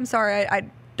 oh, I'm sorry,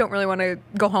 I don't really want to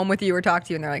go home with you or talk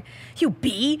to you. And they're like, you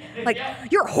B? Like,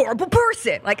 you're a horrible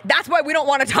person. Like, that's why we don't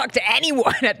want to talk to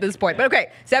anyone at this point. But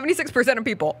okay, 76% of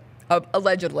people,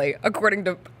 allegedly, according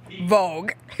to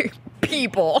Vogue,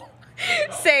 people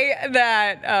say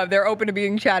that they're open to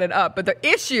being chatted up. But the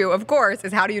issue, of course,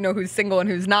 is how do you know who's single and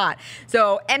who's not?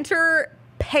 So enter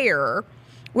Pear,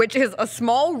 which is a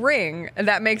small ring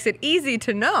that makes it easy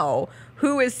to know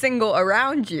who is single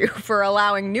around you for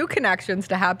allowing new connections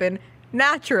to happen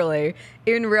naturally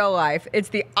in real life. It's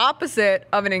the opposite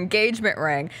of an engagement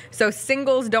ring. So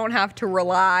singles don't have to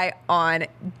rely on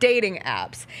dating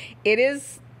apps. It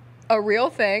is a real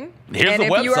thing. Here's and the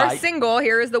if website. you are single,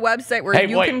 here is the website where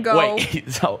you can go.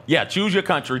 So, yeah, choose your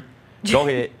country. Go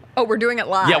ahead. Oh, we're doing it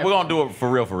live. Yeah, we're going to do it for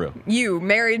real, for real. You,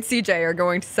 married CJ, are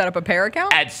going to set up a Pear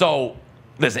account? And so,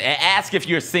 listen, ask if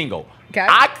you're single. Okay.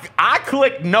 I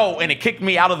clicked no, and it kicked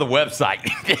me out of the website.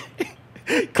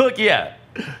 Click yeah.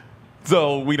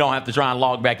 So we don't have to try and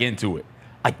log back into it.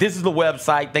 Like, this is the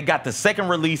website. They got the second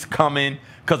release coming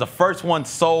because the first one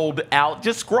sold out.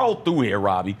 Just scroll through here,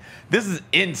 Robbie. This is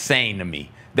insane to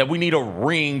me that we need a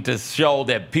ring to show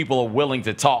that people are willing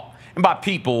to talk. And by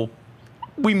people,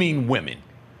 we mean women.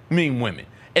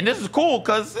 And this is cool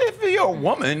because if you're a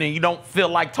woman and you don't feel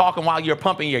like talking while you're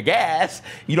pumping your gas,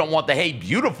 you don't want the Hey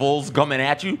Beautifuls coming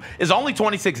at you. It's only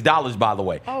 $26, by the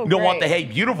way. Oh, you don't want the great.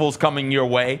 Hey Beautifuls coming your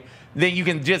way. Then you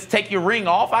can just take your ring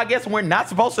off. I guess we're not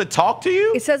supposed to talk to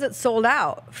you. It says it's sold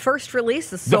out. First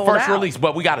release is sold The out. first release,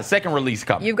 but we got a second release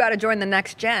coming. You've got to join the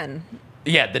next gen.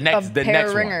 Yeah, the next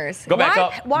Pear ringers. one. Go back Why-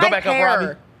 up. why Go back Pear? up,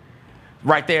 Robbie.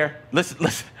 Right there. Listen.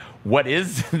 What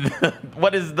is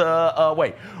the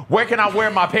wait, where can I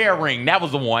wear my Pear ring? That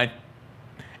was the one.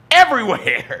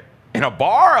 Everywhere. In a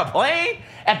bar, a plane,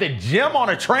 at the gym, on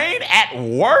a train, at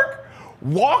work,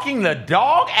 walking the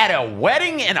dog, at a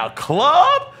wedding, in a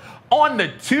club, on the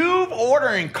tube,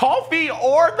 ordering coffee,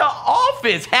 or the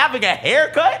office, having a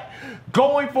haircut,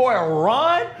 going for a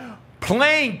run,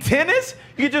 playing tennis.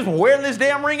 You can just wear this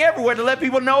damn ring everywhere to let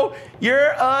people know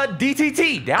you're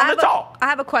DTT, down to talk. I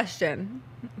have a question.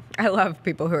 I love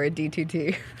people who are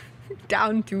DTT.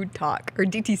 down to talk, or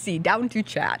DTC, down to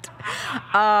chat.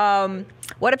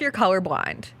 What if you're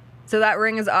colorblind? So that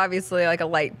ring is obviously like a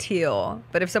light teal,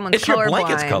 but if someone's It's your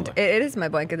blanket's colorblind, color. it is my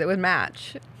blanket. It would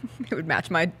match. It would match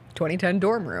my 2010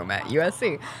 dorm room at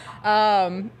USC.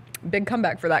 Big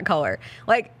comeback for that color.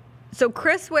 Like, so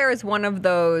Chris wears one of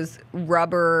those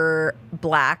rubber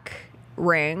black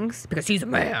rings because he's a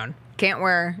man. Can't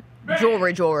wear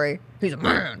jewelry. He's a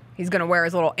man. He's gonna wear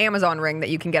his little Amazon ring that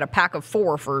you can get a pack of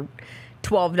 4 for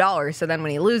 $12. So then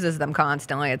when he loses them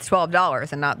constantly, it's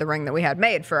 $12 and not the ring that we had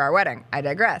made for our wedding. I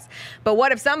digress. But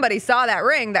what if somebody saw that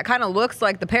ring that kind of looks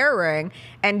like the Pear Ring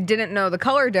and didn't know the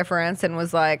color difference and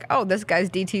was like, oh, this guy's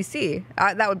DTC?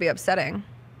 That would be upsetting.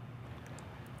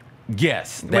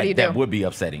 Yes, What do you do? that would be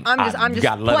upsetting. I'm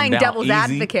just playing devil's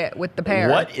advocate with the pair.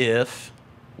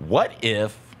 What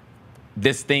if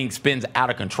this thing spins out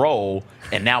of control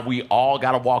and now we all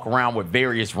got to walk around with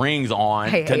various rings on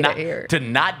to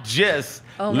not just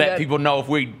let people know if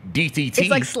we DTT. It's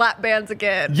like slap bands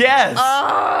again. Yes.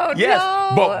 Oh, yes.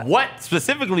 no. But what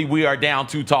specifically we are down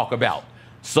to talk about.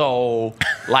 So,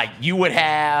 like, you would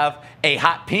have a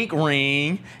hot pink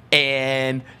ring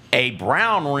and a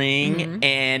brown ring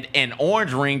and an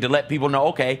orange ring to let people know,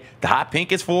 okay, the hot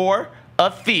pink is for a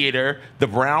theater, the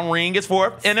brown ring is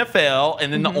for NFL,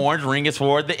 and then the orange ring is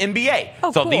for the NBA.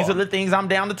 Oh, so cool. these are the things I'm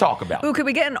down to talk about. Ooh, could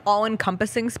we get an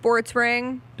all-encompassing sports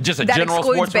ring? Just a that general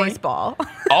excludes sports ring? baseball.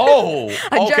 Oh,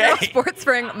 A general okay. sports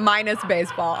ring minus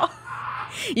baseball.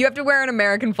 You have to wear an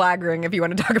American flag ring if you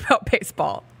want to talk about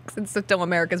baseball. It's still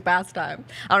America's pastime.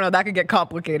 I don't know, that could get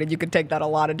complicated. You could take that a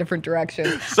lot of different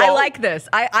directions. So- I like this.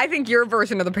 I think your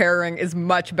version of the Pear Ring is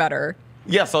much better.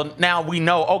 Yeah, so now we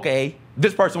know, okay,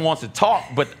 this person wants to talk,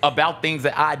 but about things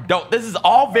that I don't. This is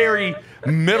all very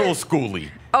middle schooly.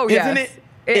 Oh, Isn't yes.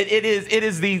 it? It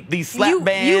is the slap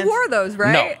bands. You wore those,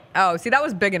 right? No. Oh, see, that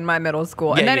was big in my middle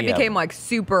school. Yeah, and then yeah, it yeah. became like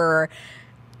super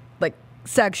like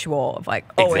sexual of like,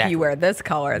 oh, if Exactly. you wear this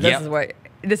color, this Yep. is what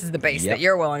this is the base Yep. that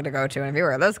you're willing to go to. And if you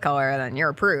wear this color, then you're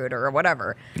a prude or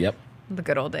whatever. Yep. The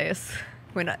good old days.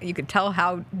 When you could tell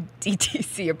how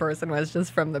DTC a person was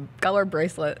just from the color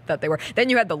bracelet that they were. Then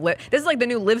you had this is like the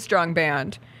new Livestrong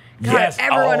band. God, Yes.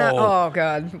 everyone. Oh. Oh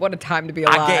God, what a time to be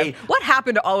alive. What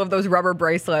happened to all of those rubber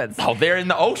bracelets? Oh, they're in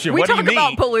the ocean. We What do talk you mean?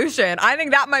 about pollution. I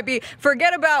think that might be.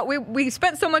 Forget about. We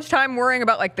spent so much time worrying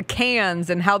about like the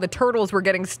cans and how the turtles were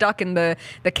getting stuck in the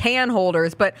can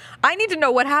holders. But I need to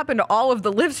know what happened to all of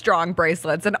the Livestrong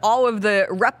bracelets and all of the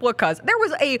replicas. There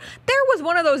was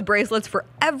one of those bracelets for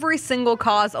every single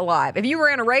cause alive. If you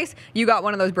ran a race, you got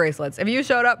one of those bracelets. If you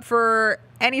showed up for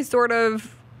any sort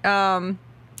of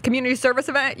community service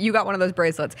event, you got one of those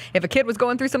bracelets. If a kid was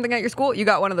going through something at your school, you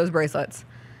got one of those bracelets.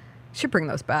 Should bring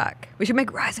those back. We should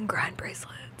make Rise and Grind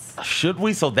bracelets. Should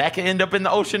we? So that can end up in the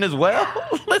ocean as well?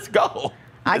 Let's go.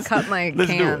 I cut my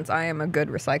let's do cans. I am a good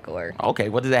recycler. Okay,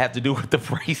 what does that have to do with the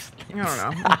bracelet?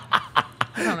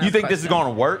 I don't know. You think this is going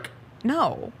to work?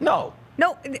 No. No.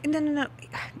 No.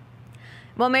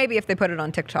 Well, maybe if they put it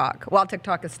on TikTok. While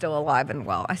TikTok is still alive and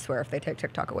well, I swear if they take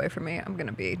TikTok away from me, I'm going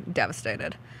to be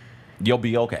devastated. You'll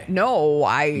be okay. No,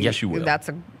 Yes, you will.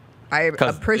 I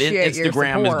appreciate your support.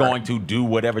 Instagram is going to do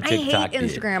whatever TikTok I hate did.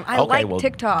 Instagram. I Okay, like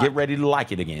TikTok. Get ready to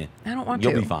like it again. I don't want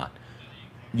You'll to. be fine.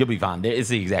 You'll be fine. It's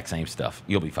the exact same stuff.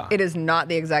 You'll be fine. It is not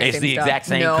the exact It's same the stuff. exact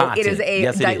same no, content. it is a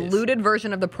Yes, it is. diluted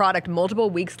version of the product multiple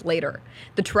weeks later.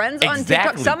 The trends on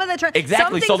TikTok, Exactly. some of the trends,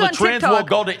 Exactly. So the trends will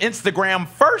go to Instagram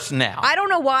first now. I don't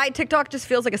know why TikTok just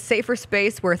feels like a safer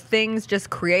space where things just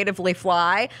creatively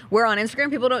fly. Where on Instagram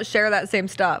people don't share that same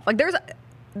stuff. Like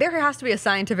there has to be a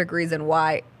scientific reason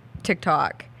why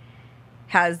TikTok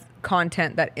has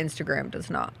content that Instagram does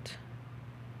not.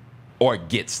 Or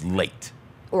gets late.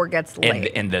 Or gets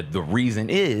late. And the reason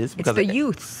is because it's the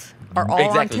youths are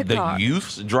all on TikTok. The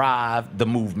youths drive the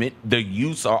movement. The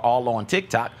youths are all on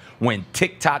TikTok. When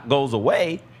TikTok goes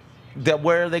away,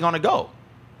 where are they going to go?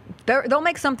 They'll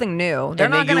make something new. They're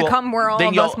And not then going to come where all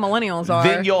of us millennials are.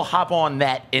 Then you'll hop on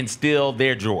that and steal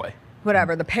their joy.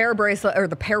 Whatever, the Pear bracelet or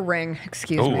the Pear Ring,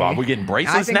 excuse me. Oh, are we getting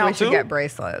bracelets I think now we should too? get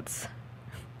bracelets.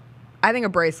 I think a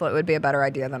bracelet would be a better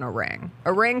idea than a ring.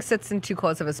 A ring sits in too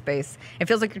close of a space. It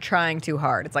feels like you're trying too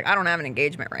hard. It's like, I don't have an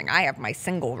engagement ring. I have my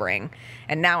single ring.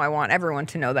 And now I want everyone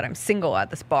to know that I'm single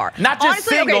at this bar. Not just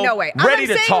Honestly, single, okay, no, wait. ready As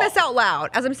to I'm saying talk. this out loud,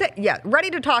 as I'm saying, yeah,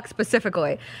 ready to talk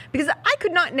specifically. Because I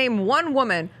could not name one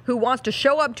woman who wants to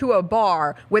show up to a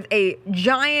bar with a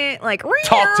giant, like,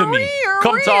 Talk to me.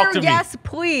 Come talk to me. Yes,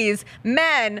 please.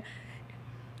 Men,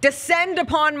 descend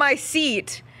upon my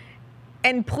seat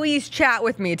and please chat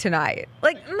with me tonight.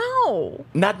 Like, no.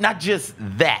 Not just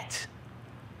that.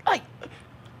 Like,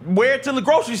 Wear it to the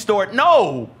grocery store.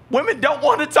 No, women don't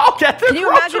want to talk at the grocery store. Can you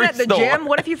imagine at the gym?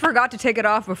 What if you forgot to take it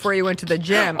off before you went to the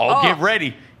gym? Oh, get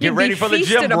ready. Get ready for the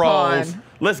gym, bros.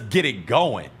 Let's get it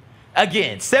going.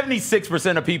 Again,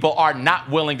 76% of people are not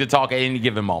willing to talk at any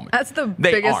given moment. That's the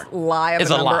biggest lie of a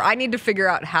number. I need to figure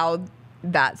out how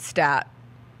that stat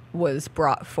was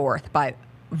brought forth by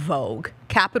Vogue.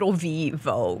 Capital V,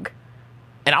 Vogue.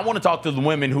 And I want to talk to the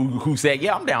women who said,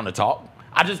 yeah, I'm down to talk.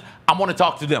 I want to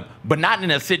talk to them, but not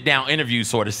in a sit-down interview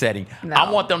sort of setting. No.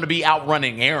 I want them to be out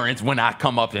running errands when I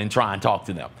come up and try and talk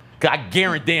to them. Because I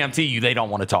guarantee you they don't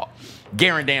want to talk.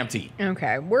 Guarantee.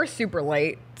 Okay, we're super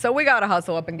late, so we got to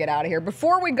hustle up and get out of here.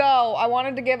 Before we go, I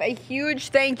wanted to give a huge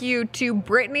thank you to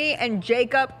Brittany and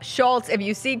Jacob Schultz. If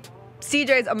you see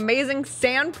CJ's amazing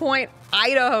Sandpoint,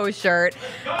 Idaho shirt,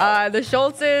 the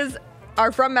Schultzes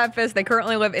are from Memphis. They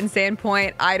currently live in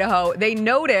Sandpoint, Idaho. They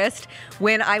noticed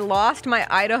when I lost my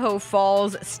Idaho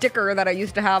Falls sticker that I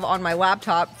used to have on my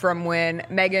laptop from when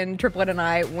Megan Triplett and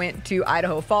I went to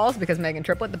Idaho Falls, because Megan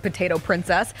Triplett, the potato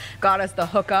princess, got us the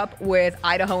hookup with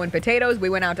Idaho and potatoes. We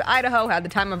went out to Idaho, had the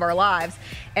time of our lives,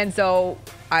 and so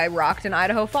I rocked an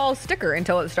Idaho Falls sticker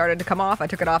until it started to come off. I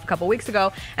took it off a couple weeks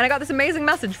ago, and I got this amazing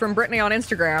message from Brittany on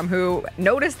Instagram, who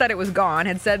noticed that it was gone,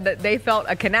 had said that they felt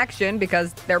a connection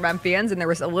because they're Memphians and there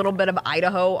was a little bit of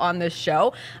Idaho on this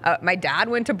show. My dad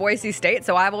went to Boise State,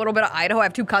 so I have a little bit of Idaho. I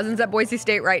have 2 cousins at Boise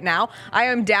State right now. I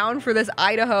am down for this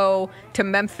Idaho to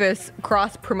Memphis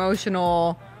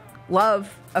cross-promotional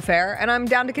love affair, and I'm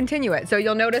down to continue it. So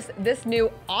you'll notice this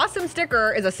new awesome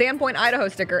sticker is a Sandpoint, Idaho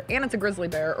sticker, and it's a grizzly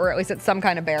bear, or at least it's some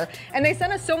kind of bear. And they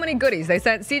sent us so many goodies. They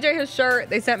sent CJ his shirt.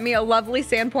 They sent me a lovely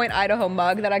Sandpoint, Idaho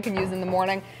mug that I can use in the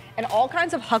morning, and all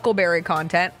kinds of Huckleberry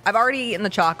content. I've already eaten the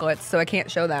chocolates, so I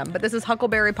can't show them, but this is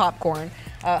Huckleberry popcorn,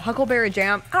 Huckleberry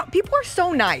jam. People are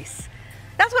so nice.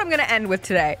 That's what I'm going to end with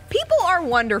today. People are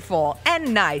wonderful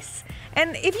and nice.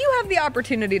 And if you have the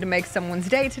opportunity to make someone's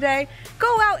day today,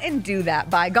 go out and do that,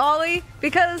 by golly,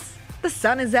 because the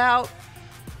sun is out.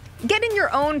 Get in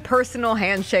your own personal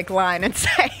handshake line and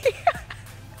say,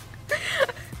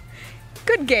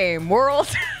 good game, world.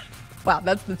 Wow,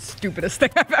 that's the stupidest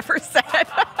thing I've ever said.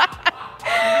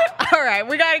 All right,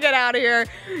 we got to get out of here.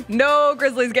 No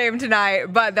Grizzlies game tonight,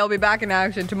 but they'll be back in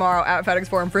action tomorrow at FedEx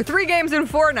Forum for 3 games in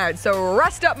 4 nights. So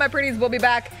rest up, my pretties. We'll be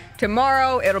back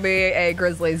tomorrow. It'll be a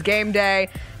Grizzlies game day,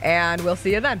 and we'll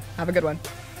see you then. Have a good one.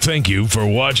 Thank you for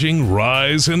watching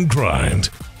Rise and Grind.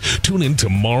 Tune in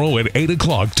tomorrow at 8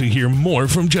 o'clock to hear more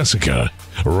from Jessica,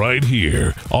 right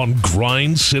here on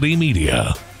Grind City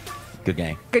Media. Good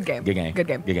game. Good game. Good game. Good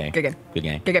game. Good game. Good game. Good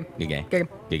game. Good game. Good game. Good game.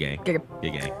 Good game. Good game.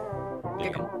 Good game.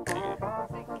 Good game.